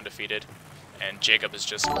are both undefeated, and Jacob is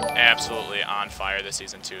just absolutely on fire this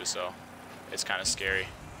season too. So it's kind of scary.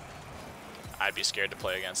 I'd be scared to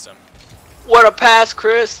play against him. What a pass,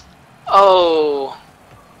 Chris. Oh.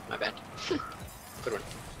 My bad. Good one.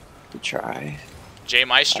 Good try. Jay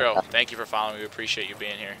Maestro, thank you for following. We appreciate you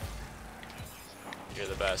being here. You're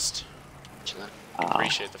the best.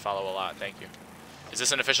 Appreciate the follow a lot. Thank you. Is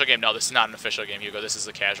this an official game? No, this is not an official game, Hugo. This is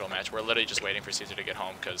a casual match. We're literally just waiting for Caesar to get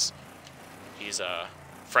home because he's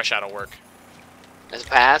fresh out of work. That's a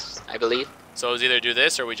pass, I believe. So it was either do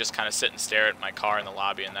this or we just kind of sit and stare at my car in the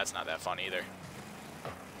lobby, and that's not that fun either.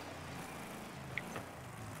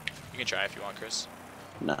 You can try if you want, Chris.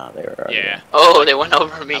 Nah, they were. Yeah. Oh, they went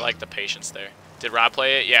over me. I like the patience there. Did Rob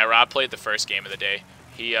play it? Yeah, Rob played the first game of the day.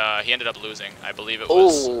 He ended up losing. I believe it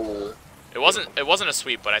was. Oh. It wasn't a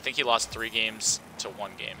sweep, but I think he lost 3 games to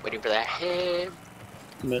 1 game. Waiting for that hit.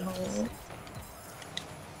 Middle.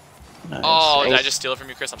 Nice. Oh, did I just steal it from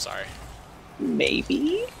you, Chris? I'm sorry.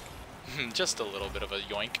 Maybe. Just a little bit of a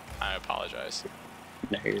yoink. I apologize.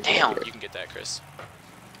 No, Damn. You can get that, Chris.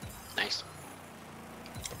 Nice.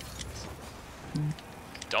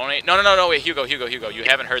 Donate. No. Wait, Hugo. You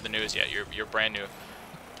haven't heard the news yet. You're brand new.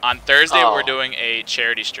 On Thursday, we're doing a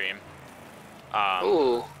charity stream.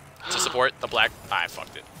 Ooh. To support the Black. I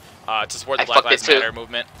fucked it. To support the I Black fucked Lives it too. Matter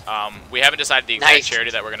movement. We haven't decided the exact Nice.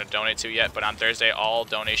 charity that we're going to donate to yet, but on Thursday, all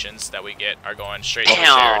donations that we get are going straight to the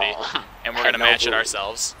Damn. charity, and we're Had going to no match it clue.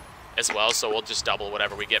 ourselves as well. So we'll just double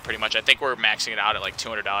whatever we get, pretty much. I think we're maxing it out at like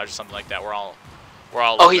 $200 or something like that. We're all. a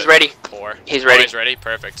Oh, little he's bit ready. Poor. He's Oh, ready. he's ready.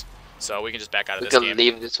 Perfect. So we can just back out of We this could game.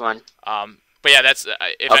 leave this one. But yeah, that's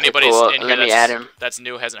if Okay, anybody's cool. in here Let me add him. that's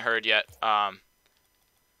new, hasn't heard yet.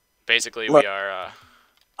 Basically, we are.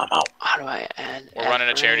 I'm out. How do I add? We're running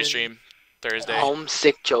a charity friend? stream Thursday.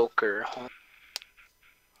 Homesick Joker.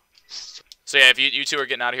 So yeah, if you two are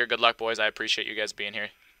getting out of here, good luck, boys. I appreciate you guys being here.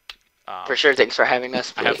 For sure. Thanks for having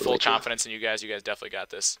us. I have full Lucho. confidence in you guys. You guys definitely got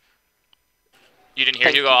this. You didn't hear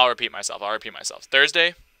Thank Hugo? you. I'll repeat myself.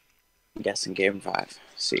 Thursday, I'm guessing game 5.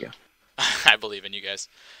 See ya. I believe in you guys.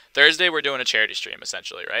 Thursday, we're doing a charity stream,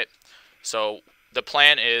 essentially, right? So the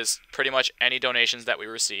plan is pretty much any donations that we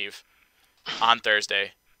receive on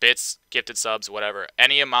Thursday, bits, gifted subs, whatever,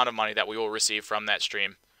 any amount of money that we will receive from that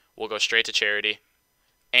stream will go straight to charity,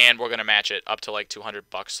 and we're gonna match it up to like $200,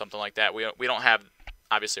 something like that. We don't have,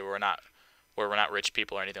 obviously, we're not rich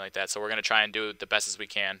people or anything like that, so we're gonna try and do the best as we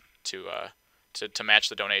can to match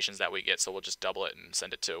the donations that we get. So we'll just double it and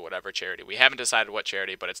send it to whatever charity. We haven't decided what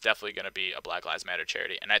charity, but it's definitely going to be a Black Lives Matter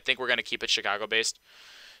charity. And I think we're going to keep it Chicago-based.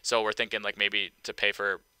 So we're thinking like maybe to pay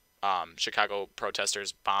for Chicago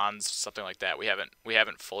protesters' bonds, something like that. We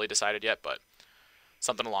haven't fully decided yet, but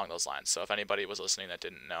something along those lines. So if anybody was listening that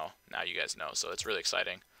didn't know, now you guys know. So it's really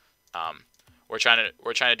exciting. We're trying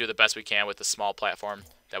to do the best we can with the small platform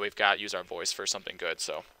that we've got. Use our voice for something good.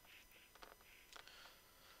 So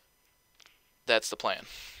that's the plan.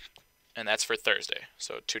 And that's for Thursday,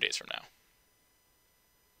 so 2 days from now.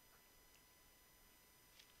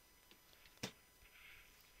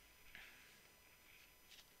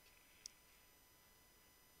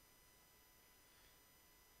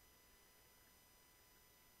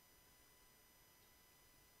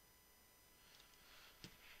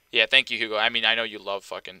 Yeah, thank you, Hugo. I mean, I know you love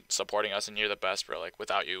fucking supporting us, and you're the best, bro. Like,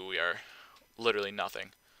 without you, we are literally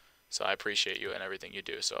nothing. So I appreciate you and everything you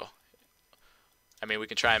do. So, I mean, we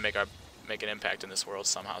can try and make an impact in this world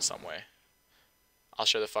somehow, some way. I'll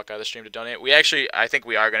share the fuck out of the stream to donate. I think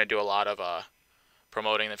we are going to do a lot of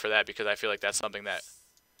promoting for that, because I feel like that's something that,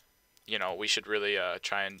 you know, we should really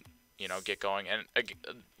try and, you know, get going. And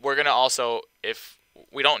we're going to also, if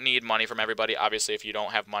we don't need money from everybody, obviously, if you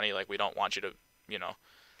don't have money, like, we don't want you to, you know,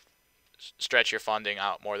 stretch your funding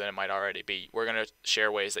out more than it might already be. We're going to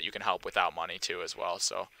share ways that you can help without money too as well.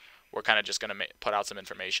 So we're kind of just going to put out some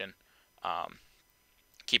information,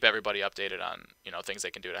 keep everybody updated on, you know, things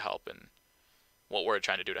they can do to help and what we're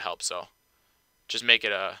trying to do to help. So just make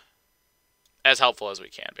it as helpful as we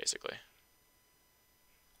can, basically.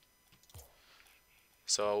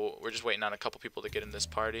 So we're just waiting on a couple people to get in this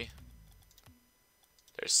party.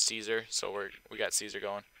 There's Caesar, so we got Caesar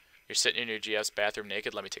going. You're sitting in your GF's bathroom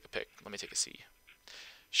naked. Let me take a pic. Let me take a see.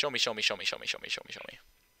 Show me, show me, show me, show me, show me, show me, show me.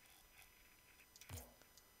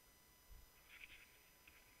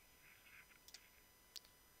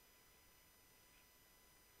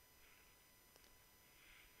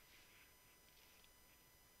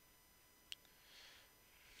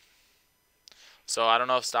 So I don't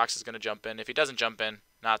know if Stocks is going to jump in. If he doesn't jump in,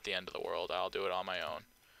 not the end of the world. I'll do it on my own.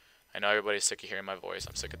 I know everybody's sick of hearing my voice.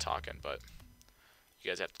 I'm sick of talking, but you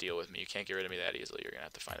guys have to deal with me. You can't get rid of me that easily. You're going to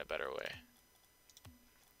have to find a better way.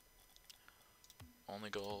 Only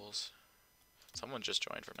goals. Someone just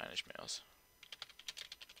joined from 9-inch males.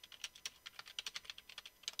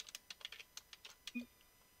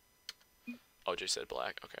 OJ said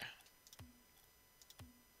black. Okay.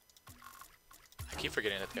 I keep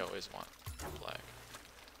forgetting that they always want black.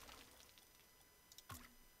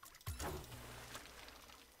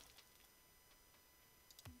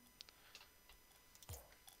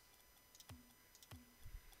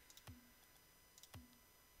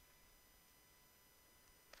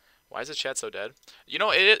 Why is the chat so dead? You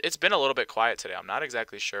know, it's been a little bit quiet today. I'm not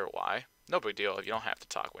exactly sure why. No big deal. You don't have to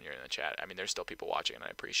talk when you're in the chat. I mean, there's still people watching, and I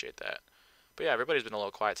appreciate that. But yeah, everybody's been a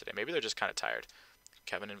little quiet today. Maybe they're just kind of tired.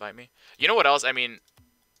 Kevin, invite me. You know what else? I mean,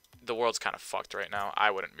 the world's kind of fucked right now. I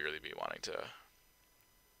wouldn't really be wanting to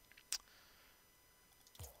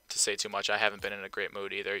say too much. I haven't been in a great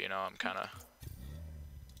mood either. You know, I'm kind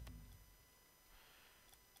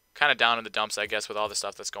of down in the dumps, I guess, with all the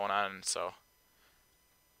stuff that's going on. And so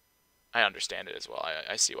I understand it as well.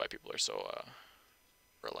 I see why people are so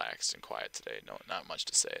relaxed and quiet today. No, not much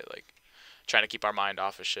to say. Like, trying to keep our mind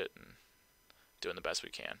off of shit and doing the best we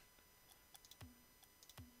can.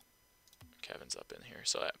 Kevin's up in here,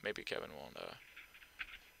 so maybe Kevin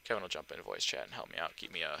will jump into voice chat and help me out,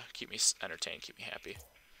 keep me entertained, keep me happy.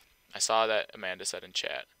 I saw that Amanda said in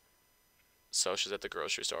chat, Sosha's at the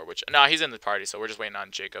grocery store, which no, he's in the party, so we're just waiting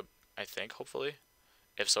on Jacob. I think hopefully,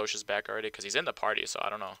 if Sosha's back already, because he's in the party, so I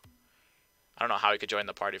don't know how he could join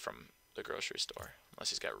the party from the grocery store unless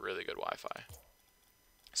he's got really good Wi-Fi.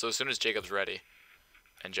 So as soon as Jacob's ready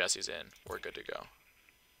and Jesse's in, we're good to go.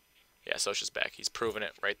 Yeah, Sosha's back. He's proven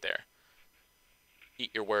it right there.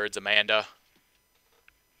 Eat your words, Amanda.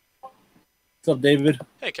 What's up, David?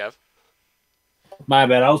 Hey, Kev. My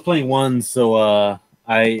bad. I was playing one, so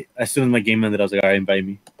as soon as my game ended, I was like, all right, invite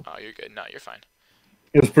me. Oh, you're good. No, you're fine.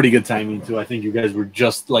 It was pretty good timing too. I think you guys were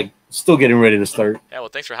just like still getting ready to start. Yeah, well,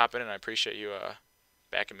 thanks for hopping in. I appreciate you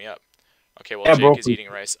backing me up. Okay, well, Yeah, Jake bro. is eating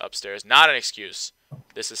rice upstairs. Not an excuse.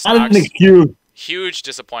 This is Not an Stocks. excuse. Huge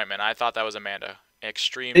disappointment. I thought that was Amanda.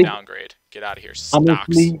 Extreme Hey. downgrade. Get out of here, Stocks.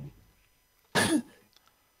 Honestly,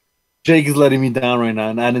 Jake is letting me down right now,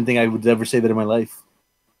 and I didn't think I would ever say that in my life.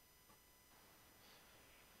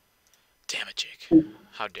 Damn it, Jake.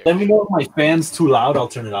 How dare Let me you. know if my fan's too loud. I'll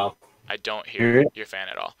turn it off. I don't hear your fan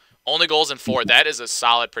at all. Only goals in 4. That is a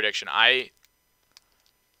solid prediction. I'm Jay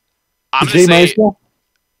gonna say. Maestro?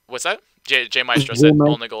 What's that? Jay Maestro Jay said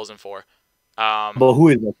Maestro? only goals in 4. But who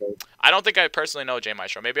is that? Though? I don't think I personally know Jay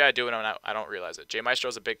Maestro. Maybe I do and I don't realize it. Jay Maestro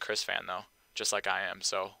is a big Chris fan though, just like I am.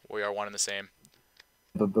 So we are one and the same.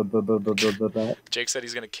 Jake said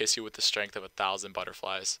he's gonna kiss you with the strength of 1,000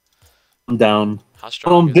 butterflies. I'm down. How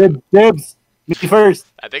strong is it? Dibs. Me first.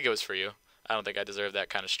 I think it was for you. I don't think I deserve that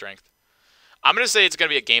kind of strength. I'm gonna say it's gonna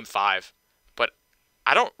be a game 5, but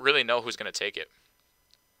I don't really know who's gonna take it.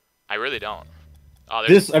 I really don't. Oh,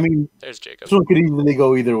 there's Jacob. This one could easily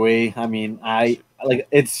go either way. I mean,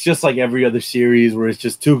 it's just like every other series where it's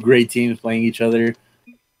just two great teams playing each other.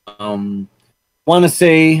 Want to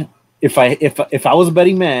say if I was a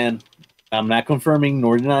betting man, I'm not confirming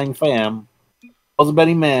nor denying if I am. If I was a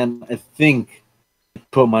betting man, I think I'd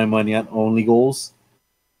put my money on only goals.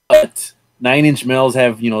 But 9 Inch Males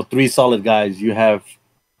have 3 solid guys. You have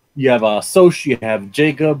Soch, you have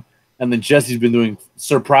Jacob. And then Jesse's been doing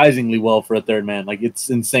surprisingly well for a third man. Like, it's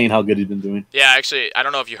insane how good he's been doing. Yeah, actually, I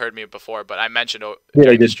don't know if you heard me before, but I mentioned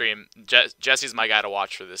during the stream, Jesse's my guy to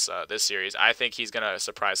watch for this series. I think he's going to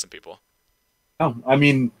surprise some people. Oh, I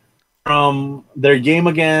mean, from their game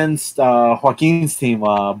against Joaquin's team,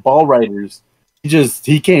 Ball Riders,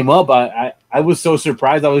 he came up. I was so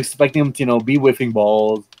surprised. I was expecting him to, be whiffing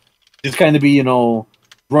balls, just kind of be,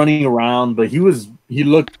 running around. But he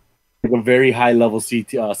looked like a very high level C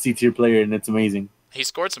tier player, and it's amazing. He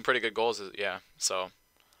scored some pretty good goals, yeah. So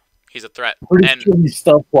he's a threat. Pretty sure he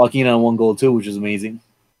stuffed Joaquin on 1 goal too, which is amazing.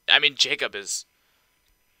 I mean, Jacob is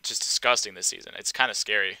just disgusting this season. It's kind of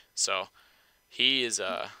scary. So he is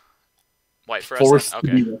white for us.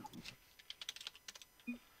 Okay.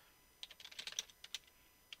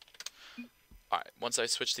 All right. Once I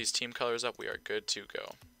switch these team colors up, we are good to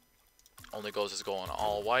go. Only goals is going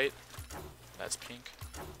all white. That's pink.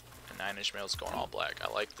 9 Inch Males going all black.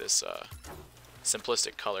 I like this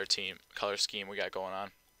simplistic color scheme we got going on.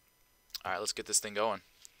 All right, let's get this thing going.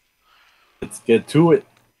 Let's get to it.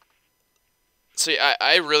 See,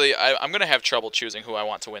 I'm gonna have trouble choosing who I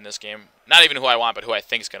want to win this game. Not even who I want, but who I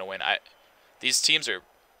think is gonna win. These teams are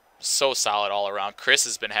so solid all around. Chris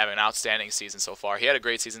has been having an outstanding season so far. He had a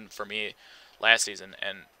great season for me last season,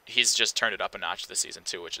 and he's just turned it up a notch this season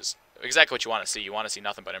too, which is exactly what you want to see. You want to see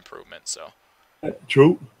nothing but improvement. So.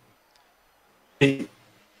 True.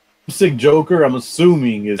 Sick Joker, I'm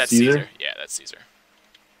assuming is Caesar. Yeah, that's Caesar.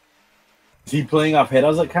 Is he playing off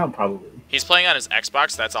Head-O's account? Probably. He's playing on his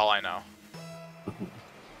Xbox. That's all I know.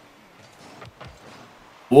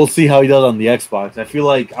 We'll see how he does on the Xbox. I feel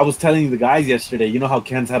like I was telling the guys yesterday. You know how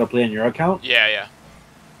Ken's had to play on your account? Yeah.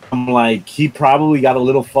 I'm like, he probably got a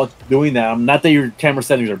little fucked doing that. Not that your camera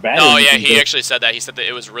settings are bad. No, yeah, he actually said that. He said that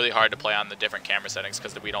it was really hard to play on the different camera settings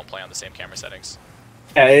because we don't play on the same camera settings.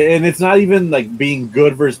 Yeah, and it's not even like being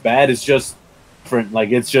good versus bad. It's just different.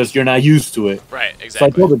 Like, it's just you're not used to it. Right, exactly. So I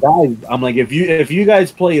told the guys, I'm like, if you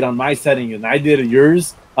guys played on my setting and I did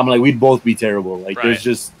yours, I'm like, we'd both be terrible. Like, right. it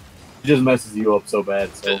just messes you up so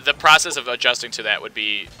bad. So. The process of adjusting to that would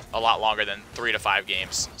be a lot longer than 3 to 5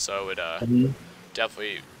 games. So it would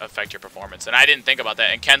definitely affect your performance. And I didn't think about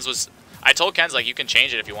that. And I told Ken's like, you can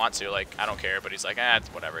change it if you want to. Like, I don't care. But he's like,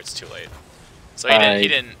 whatever. It's too late. So he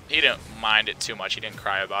didn't mind it too much. He didn't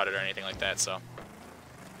cry about it or anything like that. So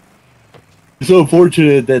it's so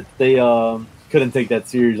unfortunate that they couldn't take that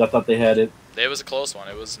serious. I thought they had it. It was a close one.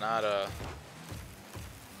 It was not a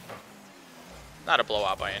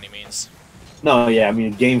blowout by any means. No, yeah. I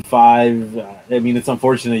mean, game 5. I mean, it's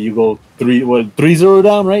unfortunate you go 3-0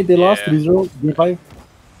 down, right? They lost 3-0 game 5.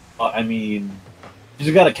 I mean, you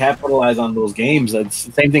just gotta capitalize on those games. It's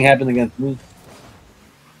the same thing happened against me.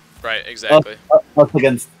 Right, exactly. Us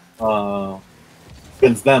against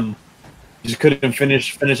them, you just couldn't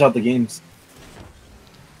finish out the games.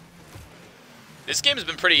 This game has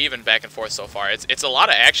been pretty even back and forth so far. It's a lot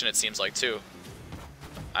of action. It seems like too.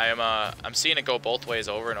 I'm seeing it go both ways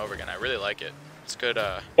over and over again. I really like it. It's good.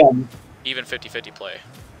 Even 50-50 play.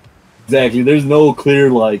 Exactly. There's no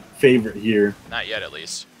clear favorite here. Not yet, at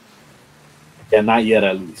least. Yeah, not yet,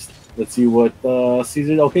 at least. Let's see what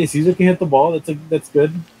Caesar. Okay, Caesar can hit the ball. That's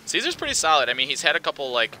good. Caesar's pretty solid. I mean, he's had a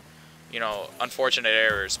couple you know, unfortunate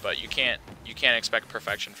errors, but you can't expect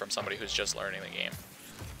perfection from somebody who's just learning the game.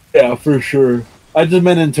 Yeah, for sure. I just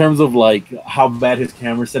meant in terms of like how bad his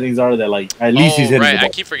camera settings are. That like at least he's hitting right. the ball. I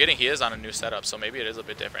keep forgetting he is on a new setup, so maybe it is a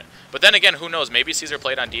bit different. But then again, who knows? Maybe Caesar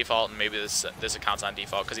played on default, and maybe this account's on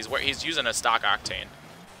default because he's using a stock Octane.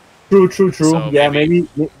 True. So Yeah, maybe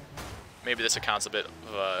this account's a bit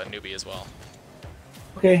of a newbie as well.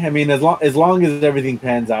 Okay, I mean, as long as everything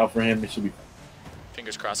pans out for him, it should be.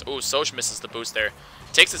 Fingers crossed. Ooh, Soch misses the boost there.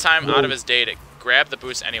 Takes the time out of his day to grab the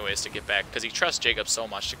boost anyways to get back because he trusts Jacob so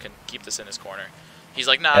much to keep this in his corner. He's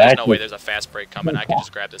like, nah, there's no way there's a fast break coming. I can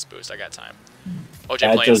just grab this boost. I got time.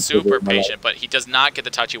 OJ playing super patient, but he does not get the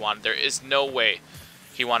touch he wanted. There is no way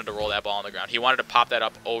he wanted to roll that ball on the ground. He wanted to pop that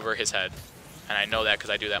up over his head, and I know that because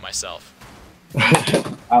I do that myself.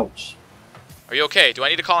 Ouch. Are you okay? Do I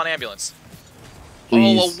need to call an ambulance?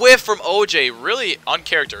 Please. Oh, a whiff from OJ. Really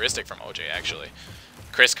uncharacteristic from OJ, actually.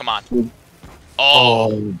 Chris, come on.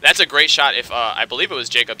 Oh, that's a great shot if, I believe it was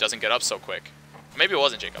Jacob doesn't get up so quick. Maybe it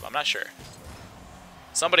wasn't Jacob. I'm not sure.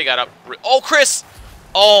 Somebody got up. Oh, Chris!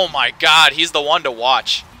 Oh, my God. He's the one to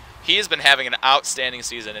watch. He has been having an outstanding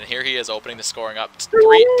season, and here he is opening the scoring up.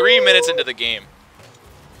 3 minutes into the game.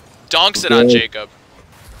 Dunks it on Jacob.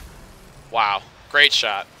 Wow. Great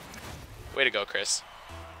shot. Way to go, Chris.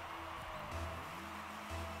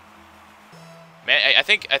 Man, I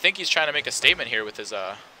think he's trying to make a statement here with his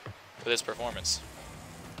performance.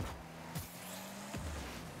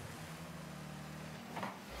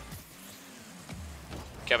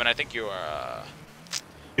 Kevin, I think you are.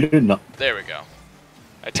 There we go.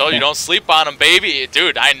 I told you don't sleep on him, baby.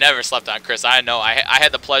 Dude, I never slept on Chris. I know. I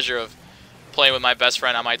had the pleasure of playing with my best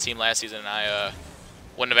friend on my team last season, and I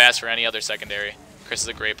wouldn't have asked for any other secondary. Chris is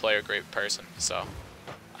a great player, great person. So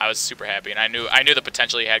I was super happy, and I knew the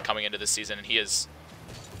potential he had coming into this season, and he is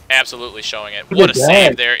absolutely showing it. What a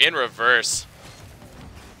save there in reverse.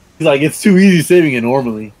 He's like, it's too easy saving it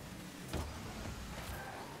normally.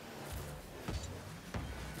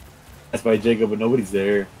 That's by Jacob, but nobody's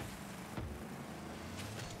there.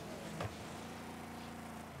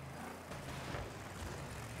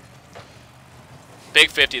 Big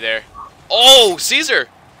 50 there. Oh, Caesar!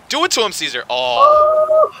 Do it to him, Caesar.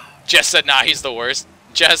 Oh. Jess said, nah, he's the worst.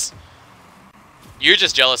 Jess, you're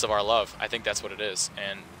just jealous of our love. I think that's what it is.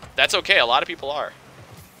 And that's okay. A lot of people are.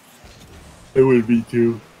 It would be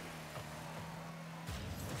too.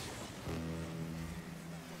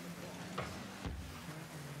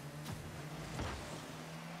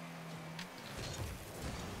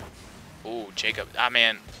 Ooh, Jacob. Ah,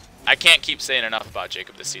 man. I can't keep saying enough about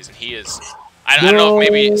Jacob this season. He is... I don't know if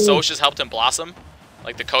maybe Soch has helped him blossom.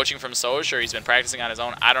 Like the coaching from Soch, or he's been practicing on his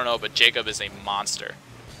own. I don't know, but Jacob is a monster.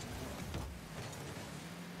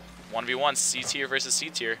 1v1, C tier versus C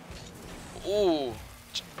tier. Ooh.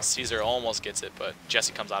 Caesar almost gets it, but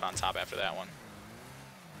Jesse comes out on top after that one.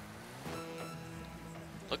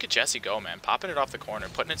 Look at Jesse go, man. Popping it off the corner,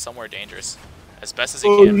 putting it somewhere dangerous. As best as he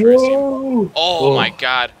can for his team. Oh, my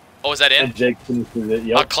God. Oh, is that in? And Jake finishes it,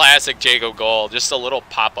 yep. A classic Jacob goal. Just a little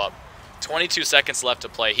pop-up. 22 seconds left to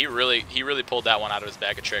play. He really pulled that one out of his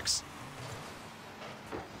bag of tricks.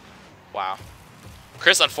 Wow.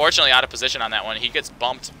 Chris, unfortunately, out of position on that one. He gets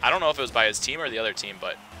bumped. I don't know if it was by his team or the other team,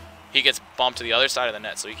 but he gets bumped to the other side of the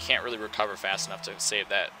net, so he can't really recover fast enough to save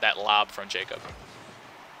that lob from Jacob.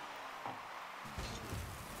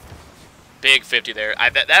 Big 50 there.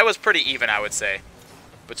 That was pretty even, I would say,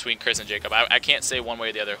 between Chris and Jacob. I can't say one way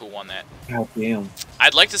or the other who won that. God damn.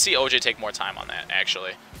 I'd like to see OJ take more time on that,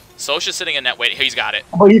 actually. Soch is sitting in net. Wait, he's got it.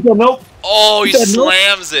 Oh, he said nope. Oh, he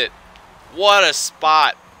slams it. What a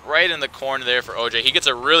spot. Right in the corner there for OJ. He gets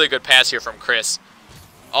a really good pass here from Chris.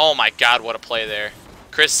 Oh, my God, what a play there.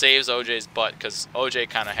 Chris saves OJ's butt because OJ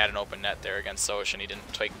kind of had an open net there against Soch, and he didn't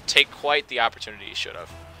take quite the opportunity he should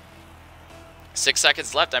have. 6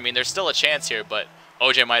 seconds left. I mean, there's still a chance here, but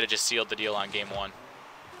OJ might have just sealed the deal on game one.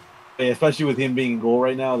 Yeah, especially with him being in goal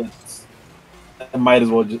right now, I might as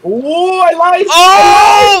well just... Oh, I lied!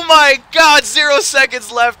 Oh, my God! 0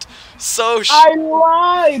 seconds left. Soch. I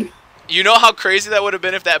lied! You know how crazy that would have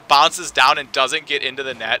been if that bounces down and doesn't get into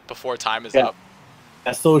the net before time is up?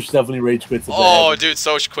 Yeah, Soch definitely rage quits. Oh, dude,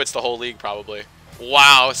 Soch quits the whole league probably.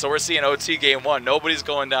 Wow, so we're seeing OT game one. Nobody's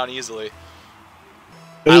going down easily.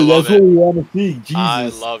 Dude, that's what we want to see. Jesus. I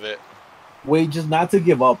love it. Wait, just not to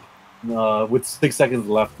give up with 6 seconds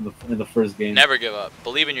left in the first game. Never give up.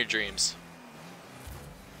 Believe in your dreams.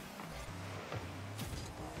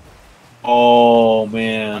 Oh,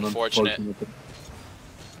 man. Unfortunate.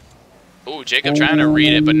 Ooh, Jacob trying to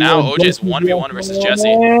read it, but now OJ's 1v1 versus Jesse.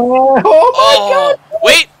 Oh, my God.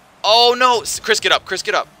 Wait! Oh, no! Chris, get up. Chris,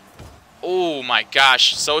 get up. Oh my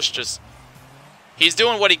gosh, Soch just... He's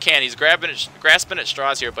doing what he can. He's grasping at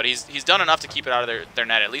straws here, but he's done enough to keep it out of their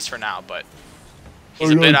net, at least for now. But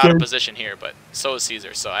he's a bit out of position here, but so is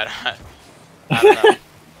Caesar, so I don't know.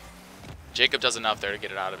 Jacob does enough there to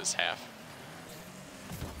get it out of his half.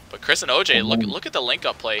 But Chris and OJ, look at the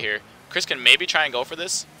link-up play here. Chris can maybe try and go for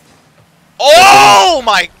this. Oh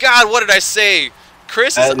my god, what did I say?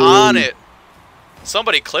 Chris is on it.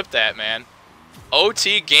 Somebody clip that, man.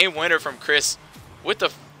 OT game winner from Chris with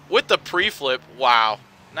the pre-flip. Wow.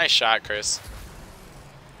 Nice shot, Chris.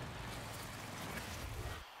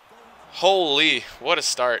 Holy, what a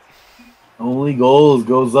start. Only goals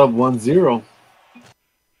goes up 1-0.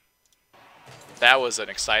 That was an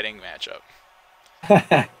exciting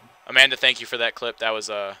matchup. Amanda, thank you for that clip. That was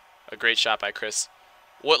a great shot by Chris.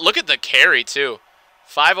 Look at the carry, too.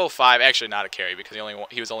 505, actually not a carry because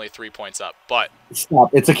he was only 3 points up. But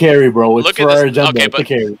stop, it's a carry, bro. It's for our agenda.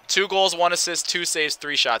 Okay, but 2 goals, 1 assist, 2 saves,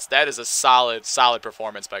 3 shots. That is a solid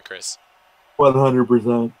performance by Chris.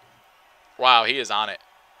 100%. Wow, he is on it.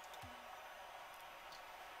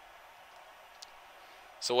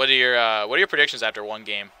 So what are your predictions after one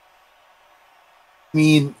game? I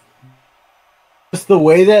mean, just the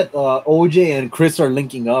way that OJ and Chris are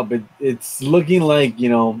linking up, it's looking like, you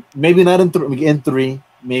know, maybe not in 3,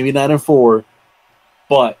 maybe not in 4,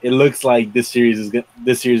 but it looks like this series is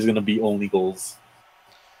going to be only goals.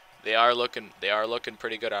 They are looking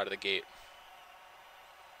pretty good out of the gate.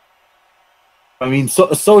 I mean,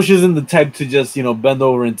 Soch isn't the type to just, you know, bend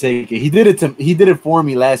over and take it. He did it for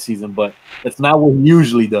me last season, but that's not what he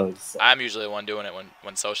usually does. So. I'm usually the one doing it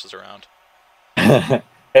when Soch is around.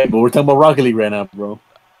 Hey, but we're talking about Rocket League right now, bro.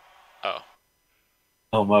 Oh.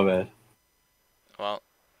 Oh, my bad. Well.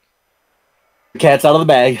 The cat's out of the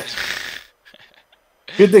bag.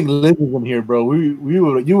 Good thing Liz is in here, bro. You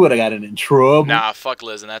would have gotten in trouble. Nah, fuck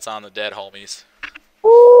Liz, and that's on the dead homies.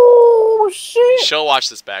 Oh, shit. She'll watch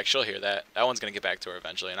this back. She'll hear that. That one's going to get back to her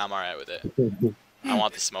eventually, and I'm all right with it. I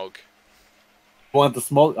want the smoke. Want the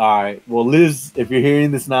smoke? All right. Well, Liz, if you're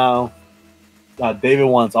hearing this now, David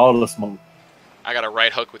wants all the smoke. I got a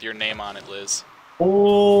right hook with your name on it, Liz.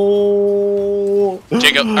 Oh.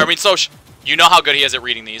 Soch, you know how good he is at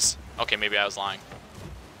reading these. Okay, maybe I was lying.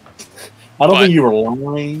 I don't think you were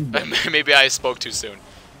lying. But... maybe I spoke too soon.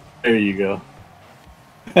 There you go.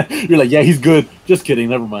 You're like, yeah, he's good. Just kidding.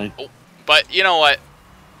 Never mind. But you know what?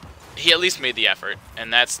 He at least made the effort,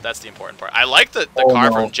 and that's the important part. I like the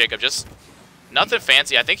car from Jacob. Just nothing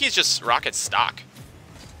fancy. I think he's just Rocket stock.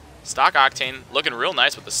 Stock Octane, looking real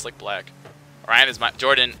nice with the slick black. Ryan is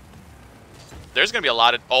Jordan. There's gonna be a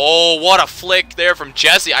lot of. Oh, what a flick there from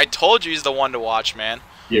Jesse! I told you he's the one to watch, man.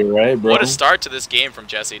 You're right, bro. What a start to this game from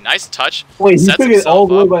Jesse. Nice touch. Wait, he took it all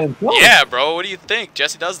the way by himself. Yeah, bro. What do you think?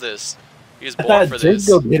 Jesse does this. He was born for this.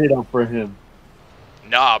 Jacob hit it up for him.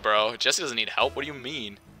 Nah, bro. Jesse doesn't need help. What do you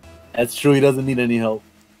mean? That's true. He doesn't need any help.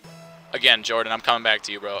 Again, Jordan, I'm coming back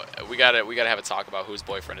to you, bro. We gotta have a talk about whose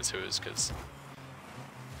boyfriend is whose, because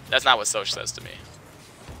that's not what Soch says to me.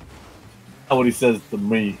 Not what he says to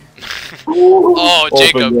me. Oh,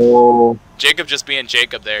 Jacob. Jacob just being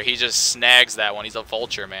Jacob there. He just snags that one. He's a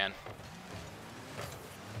vulture, man.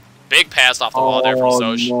 Big pass off the wall there from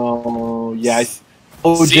Soch. No. Yeah,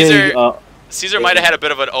 OJ, Caesar might have had a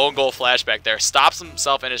bit of an own goal flashback there. Stops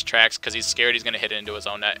himself in his tracks because he's scared he's going to hit it into his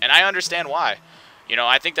own net. And I understand why. You know,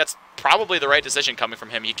 I think that's probably the right decision coming from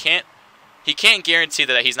him. He can't guarantee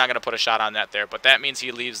that he's not going to put a shot on net there, but that means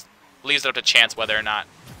he leaves it up to chance whether or not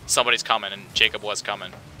somebody's coming, and Jacob was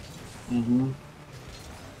coming. Mm-hmm.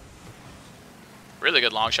 Really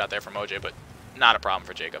good long shot there from OJ, but not a problem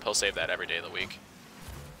for Jacob. He'll save that every day of the week.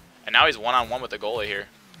 And now he's one-on-one with the goalie here.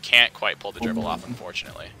 Can't quite pull the dribble off,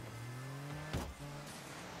 unfortunately.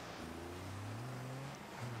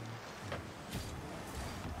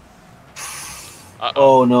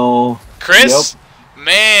 Oh, no. Chris? Yep.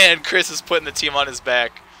 Man, Chris is putting the team on his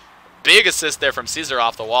back. Big assist there from Caesar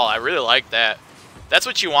off the wall. I really like that. That's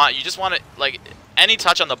what you want. You just want it, like, any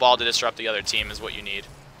touch on the ball to disrupt the other team is what you need.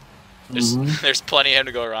 There's plenty of him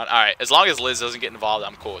to go around. All right, as long as Liz doesn't get involved,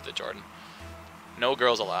 I'm cool with it, Jordan. No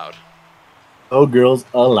girls allowed. No girls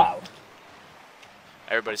allowed.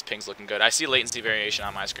 Everybody's ping's looking good. I see latency variation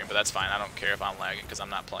on my screen, but that's fine. I don't care if I'm lagging because I'm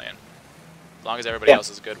not playing. As long as everybody else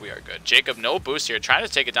is good, we are good. Jacob, no boost here. Trying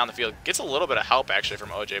to take it down the field. Gets a little bit of help, actually, from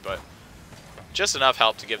OJ, but just enough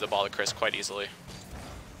help to give the ball to Chris quite easily.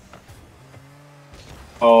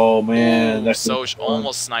 Oh, man. Ooh, Soch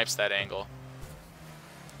almost snipes that angle.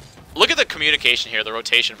 Look at the communication here, the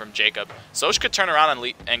rotation from Jacob. Soch could turn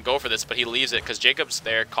around and go for this, but he leaves it because Jacob's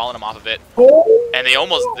there calling him off of it. And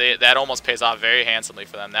that almost pays off very handsomely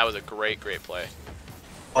for them. That was a great play.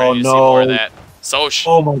 Oh Ready to see more of no! that. Soch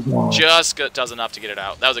Oh my god! just does enough to get it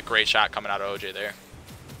out. That was a great shot coming out of OJ there.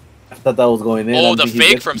 I thought that was going in. Oh, I the think he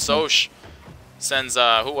fake gets from it. Soch sends,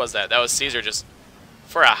 who was that? That was Caesar just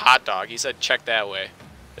for a hot dog. He said, check that way.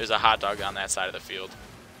 There's a hot dog on that side of the field.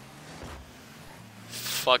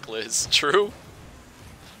 Fuck Liz. True?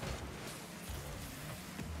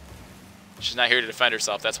 She's not here to defend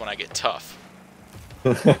herself. That's when I get tough.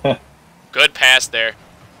 Good pass there.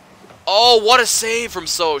 Oh, what a save from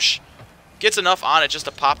Soch. Gets enough on it just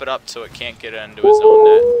to pop it up so it can't get into his own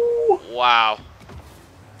net. Wow.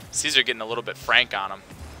 Caesar getting a little bit frank on him.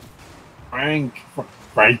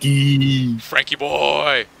 Frankie. Frankie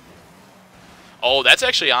boy. Oh, that's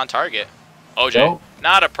actually on target. OJ, Nope.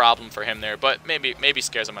 not a problem for him there, but maybe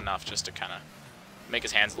scares him enough just to kind of make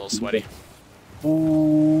his hands a little sweaty.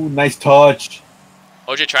 Ooh, nice touch.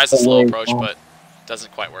 OJ tries the slow approach, but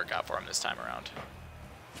doesn't quite work out for him this time around.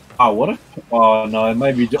 Oh, what a... Oh, no, it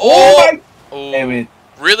might be... Oh! Oh, damn it.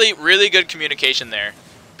 Really, really good communication there.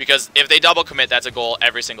 Because if they double commit, that's a goal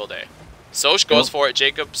every single day. Soch goes for it,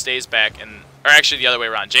 Jacob stays back, or actually the other way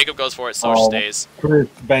around. Jacob goes for it, Soch stays. Chris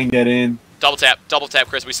banged that in. Double tap,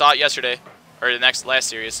 Chris. We saw it yesterday, or the last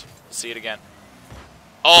series. We'll see it again.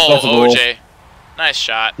 Oh, OJ. Nice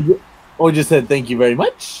shot. OJ said, thank you very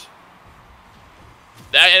much.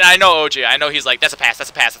 And I know OJ. I know he's like, that's a pass, that's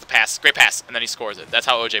a pass, that's a pass. Great pass. And then he scores it. That's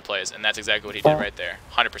how OJ plays, and that's exactly what he did right there.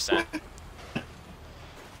 100%.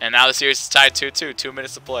 And now the series is tied 2-2. 2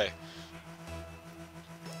 minutes to play.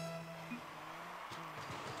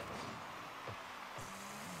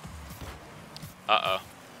 Uh-oh.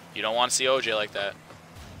 You don't want to see OJ like that.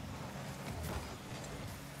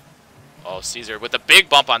 Oh, Caesar with the big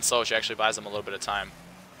bump on Soch actually buys him a little bit of time.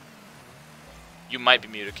 You might be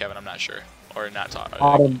muted, Kevin. I'm not sure. Or not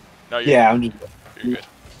talking. No, I'm just... You're good.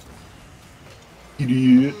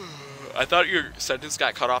 Idiot. I thought your sentence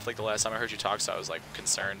got cut off like the last time I heard you talk, so I was like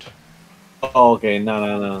concerned. Oh, okay.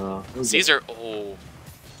 No. Caesar, oh.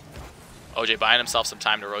 OJ buying himself some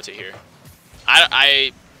time to rotate here.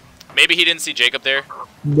 Maybe he didn't see Jacob there.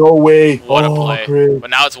 No way. What a play. Chris. But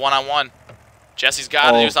now it's one-on-one. Jesse's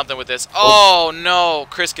got to do something with this. Oh, no.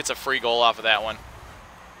 Chris gets a free goal off of that one.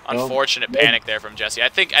 Unfortunate panic there from Jesse. I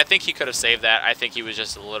think he could have saved that. I think he was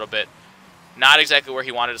just a little bit not exactly where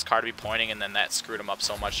he wanted his car to be pointing, and then that screwed him up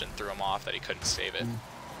so much and threw him off that he couldn't save it.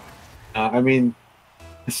 I mean,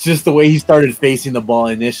 it's just the way he started facing the ball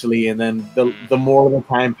initially, and then the more the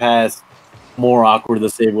time passed, the more awkward the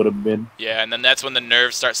save would have been. Yeah, and then that's when the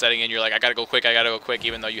nerves start setting in. You're like, I gotta go quick,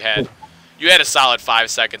 even though you had a solid 5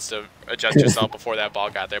 seconds to adjust yourself before that ball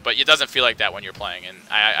got there. But it doesn't feel like that when you're playing, and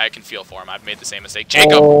I can feel for him. I've made the same mistake.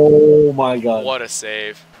 Jacob! Oh my god. What a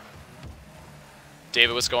save.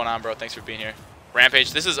 David, what's going on, bro? Thanks for being here.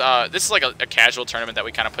 Rampage, this is like a casual tournament that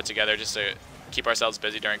we kind of put together just to keep ourselves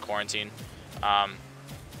busy during quarantine.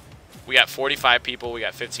 We got 45 people. We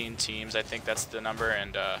got 15 teams. I think that's the number,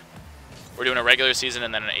 and we're doing a regular season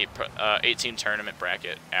and then an 8-team tournament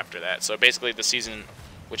bracket after that. So basically, the season,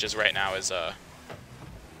 which is right now, is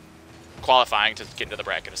qualifying to get into the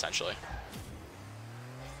bracket essentially.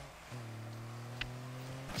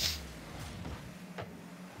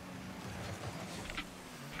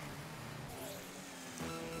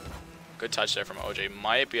 Good touch there from OJ.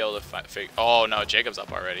 Might be able to figure. Oh no, Jacob's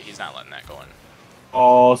up already. He's not letting that go in.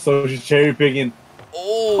 Oh, so she's cherry picking.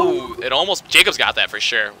 Oh, it almost. Jacob's got that for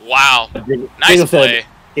sure. Wow, nice play.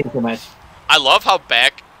 I love how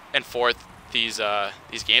back and forth these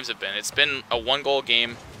games have been. It's been a 1-goal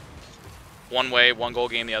game, one way, 1-goal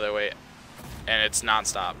game the other way, and it's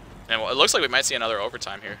nonstop. And it looks like we might see another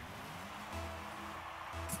overtime here.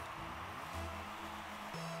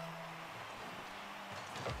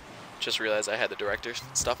 Just realized I had the director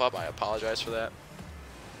stuff up. I apologize for that.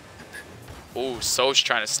 Ooh, Soch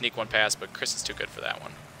trying to sneak one past, but Chris is too good for that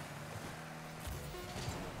one.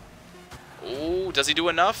 Ooh, does he do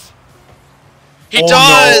enough? He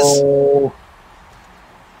does! No.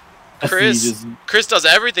 Chris does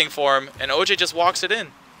everything for him, and OJ just walks it in.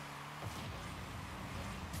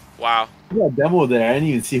 Wow. Who got demoed there? I didn't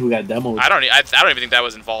even see who got demoed. I don't even think that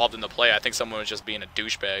was involved in the play. I think someone was just being a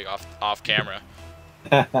douchebag off camera.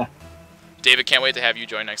 David, can't wait to have you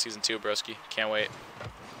join next season too, broski. Can't wait.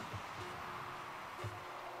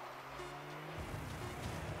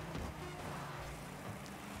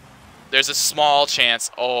 There's a small chance.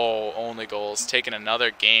 Oh, only goals. Taking another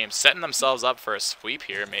game. Setting themselves up for a sweep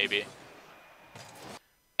here, maybe.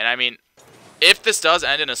 And I mean, if this does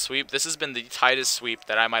end in a sweep, this has been the tightest sweep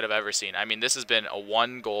that I might have ever seen. I mean, this has been a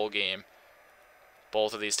 1-goal game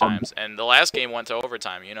both of these times. And the last game went to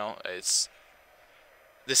overtime, you know.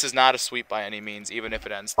 This is not a sweep by any means, even if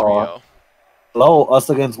it ends 3-0. Hello, us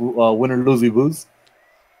against win or lose, we lose.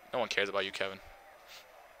 No one cares about you, Kevin.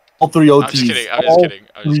 All three OTs. I'm just kidding. I'm just kidding.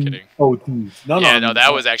 I'm just kidding. OTs. No,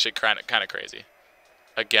 that was actually kind of crazy.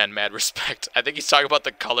 Again, mad respect. I think he's talking about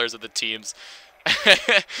the colors of the teams.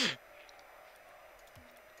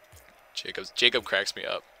 Jacob cracks me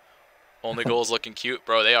up. Only goals looking cute,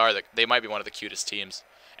 bro. They might be one of the cutest teams.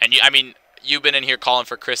 And I mean, you've been in here calling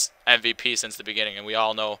for Chris MVP since the beginning, and we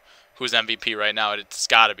all know who's MVP right now. It's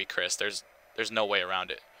got to be Chris. There's no way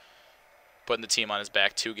around it. Putting the team on his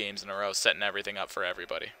back 2 games in a row, setting everything up for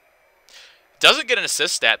everybody. Doesn't get an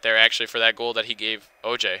assist stat there actually for that goal that he gave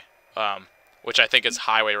OJ, which I think is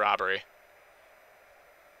highway robbery.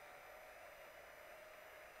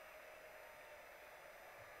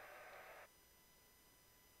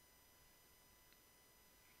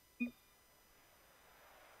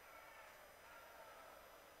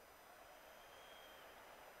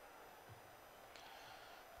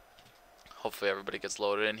 Hopefully everybody gets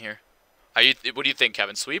loaded in here. What do you think,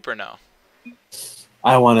 Kevin? Sweep or no?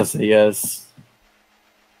 I want to say yes.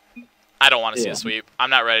 I don't want to see a sweep. I'm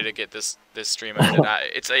not ready to get this stream ended.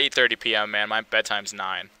 It's 8:30 p.m. man. My bedtime's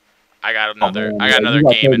 9. I got another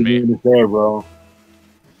game in me. There, bro.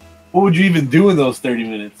 What would you even do in those 30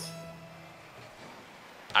 minutes?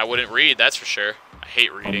 I wouldn't read, that's for sure. I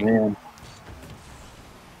hate reading. Man.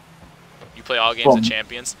 You play all games of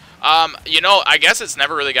Champions. You know, I guess it's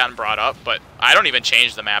never really gotten brought up, but I don't even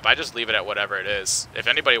change the map. I just leave it at whatever it is. If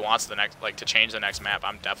anybody wants to change the next map,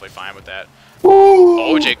 I'm definitely fine with that.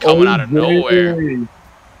 OJ coming out of nowhere.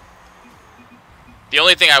 The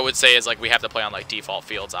only thing I would say is we have to play on default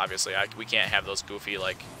fields. Obviously, we can't have those goofy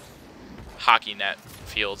hockey net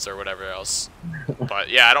fields or whatever else. But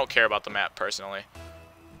yeah, I don't care about the map personally.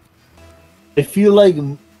 I feel like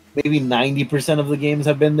maybe 90% of the games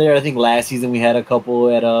have been there. I think last season we had a couple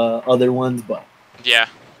at other ones, but yeah,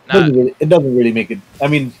 it doesn't really make it. I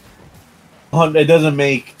mean, it doesn't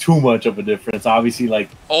make too much of a difference. Obviously,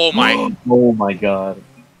 oh my god,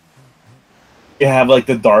 you have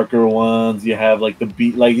the darker ones. You have the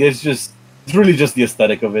beat. It's really just the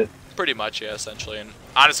aesthetic of it. Pretty much, yeah, essentially. And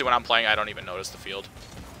honestly, when I'm playing, I don't even notice the field.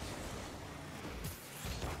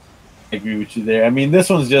 I agree with you there. I mean, this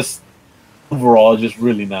one's just overall just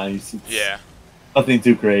really nice. Yeah. Nothing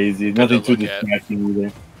too crazy. Nothing too distracting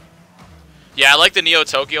either. Yeah, I like the Neo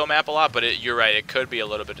Tokyo map a lot, but you're right. It could be a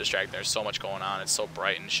little bit distracting. There's so much going on. It's so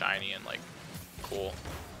bright and shiny and cool.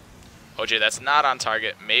 OJ, that's not on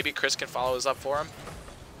target. Maybe Chris can follow this up for him.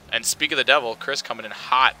 And speak of the devil, Chris coming in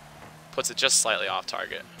hot puts it just slightly off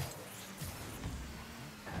target.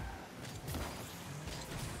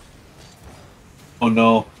 Oh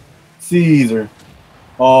no, Caesar.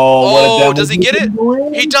 Oh, does he get it?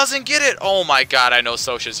 He doesn't get it. Oh my god, I know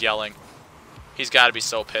Sosha's yelling. He's got to be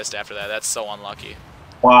so pissed after that. That's so unlucky.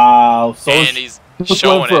 Wow. And he's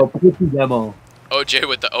showing for a pussy demo. OJ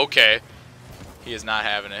with the okay. He is not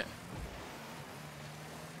having it.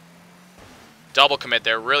 Double commit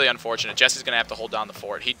there. Really unfortunate. Jesse's going to have to hold down the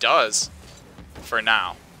fort. He does for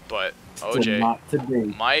now. But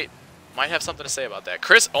OJ might have something to say about that.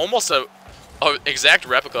 Chris, almost a exact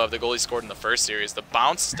replica of the goal he scored in the first series. The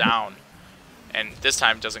bounce down. And this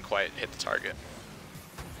time doesn't quite hit the target.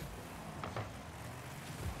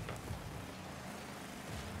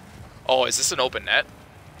 Oh, is this an open net?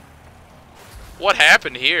 What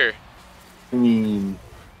happened here?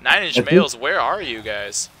 9-inch males, where are you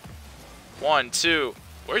guys? 1, 2.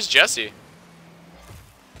 Where's Jesse?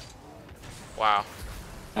 Wow.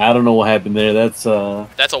 I don't know what happened there. That's a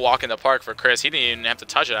walk in the park for Chris. He didn't even have to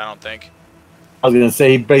touch it, I don't think. I was gonna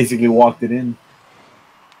say he basically walked it in.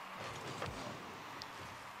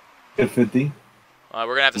 Good 50. We're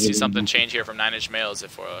gonna have to see something change here from 9-inch males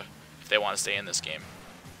if they want to stay in this game.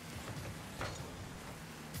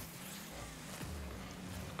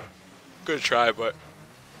 Good try, but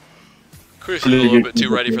Chris is a little bit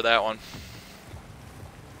too ready for that one.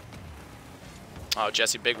 Oh,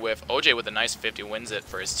 Jesse, big whiff. OJ with a nice 50 wins it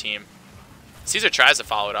for his team. Caesar tries to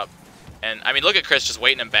follow it up. And, I mean, look at Chris just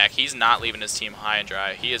waiting him back. He's not leaving his team high and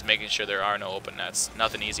dry. He is making sure there are no open nets.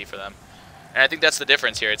 Nothing easy for them. And I think that's the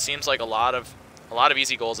difference here. It seems like a lot of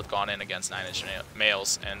easy goals have gone in against 9-inch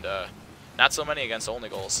males, and not so many against only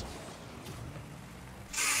goals.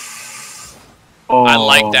 Oh. I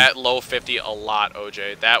like that low 50 a lot,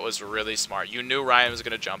 OJ. That was really smart. You knew Ryan was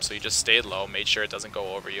going to jump, so you just stayed low, made sure it doesn't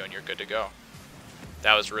go over you, and you're good to go.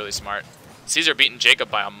 That was really smart. Caesar beating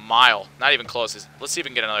Jacob by a mile. Not even close. Let's see if we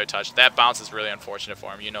can get another touch. That bounce is really unfortunate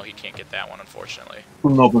for him. You know he can't get that one, unfortunately.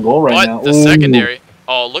 An open goal right now. But the secondary.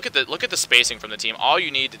 Oh, look at the spacing from the team. All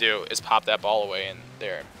you need to do is pop that ball away, and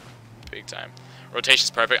there, big time.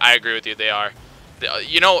 Rotation's perfect. I agree with you. They are.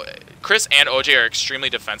 You know, Chris and OJ are extremely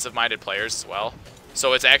defensive-minded players as well.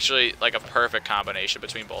 So it's actually like a perfect combination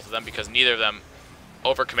between both of them because neither of them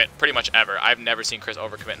overcommit pretty much ever. I've never seen Chris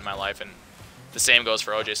overcommit in my life, and the same goes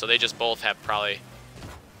for OJ. So they just both have probably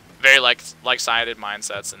very like-sided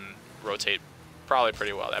mindsets and rotate probably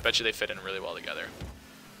pretty well. I bet you they fit in really well together.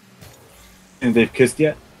 And they've kissed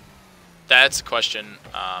yet? That's a question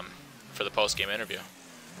for the post-game interview.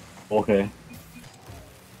 Okay.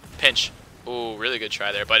 Pinch. Ooh, really good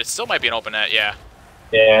try there, but it still might be an open net, yeah.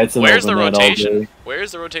 Yeah, it's an Where's the open net all rotation? day.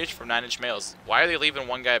 Where's the rotation from 9-inch males? Why are they leaving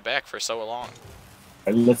one guy back for so long? All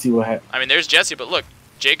right, let's see what happens. I mean, there's Jesse, but look,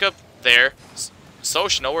 Jacob there.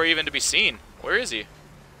 Soch nowhere even to be seen. Where is he? Is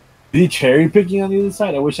he cherry picking on the other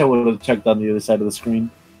side? I wish I would have checked on the other side of the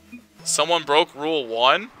screen. Someone broke rule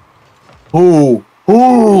 1? Who?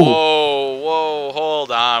 Whoa,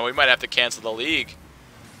 hold on. We might have to cancel the league.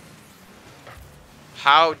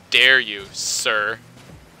 How dare you, sir?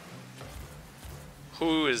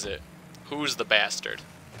 Who is it? Who's the bastard?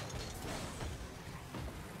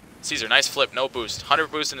 Caesar, nice flip, no boost. 100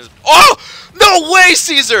 boost in his... Oh! No way,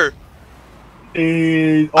 Caesar!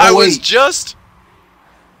 I was just...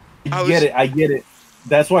 I get it.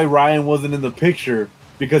 That's why Ryan wasn't in the picture.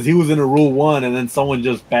 Because he was in a Rule 1 and then someone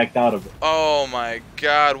just backed out of it. Oh my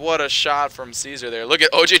god, what a shot from Caesar there. Look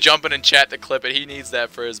at OJ jumping in chat to clip it. He needs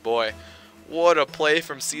that for his boy. What a play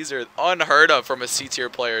from Caesar. Unheard of from a C-tier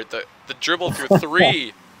player. The dribble through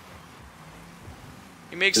 3.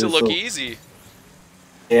 He makes it look easy.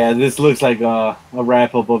 Yeah, this looks like a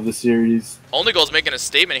wrap-up of the series. Only Goal's making a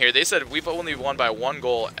statement here. They said we've only won by 1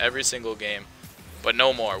 goal every single game. But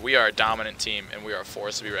no more. We are a dominant team, and we are a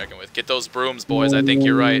force to be reckoned with. Get those brooms, boys. I think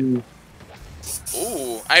you're right.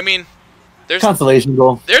 Ooh, I mean, there's consolation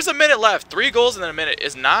goal. There's a minute left. 3 goals in a minute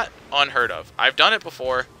is not unheard of. I've done it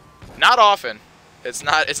before. Not often. It's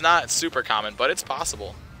not super common, but it's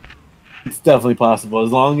possible. It's definitely possible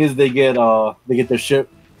as long as they get their shit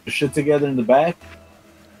together in the back.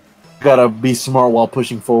 You gotta be smart while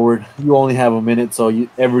pushing forward. You only have a minute, so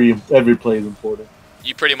every play is important.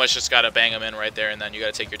 You pretty much just gotta bang them in right there, and then you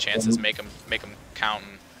gotta take your chances, make them count,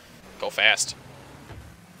 and go fast.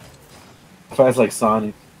 Fast like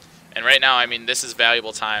Sonic. And right now, I mean, this is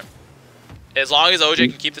valuable time. As long as OJ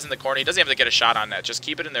can keep this in the corner, he doesn't have to get a shot on that. Just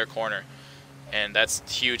keep it in their corner, and that's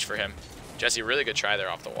huge for him. Jesse, really good try there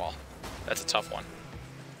off the wall. That's a tough one.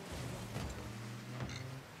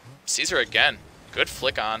 Caesar again. Good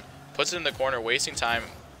flick on. Puts it in the corner, wasting time.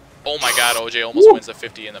 Oh my god, OJ almost wins the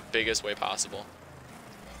 50 in the biggest way possible.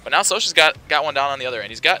 But now Socha's got one down on the other end.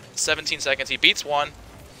 He's got 17 seconds. He beats 1,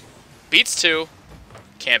 beats 2,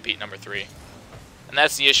 can't beat number 3. And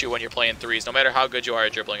that's the issue when you're playing 3s. No matter how good you are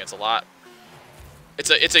at dribbling, it's a lot.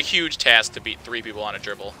 It's a huge task to beat 3 people on a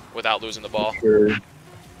dribble without losing the ball. Sure.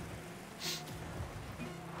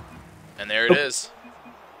 And there it is.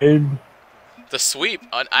 And the sweep.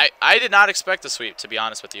 I did not expect the sweep, to be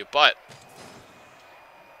honest with you, but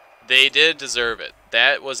they did deserve it.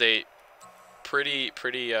 That was a pretty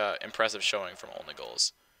impressive showing from Only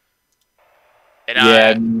Goals. And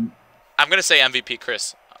yeah. I'm gonna say MVP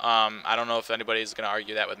Chris. I don't know if anybody's gonna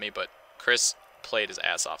argue that with me, but Chris played his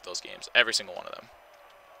ass off those games, every single one of them.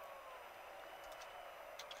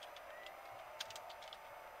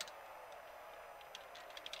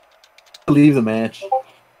 Leave the match.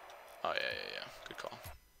 Oh yeah. Good call.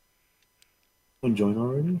 Someone join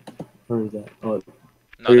already? Or is that? Oh,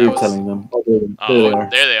 no, you're that was... telling them. Oh,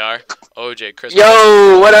 there they are. OJ, Chris.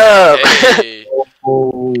 Yo, what up? Hey.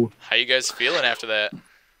 Oh. How you guys feeling after that?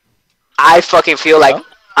 I fucking feel like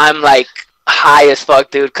I'm like high as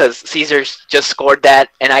fuck, dude, because Caesar just scored that,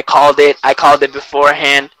 and I called it. I called it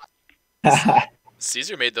beforehand.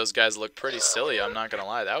 Caesar made those guys look pretty silly. I'm not gonna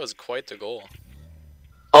lie. That was quite the goal.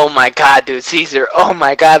 Oh my god, dude, Caesar. Oh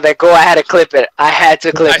my god, that goal, I had to clip it. I had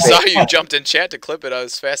to clip it. I saw you jumped in chat to clip it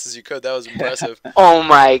as fast as you could. That was impressive. Oh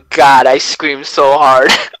my god, I screamed so hard.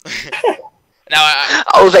 Now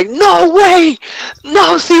I was like, no way!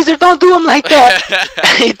 No, Caesar, don't do him like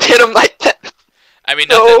that. He did him like that. I mean,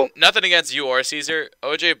 nothing against you or Caesar,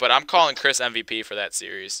 OJ, but I'm calling Chris MVP for that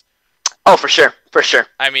series. Oh, for sure, for sure.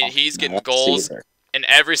 I mean, he's getting goals in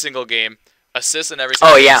every single game. Assists in every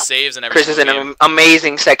single game, saves in every Chris single game. Chris is an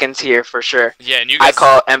amazing second tier for sure. Yeah, and you guys, I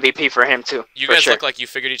call MVP for him too. You guys look like you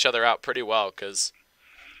figured each other out pretty well because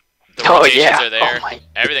the rotations are there.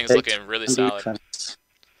 Everything's looking really solid.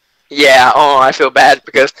 Yeah, I feel bad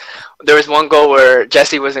because there was one goal where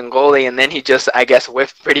Jesse was in goalie and then he just, I guess,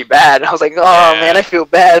 whiffed pretty bad. I was like, oh man, I feel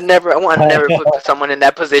bad. I want to never put someone in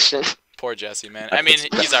that position. Poor Jesse, man. I mean,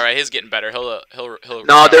 he's all right. He's getting better. He'll.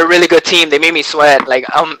 No, they're a really good team. They made me sweat. Like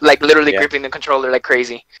I'm like literally gripping the controller like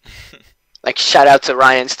crazy. Like shout out to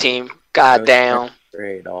Ryan's team. God damn.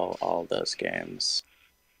 Great, all those games.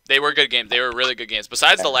 They were good games. They were really good games.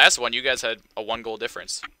 Besides the last one, you guys had a 1-goal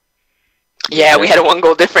difference. Yeah, we had a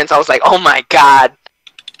 1-goal difference. I was like, oh my god.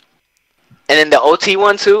 And then the OT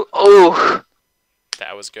one too. Oh.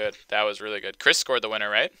 That was good. That was really good. Chris scored the winner,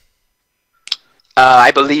 right?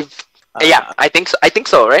 I believe. Yeah, I think so. I think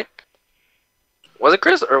so, right? Was it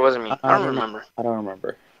Chris or was it me? I don't remember. I don't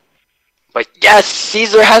remember. But yes,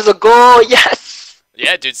 Caesar has a goal. Yes.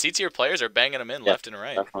 Yeah, dude. C-tier players are banging them in left and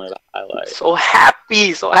right. Definitely the highlight. So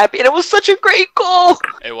happy, and it was such a great goal.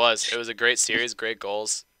 It was. It was a great series, great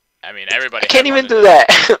goals. I mean, everybody. I can't even do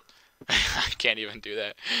that. I can't even do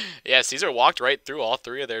that. Yeah, Caesar walked right through all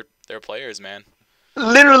 3 of their players, man.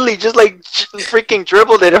 Literally, just like freaking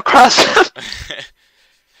dribbled it across.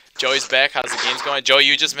 Joey's back. How's the games going? Joey,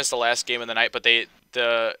 you just missed the last game of the night, but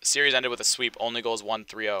the series ended with a sweep. Only goals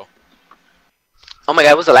 1-3-0. Oh my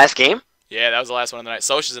god, was the last game? Yeah, that was the last one of the night.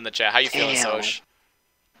 Soch is in the chat. How you feeling, Soch?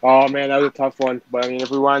 Oh man, that was a tough one. But I mean, if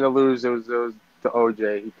we wanted to lose, it was to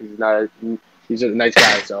OJ. He's a nice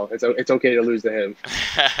guy, so it's okay to lose to him.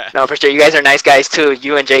 No, for sure. You guys are nice guys too.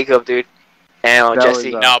 You and Jacob, dude. And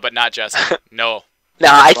Jesse. No, but not Jesse. No. No,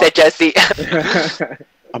 I said Jesse.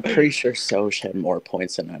 I'm pretty sure Soch had more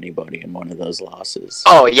points than anybody in one of those losses.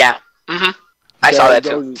 Oh yeah. I saw that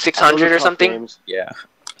too. 600 or something. Games. Yeah.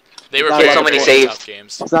 They were so many saves.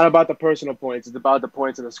 Games. It's not about the personal points. It's about the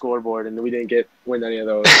points on the scoreboard, and we didn't win any of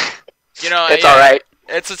those. You know, it's all right.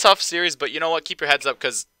 It's a tough series, but you know what? Keep your heads up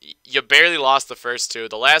because you barely lost the first 2.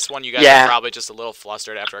 The last one, you guys were probably just a little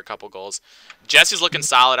flustered after a couple goals. Jesse's looking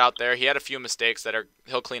solid out there. He had a few mistakes that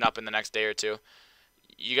he'll clean up in the next day or 2.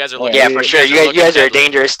 You guys are looking. Yeah, for sure. You guys are a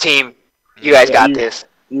dangerous team. You guys got this.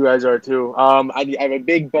 You guys are too. I have a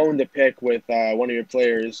big bone to pick with one of your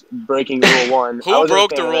players breaking Rule 1. Who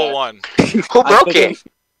broke the Rule 1? Who broke it?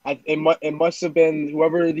 It must have been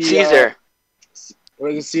whoever the Caesar.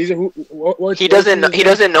 Was it Caesar? He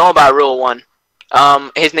doesn't know about Rule 1.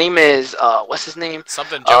 His name is what's his name?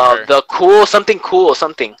 Something Joker.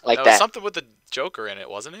 Something like that. Something with the Joker in it,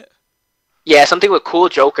 wasn't it? Yeah, something with cool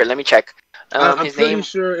Joker. Let me check. I'm his pretty name.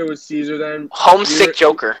 sure it was Caesar then. Homesick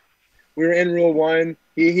Joker. We were in Rule 1.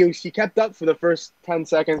 He kept up for the first 10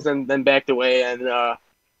 seconds and then backed away, and I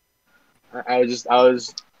was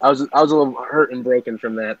a little hurt and broken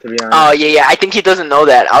from that, to be honest. Oh yeah. I think he doesn't know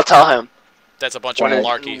that. I'll tell him. That's a bunch of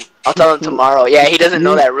malarkey. I'll tell him tomorrow. Yeah, he doesn't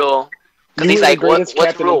know that rule. Because he's like, what's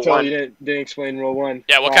Rule 1? You didn't explain Rule 1.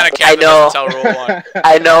 Yeah, what kind of captain doesn't tell Rule 1?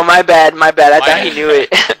 I know, my bad. I thought he knew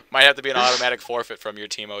it. Might have to be an automatic forfeit from your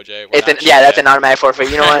team, OJ. That's an automatic forfeit.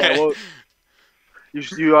 You know what? Well,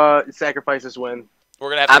 you sacrifice this win. We're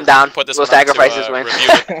gonna have to I'm down. Put this we'll sacrifice this win.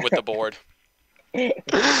 Review with the board.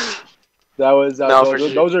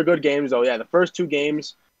 Those are good games though. Yeah, the first 2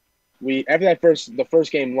 games, after the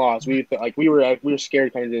first game loss, we were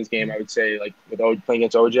scared coming into this game. I would say playing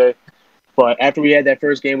against OJ, but after we had that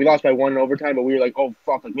first game, we lost by 1 in overtime. But we were like, oh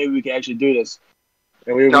fuck, maybe we can actually do this.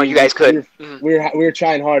 And you guys could. We were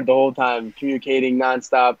trying hard the whole time, communicating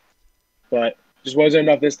nonstop, but just wasn't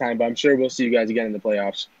enough this time. But I'm sure we'll see you guys again in the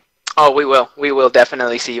playoffs. Oh, we will. We will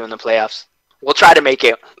definitely see you in the playoffs. We'll try to make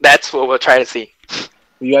it. That's what we'll try to see.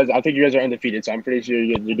 I think you guys are undefeated, so I'm pretty sure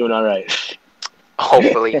you're doing all right.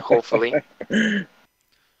 Hopefully.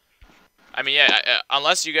 I mean, yeah.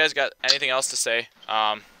 Unless you guys got anything else to say,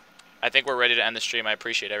 I think we're ready to end the stream. I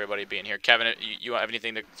appreciate everybody being here. Kevin, you have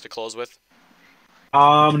anything to close with?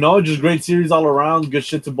 No, just great series all around. Good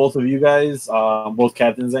shit to both of you guys, both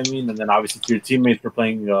captains, I mean, and then obviously to your teammates for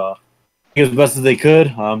playing as best as they could.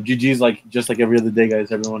 GG's just like every other day,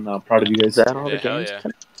 guys. Everyone, proud of you guys. Is that all the games?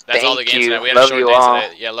 Yeah. That's all the games today. We had love a short you day all.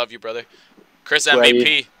 today. Yeah, love you, brother. Chris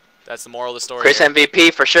MVP. That's the moral of the story. Chris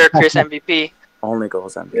MVP for sure. Chris MVP. Only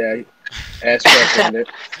goals MVP. Yeah, that's it.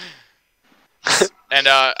 And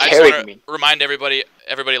I just want to remind everybody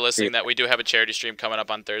listening that we do have a charity stream coming up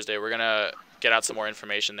on Thursday. We're gonna get out some more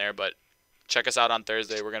information there, but check us out on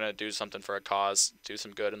Thursday. We're gonna do something for a cause, do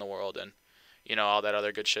some good in the world, and all that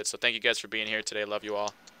other good shit. So thank you guys for being here today. Love you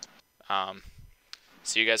all.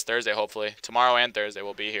 See you guys Thursday, hopefully. Tomorrow and Thursday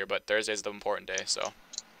we'll be here, but Thursday's the important day. So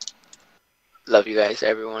love you guys,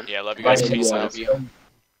 everyone. Yeah, love you guys. Peace out. Love you.